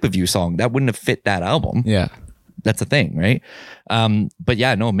made a Shape of You song, that wouldn't have fit that album. Yeah. That's the thing, right? But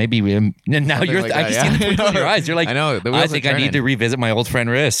yeah, no, maybe now you're. Like I can see the twinkle in your eyes. You're like, I know. I think I need to revisit my old friend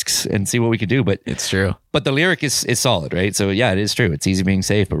Risks and see what we could do. But it's true. But the lyric is solid, right? So yeah, it is true. It's easy being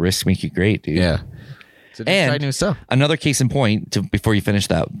safe, but risks make you great, dude. Yeah. So just try new stuff. Another case in point before you finish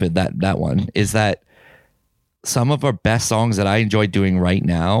that one is that some of our best songs that I enjoy doing right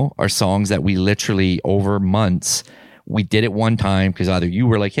now are songs that we literally over months we did it one time because either you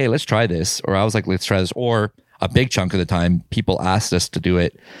were like, hey, let's try this, or I was like, let's try this, or a big chunk of the time people asked us to do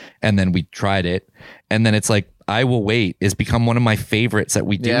it and then we tried it, and then it's like I Will Wait has become one of my favorites that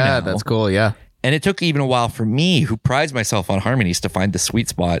we do now. That's cool. And it took even a while for me, who prides myself on harmonies, to find the sweet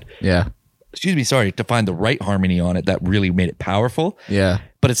spot. To find the right harmony on it that really made it powerful.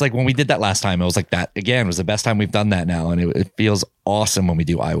 But it's like when we did that last time, it was like that again was the best time we've done that now, and it feels awesome when we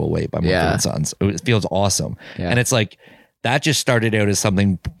do I Will Wait by Mumford & Sons. It feels awesome. And it's like that just started out as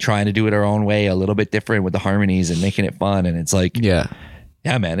something trying to do it our own way, a little bit different with the harmonies and making it fun. And it's like, yeah,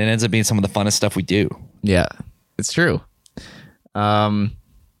 man, it ends up being some of the funnest stuff we do. Yeah, it's true.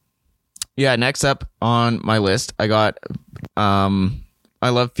 Yeah, next up on my list, I got I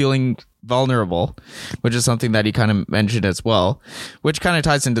love feeling vulnerable, which is something that he kind of mentioned as well, which kind of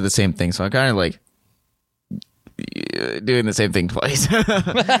ties into the same thing. So I'm kind of like doing the same thing twice.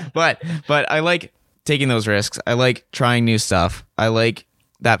 but I like taking those risks. I like trying new stuff. I like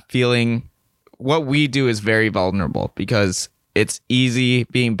that feeling. What we do is very vulnerable because it's easy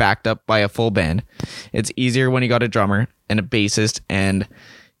being backed up by a full band. It's easier when you got a drummer and a bassist and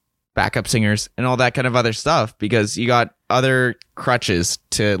backup singers and all that kind of other stuff because you got other crutches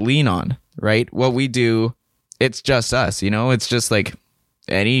to lean on, right? What we do, it's just us, it's just like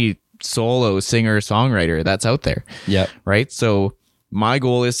any solo singer songwriter that's out there. Yeah. Right. So my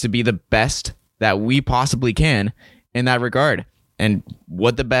goal is to be the best that we possibly can in that regard. And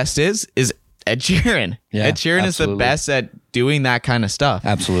what the best is Ed Sheeran. Yeah, Ed Sheeran is the best at doing that kind of stuff.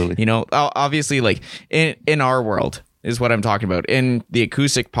 Absolutely. Obviously, like in our world is what I'm talking about. In the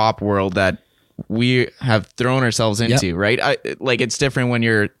acoustic pop world that we have thrown ourselves into, right? It's different when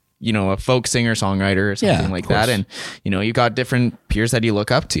you're, a folk singer songwriter or something like that, and you've got different peers that you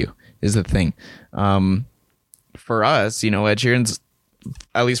look up to. Is the thing. For us, Ed Sheeran's,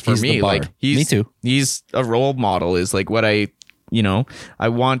 at least for me, like me too. He's a role model. Is like what I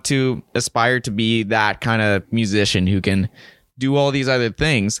want to aspire to be that kind of musician who can do all these other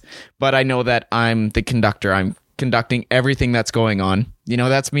things. But I know that I'm the conductor. I'm conducting everything that's going on.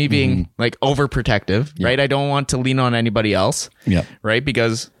 That's me being like overprotective, right? I don't want to lean on anybody else, right?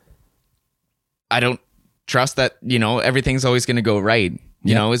 Because I don't trust that, everything's always going to go right.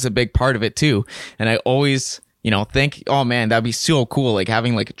 Is a big part of it too. And I always, think, oh man, that'd be so cool. Like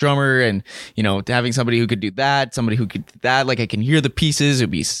having like a drummer and, having somebody who could do that, somebody who could do that. Like I can hear the pieces. It'd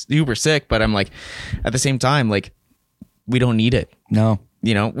be super sick. But I'm like, at the same time, like we don't need it. No.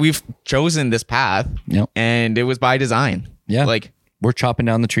 We've chosen this path and it was by design. Yeah. Like we're chopping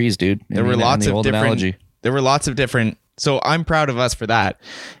down the trees, dude. There were lots of different. So I'm proud of us for that.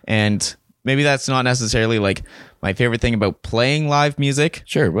 And maybe that's not necessarily like my favorite thing about playing live music.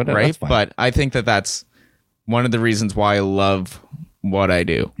 Sure. But right. But I think that that's one of the reasons why I love what I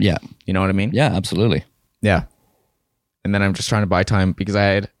do. Yeah. You know what I mean? Yeah, absolutely. Yeah. And then I'm just trying to buy time because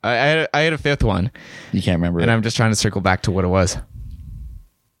I had a fifth one. You can't remember. And I'm just trying to circle back to what it was.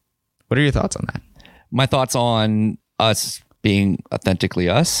 What are your thoughts on that? My thoughts on us being authentically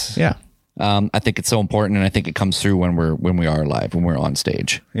us. Yeah. I think it's so important, and I think it comes through when we are live, when we're on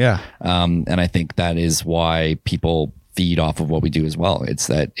stage. Yeah. And I think that is why people feed off of what we do as well. It's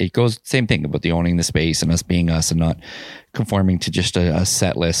that it goes same thing about the owning the space and us being us and not conforming to just a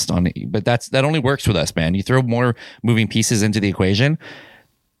set list on it. But that only works with us, man. You throw more moving pieces into the equation.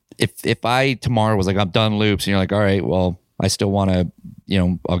 If I tomorrow was like, I'm done loops, and you're like, all right, well, I still want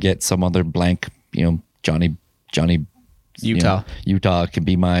to, I'll get some other blank, Johnny Utah. Utah can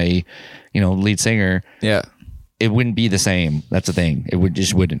be my, lead singer. Yeah. It wouldn't be the same. That's the thing. It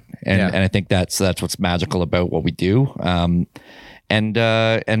wouldn't. And I think that's what's magical about what we do. And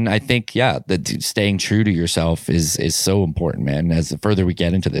I think, that staying true to yourself is so important, man, as the further we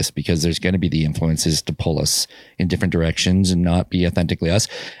get into this, because there's going to be the influences to pull us in different directions and not be authentically us.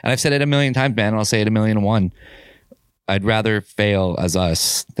 And I've said it a million times, man, and I'll say it 1,000,001. I'd rather fail as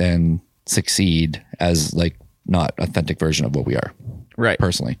us than succeed as like not authentic version of what we are. Right.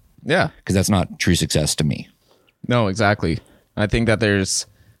 Personally. Yeah. Because that's not true success to me. No, exactly. I think that there's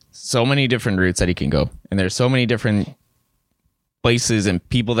so many different routes that you can go, and there's so many different places and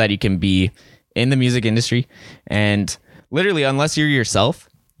people that you can be in the music industry. And literally, unless you're yourself,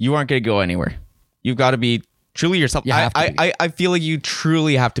 you aren't going to go anywhere. You've got to be truly yourself. I feel like you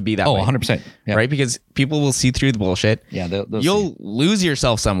truly have to be that way. 100%. Yeah. Right? Because people will see through the bullshit. Yeah. You'll lose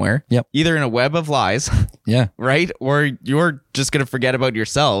yourself somewhere. Yep. Either in a web of lies. Yeah. Right? Or you're just going to forget about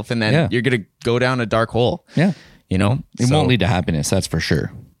yourself, and then you're going to go down a dark hole. Yeah. It won't lead to happiness. That's for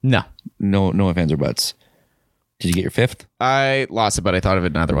sure. No ifs or buts. Did you get your fifth? I lost it, but I thought of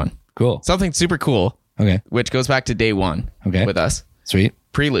another one. Cool. Something super cool. Okay. Which goes back to day one. Okay. With us. Sweet.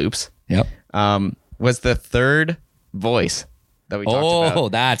 Pre-loops. Yep. Was the third voice that we talked about. Oh,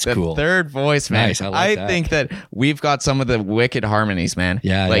 that's cool. The third voice, man. Nice. I think that we've got some of the wicked harmonies, man.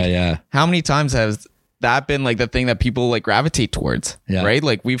 Yeah, yeah. How many times has that been like the thing that people like gravitate towards? Yeah. Right?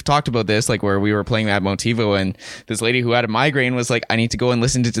 Like we've talked about this, like where we were playing at Motivo, and this lady who had a migraine was like, I need to go and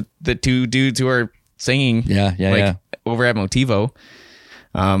listen to the two dudes who are singing. Yeah. Over at Motivo.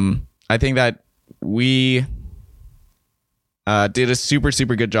 I think that we did a super,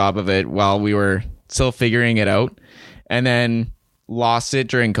 super good job of it while we were still figuring it out, and then lost it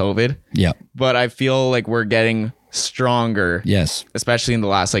during COVID. Yeah. But I feel like we're getting stronger. Yes. Especially in the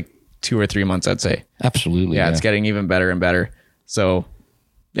last like 2 or 3 months, I'd say. Absolutely. Yeah, it's getting even better and better. So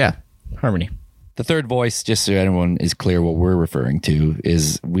yeah, harmony. The third voice, just so everyone is clear what we're referring to,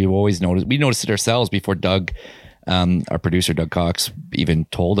 is we noticed it ourselves before Doug, our producer Doug Cox, even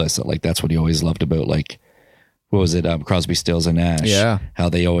told us that like that's what he always loved about like, what was it, Crosby, Stills and Nash. Yeah. How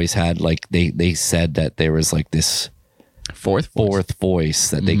they always had like they said that there was like this fourth voice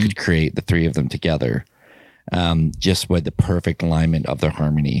that they could create, the three of them together, just with the perfect alignment of their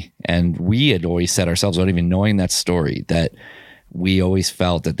harmony. And we had always said ourselves, without even knowing that story, that we always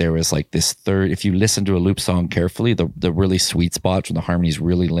felt that there was like this third, if you listen to a loop song carefully, the really sweet spots when the harmonies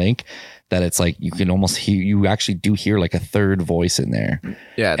really link, that it's like you can almost hear, you actually do hear like a third voice in there.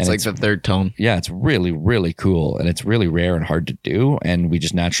 Yeah, it's like the third tone. Yeah, it's really, really cool. And it's really rare and hard to do. And we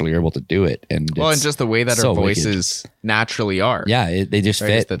just naturally are able to do it. And and just the way that our voices naturally are. Yeah, they just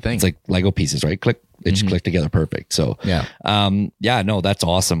fit. The thing. It's like Lego pieces, right? Click. They just click together perfect. So yeah. No, that's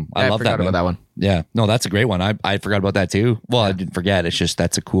awesome. I love that. About that one. Yeah, no, that's a great one. I forgot about that too. Well, I didn't forget. It's just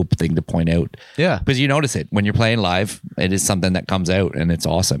that's a cool thing to point out. Yeah, because you notice it when you're playing live. It is something that comes out, and it's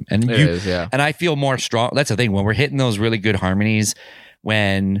awesome. And it is, yeah. And I feel more strong. That's the thing when we're hitting those really good harmonies.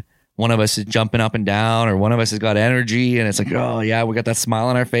 When one of us is jumping up and down, or one of us has got energy, and it's like, oh yeah, we got that smile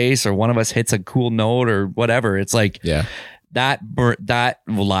on our face, or one of us hits a cool note, or whatever. It's like, yeah, that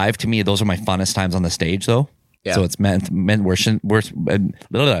live to me. Those are my funnest times on the stage, though. Yeah. So it's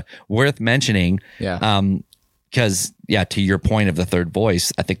worth mentioning. Yeah. Because to your point of the third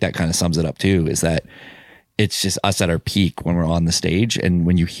voice, I think that kind of sums it up too. Is that it's just us at our peak when we're on the stage, and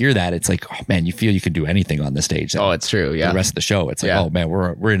when you hear that, it's like, oh man, you feel you can do anything on the stage. Oh, it's true. Yeah. The rest of the show, it's like, oh man,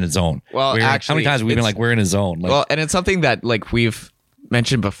 we're in a zone. Well, actually, how many times have we been like, we're in a zone? Like, well, and it's something that like we've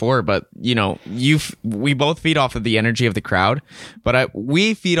mentioned before, but you know, we both feed off of the energy of the crowd, but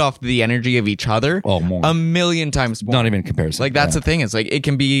we feed off the energy of each other more. a million times more. Not even comparison. Like that's the thing. It's like it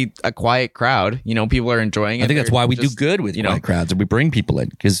can be a quiet crowd. You know, people are enjoying it. I think that's why we do good with quiet crowds, and we bring people in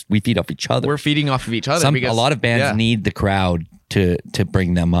because we feed off each other. We're feeding off of each other. A lot of bands need the crowd to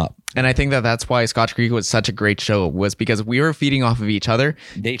bring them up. And I think that's why Scotch Creek was such a great show, was because we were feeding off of each other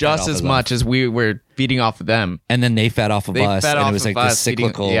just as much as we were feeding off of them. And then they fed off of us. And it was like this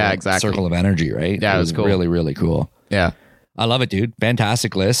cyclical circle of energy, right? Yeah, it was cool. Really, really cool. Yeah. I love it, dude.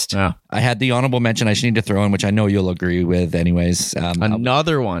 Fantastic list. Yeah. I had the honorable mention I should need to throw in, which I know you'll agree with anyways.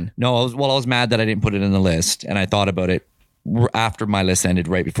 Another one. No, I was mad that I didn't put it in the list. And I thought about it after my list ended,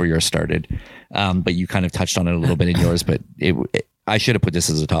 right before yours started. But you kind of touched on it a little bit in yours, but I should have put this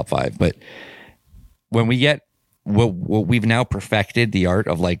as a top 5. But when we get what we've now perfected the art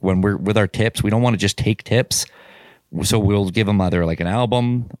of, like when we're with our tips, we don't want to just take tips. So we'll give them either like an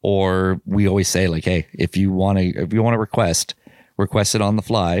album, or we always say like, hey, if you want to request it on the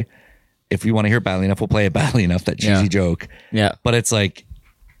fly. If you want to hear it badly enough, we'll play it badly enough. That cheesy joke. Yeah. But it's like,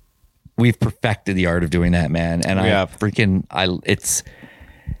 we've perfected the art of doing that, man. And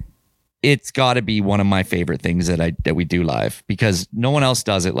it's got to be one of my favorite things that we do live, because no one else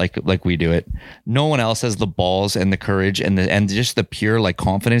does it like we do it. No one else has the balls and the courage and just the pure like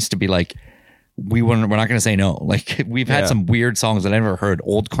confidence to be like, we're not going to say no. Like we've had some weird songs that I never heard,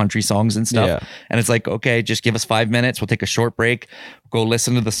 old country songs and stuff. Yeah. And it's like, okay, just give us 5 minutes. We'll take a short break, go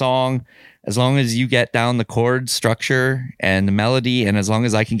listen to the song. As long as you get down the chord structure and the melody, and as long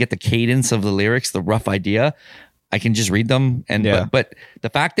as I can get the cadence of the lyrics, the rough idea, I can just read them. And but the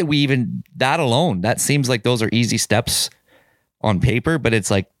fact that we even that alone, that seems like those are easy steps on paper, but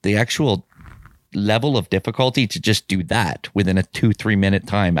it's like the actual level of difficulty to just do that within a 2-3 minute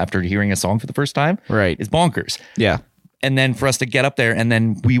time after hearing a song for the first time, right, is bonkers. Yeah. And then for us to get up there, and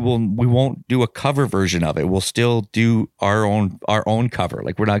then we won't do a cover version of it. We'll still do our own cover.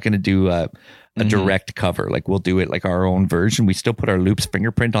 Like we're not going to do a direct cover. Like we'll do it like our own version. We still put our Loops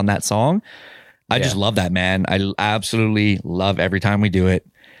fingerprint on that song. I just love that, man. I absolutely love every time we do it.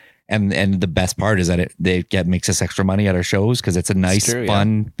 And the best part is that makes us extra money at our shows, because it's a nice,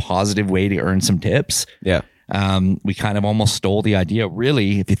 fun, positive way to earn some tips. Yeah. We kind of almost stole the idea,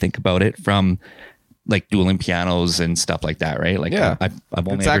 really, if you think about it, from like dueling pianos and stuff like that, right? Like I've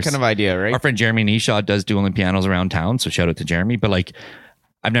only it's that kind of idea, right? Our friend Jeremy Nishaw does dueling pianos around town, so shout out to Jeremy. But like,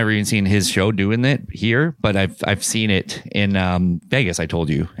 I've never even seen his show doing it here, but I've seen it in Vegas. I told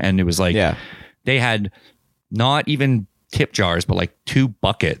you, and it was like they had not even tip jars, but like 2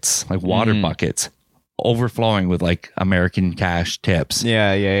 buckets, like water buckets, overflowing with like American cash tips.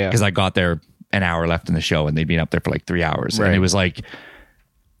 Yeah. Because I got there an hour left in the show, and they'd been up there for like 3 hours, and it was like,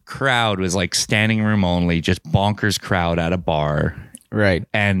 crowd was like standing room only, just bonkers crowd at a bar, right?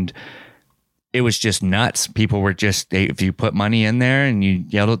 And it was just nuts. People were just, if you put money in there and you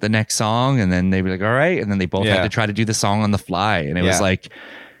yelled at the next song, and then they'd be like, all right, and then they both had to try to do the song on the fly, and it was like,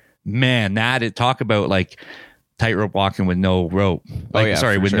 man, talk about tightrope walking with no rope.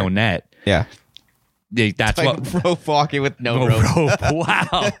 With no net. Yeah. That's what rope walking with no rope.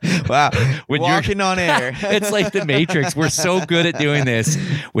 Wow. When walking on air. It's like the Matrix. We're so good at doing this.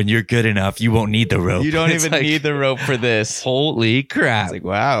 When you're good enough, you won't need the rope. You don't even need the rope for this. Holy crap. It's like,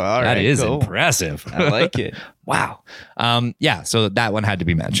 wow. All right. That is impressive. I like it. Wow. So that one had to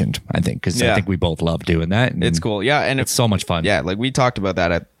be mentioned, I think, because I think we both love doing that. It's cool. Yeah. And it's so much fun. Yeah. Like we talked about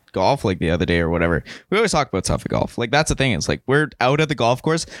that at golf like the other day or whatever. We always talk about stuff at golf. Like that's the thing. It's like we're out at the golf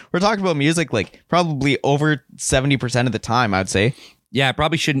course. We're talking about music like probably over 70% of the time, I'd say. Yeah,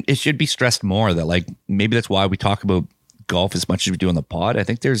 it should be stressed more that like maybe that's why we talk about golf as much as we do on the pod. I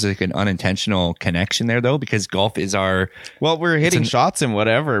think there's like an unintentional connection there though, because golf is we're hitting shots and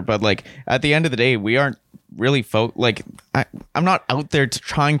whatever, but like at the end of the day, we aren't really I'm not out there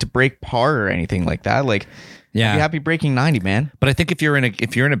trying to break par or anything like that. Like, yeah, I'd be happy breaking 90, man. But I think if you're in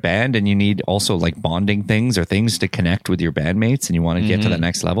a band and you need also like bonding things or things to connect with your bandmates and you want to get to the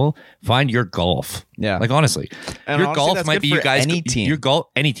next level, find your golf. Yeah, like honestly, your golf might be you guys any team.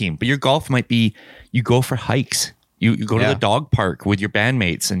 Any team, but your golf might be you go for hikes. You go to the dog park with your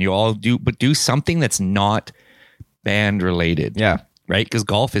bandmates and you all do something that's not band related. Yeah. Right? Because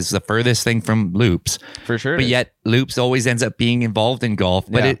golf is the furthest thing from loops. For sure. But yet loops always ends up being involved in golf.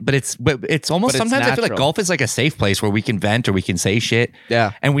 But it's almost sometimes I feel like golf is like a safe place where we can vent or we can say shit.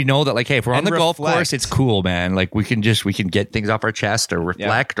 Yeah. And we know that like, hey, if we're on the golf course, it's cool, man. Like we can get things off our chest or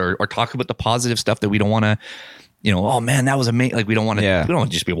reflect or talk about the positive stuff that we don't want to, oh man, that was amazing. Like we don't want to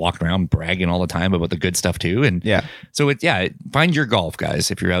just be walking around bragging all the time about the good stuff too. And so find your golf,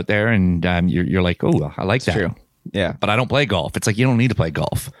 guys. If you're out there and you're like, oh, I like that. True. Yeah. But I don't play golf. It's like, you don't need to play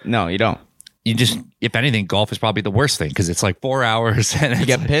golf. No, you don't. You just, if anything, golf is probably the worst thing because it's like 4 hours and you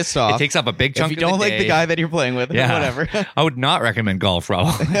get pissed off. It takes up a big chunk of the day. If you don't like the guy that you're playing with, whatever. I would not recommend golf,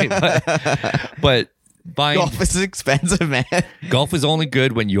 probably. but golf is expensive, man. Golf is only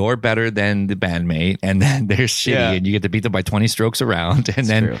good when you're better than the bandmate and then they're shitty and you get to beat them by 20 strokes around. And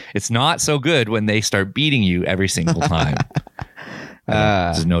then it's not so good when they start beating you every single time.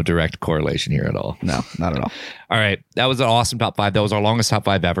 There's no direct correlation here at all. No, not at all. All right. That was an awesome top 5. That was our longest top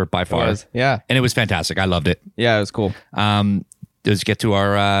 5 ever by far. Yeah. And it was fantastic. I loved it. Yeah, it was cool. Let's get to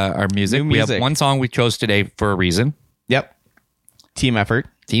our music. We have one song we chose today for a reason. Yep. Team effort.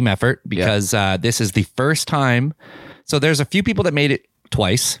 Because this is the first time. So there's a few people that made it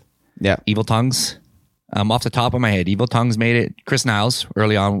twice. Yeah. Evil Tongues. Off the top of my head, Evil Tongues made it. Chris Niles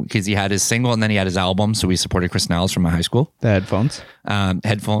early on because he had his single and then he had his album. So we supported Chris Niles from my high school. The headphones.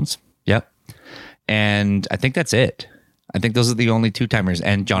 Headphones. Yep. And I think that's it. I think those are the only 2-timers.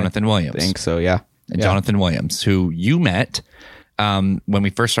 And Jonathan Williams. I think so, yeah. Jonathan Williams, who you met when we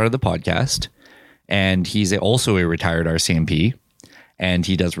first started the podcast. And he's also a retired RCMP. And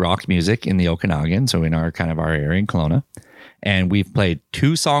he does rock music in the Okanagan. So in our area in Kelowna. And we've played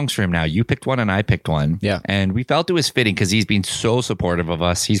 2 songs for him now. You picked one and I picked one. Yeah. And we felt it was fitting because he's been so supportive of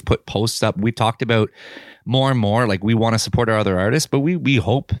us. He's put posts up. We've talked about more and more, like we want to support our other artists, but we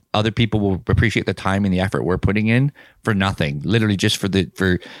hope other people will appreciate the time and the effort we're putting in for nothing. Literally just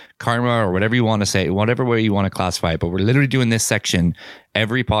for karma or whatever you want to say, whatever way you want to classify it. But we're literally doing this section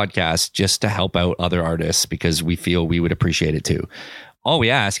every podcast just to help out other artists because we feel we would appreciate it too. All we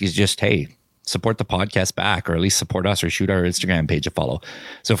ask is just, hey, support the podcast back, or at least support us, or shoot our Instagram page a follow.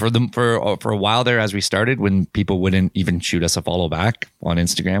 So for a while there, as we started, when people wouldn't even shoot us a follow back on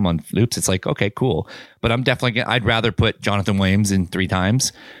Instagram on Loops, it's like, okay, cool. But I'd rather put Jonathan Williams in 3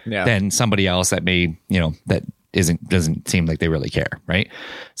 times than somebody else that may, that doesn't seem like they really care, right?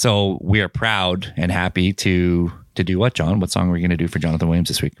 So we are proud and happy to do what, John? What song are we going to do for Jonathan Williams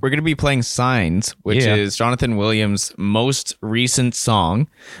this week? We're going to be playing Signs, which is Jonathan Williams' most recent song.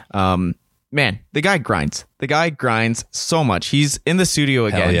 Man, the guy grinds. The guy grinds so much. He's in the studio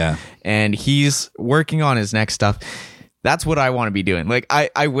again, and he's working on his next stuff. That's what I want to be doing. Like,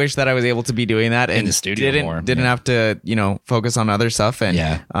 I wish that I was able to be doing that and in the studio didn't have to, focus on other stuff.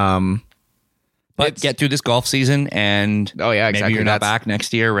 And but get through this golf season, and exactly. Maybe you're not back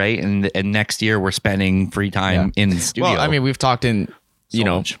next year, right? And next year we're spending free time in the studio. Well, I mean, we've talked in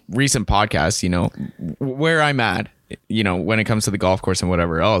recent podcasts. Where I'm at. When it comes to the golf course and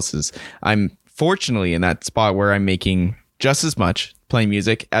whatever else, is I'm fortunately in that spot where I'm making just as much playing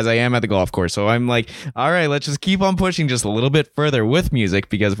music as I am at the golf course. So I'm like, all right, let's just keep on pushing just a little bit further with music,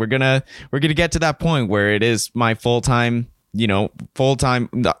 because we're gonna get to that point where it is my full-time,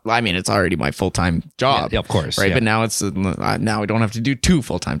 I mean, it's already my full-time job. Yeah, of course. Right. Yeah. But now it's, now I don't have to do 2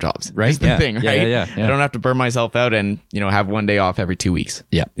 full-time jobs. Right. That's the thing, right? Yeah. I don't have to burn myself out and, have 1 day off every 2 weeks.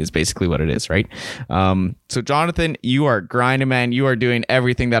 Yeah. Is basically what it is. Right. So Jonathan, you are grinding, man. You are doing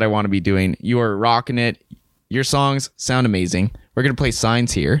everything that I want to be doing. You are rocking it. your songs sound amazing. We're going to play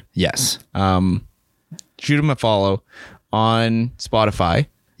Signs here. Yes. Shoot him a follow on Spotify.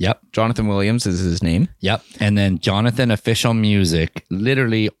 Yep. Jonathan Williams is his name. Yep. And then Jonathan Official Music,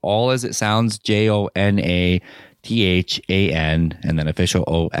 literally all as it sounds, JONATHAN, and then Official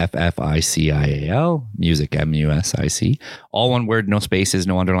OFFICIAL, Music MUSIC. All one word, no spaces,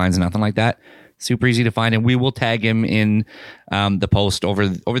 no underlines, nothing like that. Super easy to find, and we will tag him in the post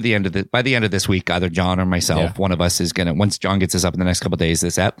by the end of this week. Either John or myself, one of us is gonna. Once John gets this up in the next couple of days,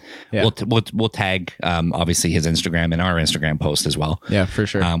 this app, we'll tag obviously his Instagram and our Instagram post as well. Yeah, for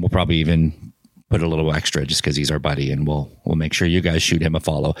sure. We'll probably even put a little extra just because he's our buddy, and we'll make sure you guys shoot him a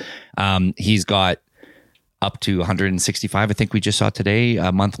follow. He's got up to 165, I think we just saw today,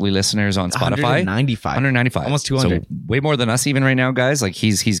 monthly listeners on Spotify. 195. Almost 200. So way more than us even right now, guys. Like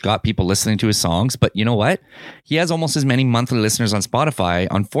he's got people listening to his songs, but you know what? He has almost as many monthly listeners on Spotify,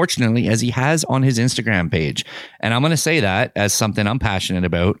 unfortunately, as he has on his Instagram page. And I'm going to say that as something I'm passionate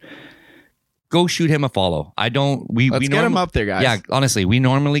about. Go shoot him a follow. Let's get him up there, guys. Yeah, honestly, we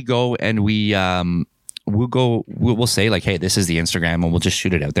normally go and we'll say like, hey, this is the Instagram, and we'll just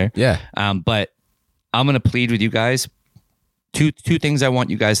shoot it out there. Yeah. But I'm going to plead with you guys. Two things I want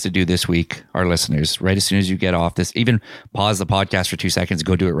you guys to do this week, our listeners, right as soon as you get off this, even pause the podcast for 2 seconds,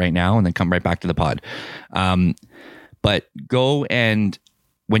 go do it right now, and then come right back to the pod. But go and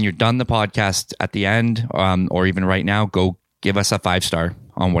when you're done the podcast at the end, or even right now, go give us a 5-star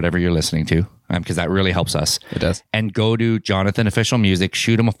on whatever you're listening to, because that really helps us. It does. And go to Jonathan Official Music,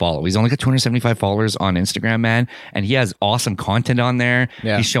 shoot him a follow. He's only got 275 followers on Instagram, man, and he has awesome content on there.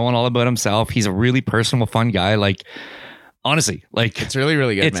 Yeah. He's showing all about himself. He's a really personal, fun guy. Like, honestly, like it's really,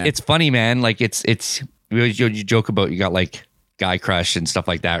 really good, man. It's funny, man. Like it's you joke about you got like guy crush and stuff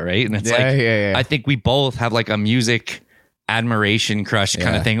like that, right? And it's I think we both have like a music admiration crush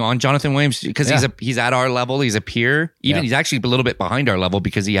kind of thing on Jonathan Williams, because he's at our level. He's a peer. Even he's actually a little bit behind our level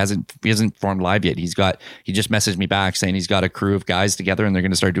because he hasn't formed live yet. He just messaged me back saying he's got a crew of guys together and they're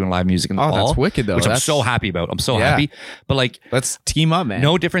going to start doing live music in the fall. That's wicked though. Which I'm so happy about. I'm so happy. But like, let's team up, man.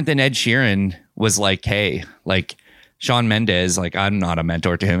 No different than Ed Sheeran was like, hey, like Shawn Mendes, like I'm not a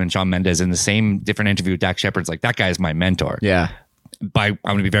mentor to him, and Shawn Mendes in the same different interview with Dak Shepard's like, that guy is my mentor. Yeah. I'm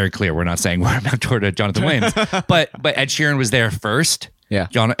going to be very clear. We're not saying we're a mentor to Jonathan Williams, but Ed Sheeran was there first. Yeah.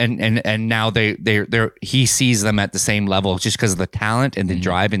 John and now he sees them at the same level just because of the talent and the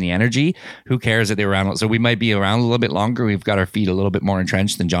drive and the energy. Who cares that they were around? So we might be around a little bit longer. We've got our feet a little bit more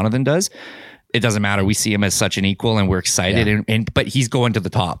entrenched than Jonathan does. It doesn't matter. We see him as such an equal, and we're excited. But he's going to the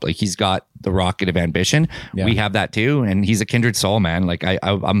top. Like he's got the rocket of ambition. Yeah. We have that too, and he's a kindred soul, man. Like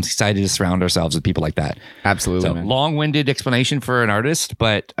I'm excited to surround ourselves with people like that. Absolutely. So, man. Long-winded explanation for an artist,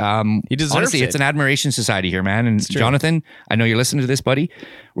 but he deserves honestly, it. It's an admiration society here, man. And Jonathan, I know you're listening to this, buddy.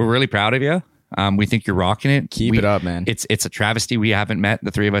 We're really proud of you. We think you're rocking it. Keep it up, man. It's a travesty we haven't met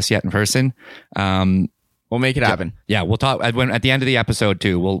the three of us yet in person. We'll make it happen. Yeah, we'll talk at the end of the episode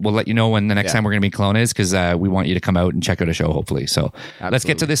too. We'll let you know when the next time we're going to be Kelowna is, because we want you to come out and check out a show, hopefully. So Let's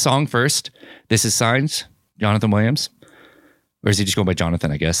get to this song first. This is Signs, Jonathan Williams. Or is he just going by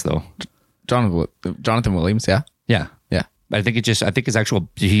Jonathan, I guess, though? Jonathan Williams, yeah. Yeah. Yeah. But I think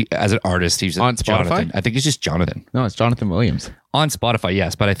as an artist, he's on Spotify? Jonathan. I think it's just Jonathan. No, it's Jonathan Williams. On Spotify,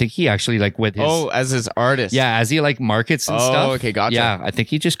 yes. But I think he actually like with his... Oh, as his artist. Yeah, as he like markets and stuff. Oh, okay, gotcha. Yeah, I think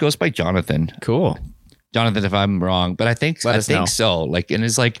he just goes by Jonathan. Cool. Jonathan, if I'm wrong, but I think so. Like, and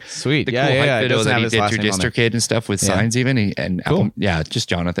it's like sweet, the cool hype video that he did through DistroKid and stuff with Signs, even cool. Apple, just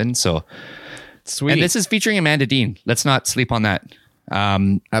Jonathan. So sweet. And this is featuring Amanda Dean. Let's not sleep on that.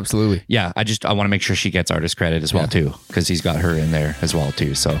 Absolutely. Yeah, I want to make sure she gets artist credit as well too, because he's got her in there as well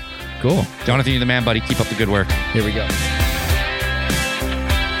too. So cool, Jonathan, you're the man, buddy. Keep up the good work. Here we go.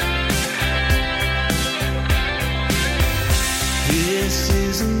 This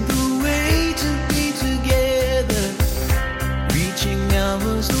isn't the way to be together. Reaching out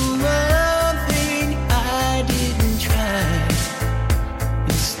was the one thing I didn't try.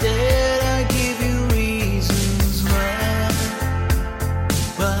 Instead, I give you reasons why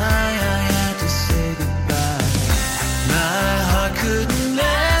I had to say goodbye. My heart couldn't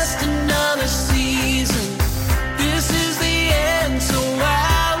last another season. This is the end, so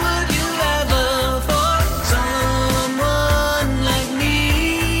why would you ever for someone like me?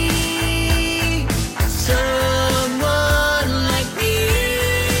 Someone like me.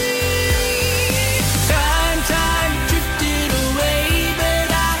 Time drifted away, but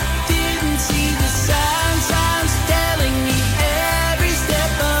I didn't see the signs telling me every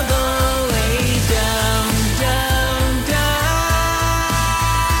step of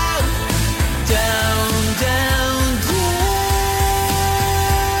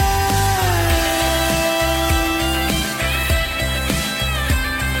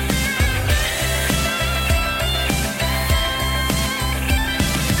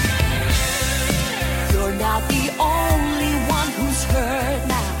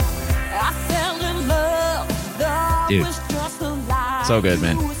Dude. So good,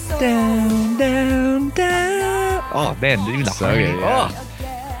 man. Down, down, down. Oh man, even the harmony. good, yeah.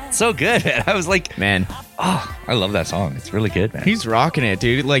 Oh, so good, man. I was like, Man, oh, I love that song. It's really good, man. he's rocking it,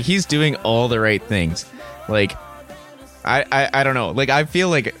 dude. Like, he's doing all the right things. Like, I don't know. Like, I feel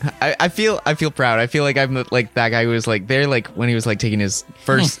like I feel proud. I feel like I'm like that guy who was like there, like when he was like taking his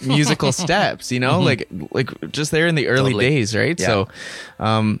first musical steps, you know, like just there in the early Totally. days, right? Yeah.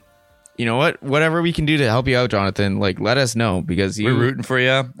 So, you know what? Whatever we can do to help you out, Jonathan, like let us know, because We're rooting for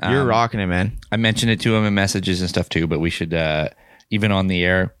you. You're rocking it, man. I mentioned it to him in messages and stuff too, but we should, even on the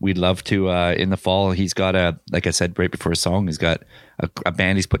air, we'd love to, in the fall, he's got like I said, right before his song, he's got a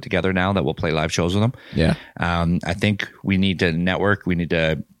band he's put together now that will play live shows with him. Yeah. I think we need to network. We need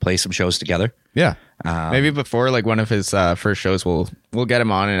to play some shows together. Yeah. Maybe before like one of his first shows, we'll get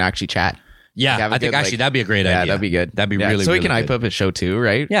him on and actually chat. Yeah, Have a I think good, actually like- that'd be a great idea. Yeah, that'd be good. That'd be Yeah, really, so we really can hype good. up his show too,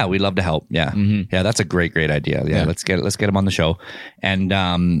 right? Yeah, we'd love to help. Yeah. Yeah, that's a great idea. Yeah, Yeah. let's get him on the show.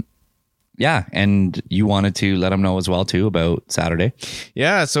 And yeah, and you wanted to let him know as well too about Saturday.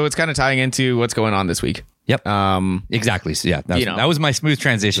 Yeah. So it's kind of tying into what's going on this week. Yep. Exactly. So yeah, that was my smooth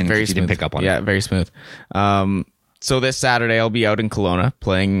transition. Very If you smooth. didn't pick up on Yeah, it. very smooth. So this Saturday I'll be out in Kelowna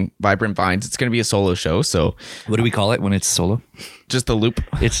playing Vibrant Vines. It's going to be a solo show, so What do we call it when it's solo? just the loop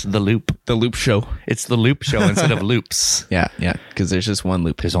It's the loop. show. It's the loop show instead of loops. Yeah, because there's just one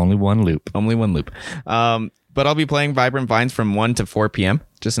loop. There's only one loop. Only one loop. But I'll be playing Vibrant Vines from 1 to 4 p.m.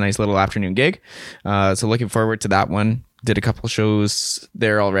 Just a nice little afternoon gig. So looking forward to that one. Did a couple shows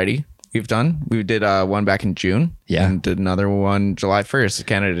there already. We did one back in June. Yeah. And did another one July 1st,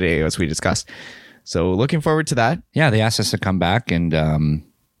 Canada Day, as we discussed. So looking forward to that. Yeah, they asked us to come back, and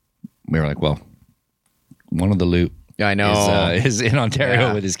we were like, well, one of the loop Yeah, I know. is in Ontario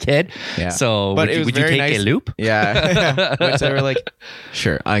Yeah. with his kid. Yeah. So But it was would you very take nice. a loop? Yeah. Which they were like,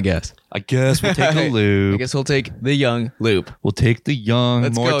 sure, I guess. I guess we'll take a I loop. guess we'll take the young loop. We'll take the young,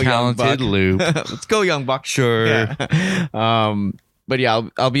 Let's more go, young talented buck. loop. Let's go, young buck. Sure. Yeah. But yeah,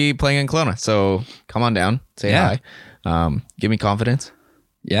 I'll be playing in Kelowna. So come on down, say Yeah. hi. Give me confidence.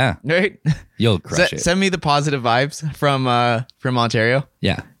 Yeah. Right? You'll crush it. Send me the positive vibes from Ontario.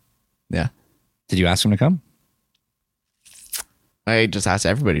 Yeah. Yeah. Did you ask him to come? I just asked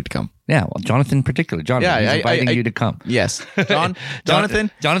everybody to come. Yeah. Well, Jonathan in particular. Jonathan, Yeah, he's inviting I- you to come. Yes. Jonathan.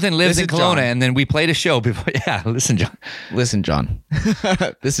 Jonathan lives this in is Kelowna, John. and then we played a show before. Yeah. Listen, John. Listen, John.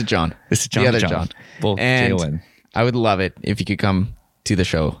 This is John. This is John. The other John. John. Both And J-O-N. I would love it if you could come to the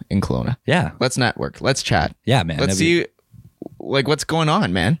show in Kelowna. Yeah. Let's network. Let's chat. Yeah, man. Let's that'd be- see like what's going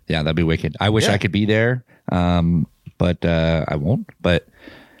on, man. Yeah, that'd be wicked. I wish Yeah. I could be there, but I won't. But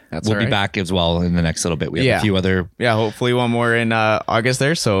That's we'll all be right. back as well in the next little bit. We have Yeah. a few other. Yeah, hopefully one more in August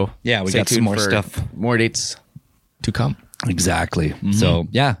there. So Yeah, we stay got some tuned more for stuff. more dates to come. Exactly. Mm-hmm. So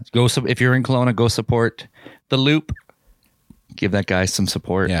yeah, go. If you're in Kelowna, go support the Loop. Give that guy some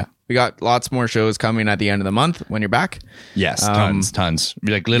support. Yeah, we got lots more shows coming at the end of the month when you're back. Yes. Tons.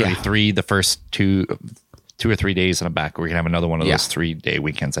 Like literally yeah. three. The first two or 3 days, and I'm back. We're gonna have another one of Yeah. those 3-day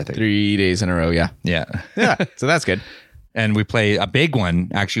weekends. I think. 3 days in a row. Yeah, Yeah. yeah. So that's good. And we play a big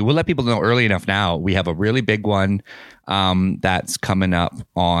one. Actually, we'll let people know early enough now. We have a really big one that's coming up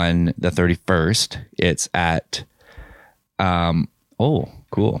on the 31st. It's at, oh,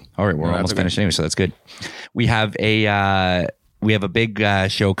 cool. All right, we're that's almost okay. finished anyway, so that's good. We have a big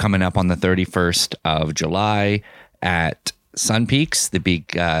show coming up on the 31st of July at Sun Peaks, the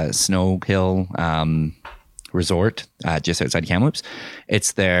big snow hill resort just outside Kamloops.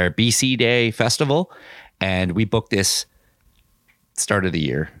 It's their BC Day festival, and we booked this start of the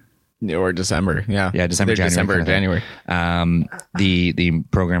year. Or December. Yeah, Yeah, December, Either January. December, kind of thing. January. The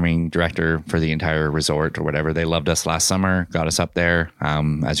programming director for the entire resort or whatever, they loved us last summer, got us up there.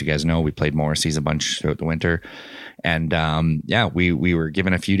 As you guys know, we played Morrissey's a bunch throughout the winter, and we were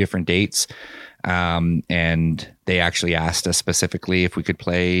given a few different dates. And they actually asked us specifically if we could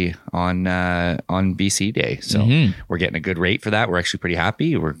play on BC Day. So we're getting a good rate for that. We're actually pretty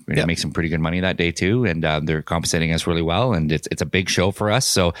happy. We're going to make some pretty good money that day too. And they're compensating us really well. And it's a big show for us.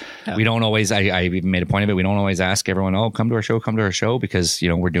 So we don't always, I even made a point of it. We don't always ask everyone, oh, come to our show, because,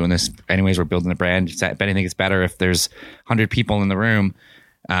 we're doing this anyways. We're building the brand. If anything, it's better if there's 100 people in the room.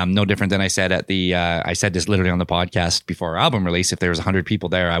 No different than I said I said this literally on the podcast before our album release. If there was 100 people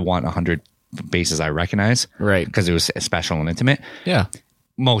there, I want 100 faces I recognize, Right. Because it was special and intimate. Yeah.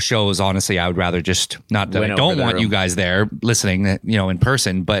 Most shows, honestly, I would rather just not that Win I over don't the want room. you guys there listening, in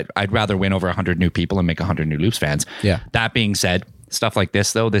person, but I'd rather win over 100 new people and make 100 new Loops fans. Yeah. That being said, stuff like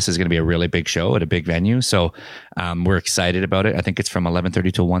this though, this is going to be a really big show at a big venue, so we're excited about it. I think it's from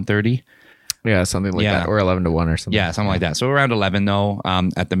 11:30 to 1:30. Yeah, something like that, or 11 to 1 or something. Yeah, something like that. So around 11 though,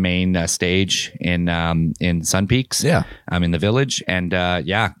 at the main stage in Sun Peaks. Yeah, in the village, and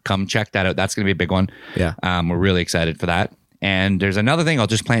come check that out. That's going to be a big one. Yeah, we're really excited for that. And there's another thing. I'll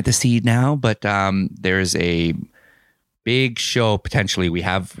just plant the seed now, but there's a big show potentially. We've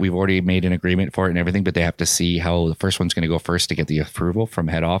already made an agreement for it and everything, but they have to see how the first one's going to go first to get the approval from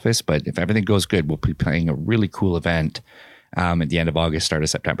head office. But if everything goes good, we'll be playing a really cool event at the end of August, start of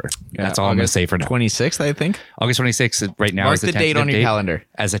September. That's all I'm going to say for now. 26th, I think. August 26th right now. Mark is the date on your calendar.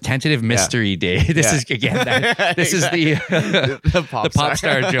 As a tentative mystery day. This is, again, this is the pop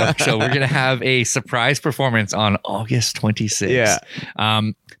star joke. So we're going to have a surprise performance on August 26th. Yeah.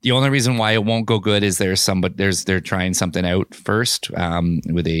 The only reason why it won't go good is they're trying something out first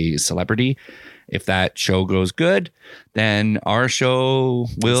with a celebrity. If that show goes good, then our show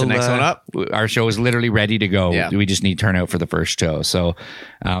will. The next one up. Our show is literally ready to go. Yeah. We just need turnout for the first show. So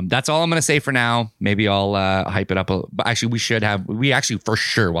that's all I'm going to say for now. Maybe I'll hype it up. But actually, we actually for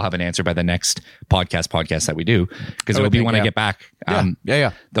sure will have an answer by the next podcast that we do, because it'll be when I get back.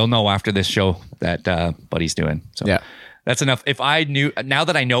 They'll know after this show that Buddy's doing. So yeah. That's enough. If I knew, now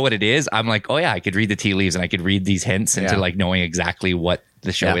that I know what it is, I'm like, oh yeah, I could read the tea leaves and I could read these hints into like knowing exactly what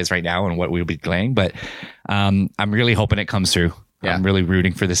the show is right now and what we'll be playing. But I'm really hoping it comes through. Yeah. I'm really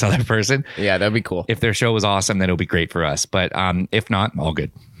rooting for this other person. Yeah, that'd be cool. If their show was awesome, then it'll be great for us. But if not, all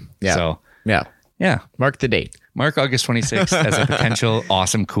good. Yeah. So yeah. Mark the date. Mark August 26th as a potential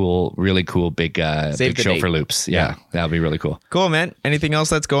awesome, cool, really cool big show for Loops. Yeah, that'll be really cool. Cool, man. Anything else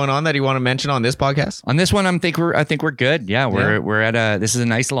that's going on that you want to mention on this podcast? On this one, I think we're good. Yeah, we're at this is a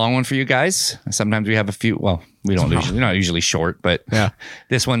nice long one for you guys. Sometimes we have a few. Well, we're not usually short, but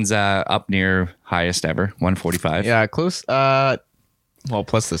this one's up near highest ever, 145. Yeah, close.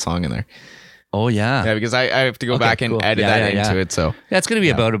 Plus the song in there. Oh yeah, yeah. Because I have to go back and edit that into it. So it's going to be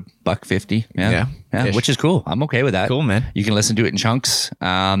about $1.50. Yeah, which is cool. I'm okay with that. Cool, man. You can listen to it in chunks.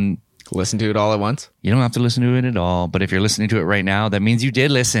 Listen to it all at once. You don't have to listen to it at all. But if you're listening to it right now, that means you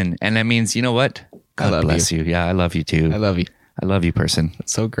did listen, and that means you know what? God bless you. Yeah, I love you too. I love you. I love you, person.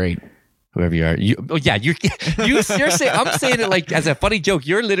 That's so great. Whoever you are, you're saying, I'm saying it like as a funny joke.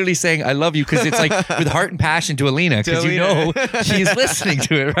 You're literally saying I love you because it's like with heart and passion to Alina, because you know she's listening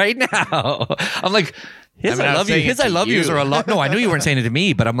to it right now. I'm like, his I love yous are a lot. No, I knew you weren't saying it to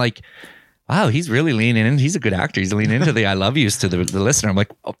me, but I'm like, wow, he's really leaning in. He's a good actor. He's leaning into the I love yous to the listener. I'm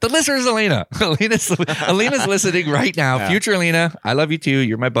like, the listener is Alina. Alina's listening right now. Yeah. Future Alina, I love you too.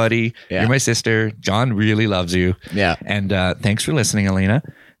 You're my buddy. Yeah. You're my sister. John really loves you. Yeah. And thanks for listening, Alina.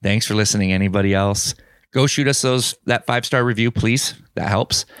 Thanks for listening. Anybody else? Go shoot us that 5-star review, please. That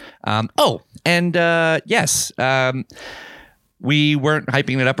helps. Yes. We weren't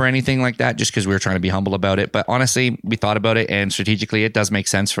hyping it up or anything like that just because we were trying to be humble about it. But honestly, we thought about it, and strategically, it does make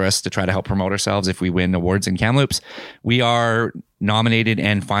sense for us to try to help promote ourselves if we win awards in Kamloops. We are nominated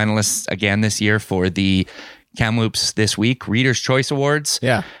and finalists again this year for the Kamloops This Week Reader's Choice Awards.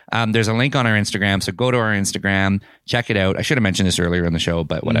 Yeah. There's a link on our Instagram, so go to our Instagram, check it out. I should have mentioned this earlier in the show,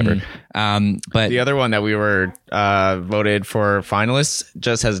 but whatever. But the other one that we were voted for finalists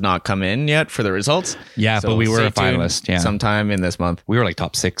just has not come in yet for the results. Yeah, so but we were a finalist. Yeah, sometime in this month. We were like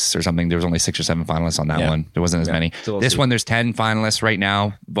top 6 or something. There was only 6 or 7 finalists on that one. There wasn't as many. So this one, there's 10 finalists right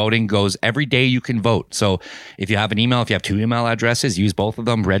now. Voting goes every day. You can vote. So if you have an email, if you have 2 email addresses, use both of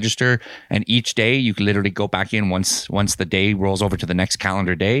them, register, and each day you can literally go back in once the day rolls over to the next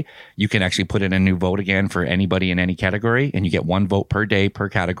calendar day. You can actually put in a new vote again for anybody in any category, and you get 1 vote per day, per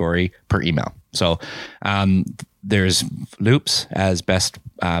category, per email. So there's Loops as best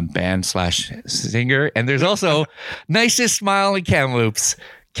band/singer, and there's also nicest smile in Kamloops,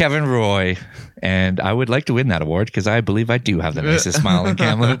 Kevin Roy. And I would like to win that award because I believe I do have the nicest smile in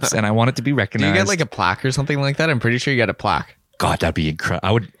Kamloops, and I want it to be recognized. Do you get like a plaque or something like that? I'm pretty sure you get a plaque. God, that'd be incredible.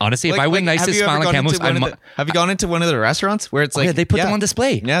 I would honestly, if I win nicest smile in Kamloops, have you gone into one of the restaurants where it's like, they put them on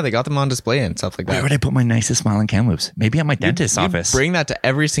display? Yeah, they got them on display and stuff like that. Where would I put my nicest smile in Kamloops? Maybe at my dentist's office. Bring that to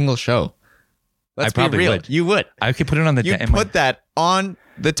every single show. Let's be real. Would. You would. I could put it on the. You put that on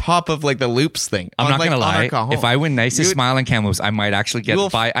the top of like the Loops thing. I'm not gonna lie. If I win nicest smile in Kamloops, I might actually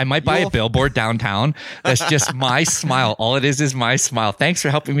I might buy a billboard downtown that's just my smile. All it is my smile. Thanks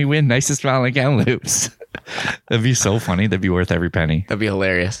for helping me win nicest smile in Kamloops. That'd be so funny. That'd be worth every penny. That'd be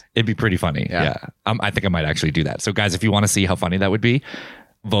hilarious. It'd be pretty funny. Yeah. I think I might actually do that. So guys, if you want to see how funny that would be,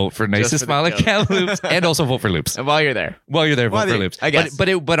 vote for nicest smile in Kamloops, and also vote for Loops. And while you're there, vote for Loops. I guess.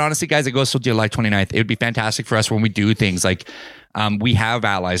 But honestly, guys, it goes till July 29th. It would be fantastic for us when we do things like, we have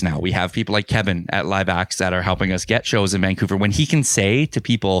allies now. We have people like Kevin at Live Acts that are helping us get shows in Vancouver. When he can say to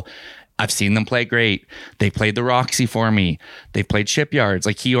people, I've seen them play great. They played the Roxy for me. They played Shipyards.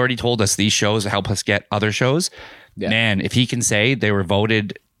 Like, he already told us these shows help us get other shows. Yeah. Man, if he can say they were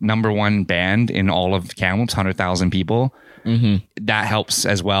voted #1 band in all of Kamloops, 100,000 people, that helps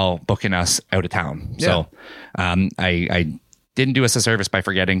as well booking us out of town. Yeah. So I didn't do us a service by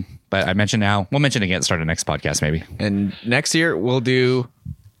forgetting, but I mentioned now. We'll mention again at the start of next podcast, maybe. And next year we'll do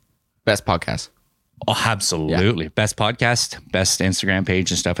best podcast. Oh, absolutely. Yeah. Best podcast, best Instagram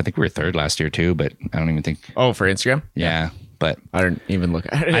page and stuff. I think we were 3rd last year too, but I don't even think. Oh, for Instagram? Yeah. But I didn't even look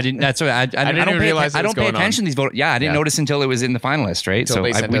at it. I didn't. That's what I don't realize. I don't pay attention to these votes. Yeah, I didn't notice until it was in the finalist, right? So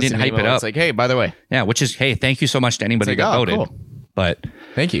we didn't hype it up. It's like, hey, by the way. Yeah, which is, hey, thank you so much to anybody that voted. Cool. But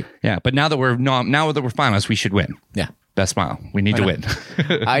thank you. Yeah, but now that we're finalists, we should win. Yeah, best smile. We need to win.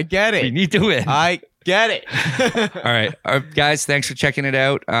 I get it. We need to win. I get it. All right, guys. Thanks for checking it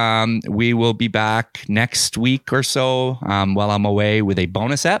out. We will be back next week or so while I'm away with a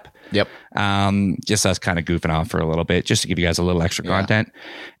bonus ep. Yep. Just us kind of goofing off for a little bit, just to give you guys a little extra content.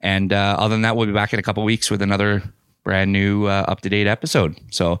 And other than that, we'll be back in a couple weeks with another brand new up-to-date episode.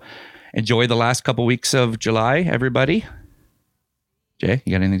 So enjoy the last couple weeks of July, everybody. Jay,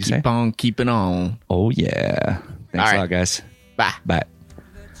 you got anything to say? Keep on keeping on. Oh, yeah. Thanks a lot, guys. Bye. Bye.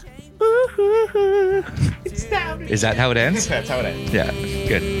 Is that how it ends? That's how it ends. Yeah,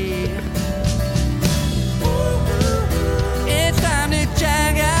 good.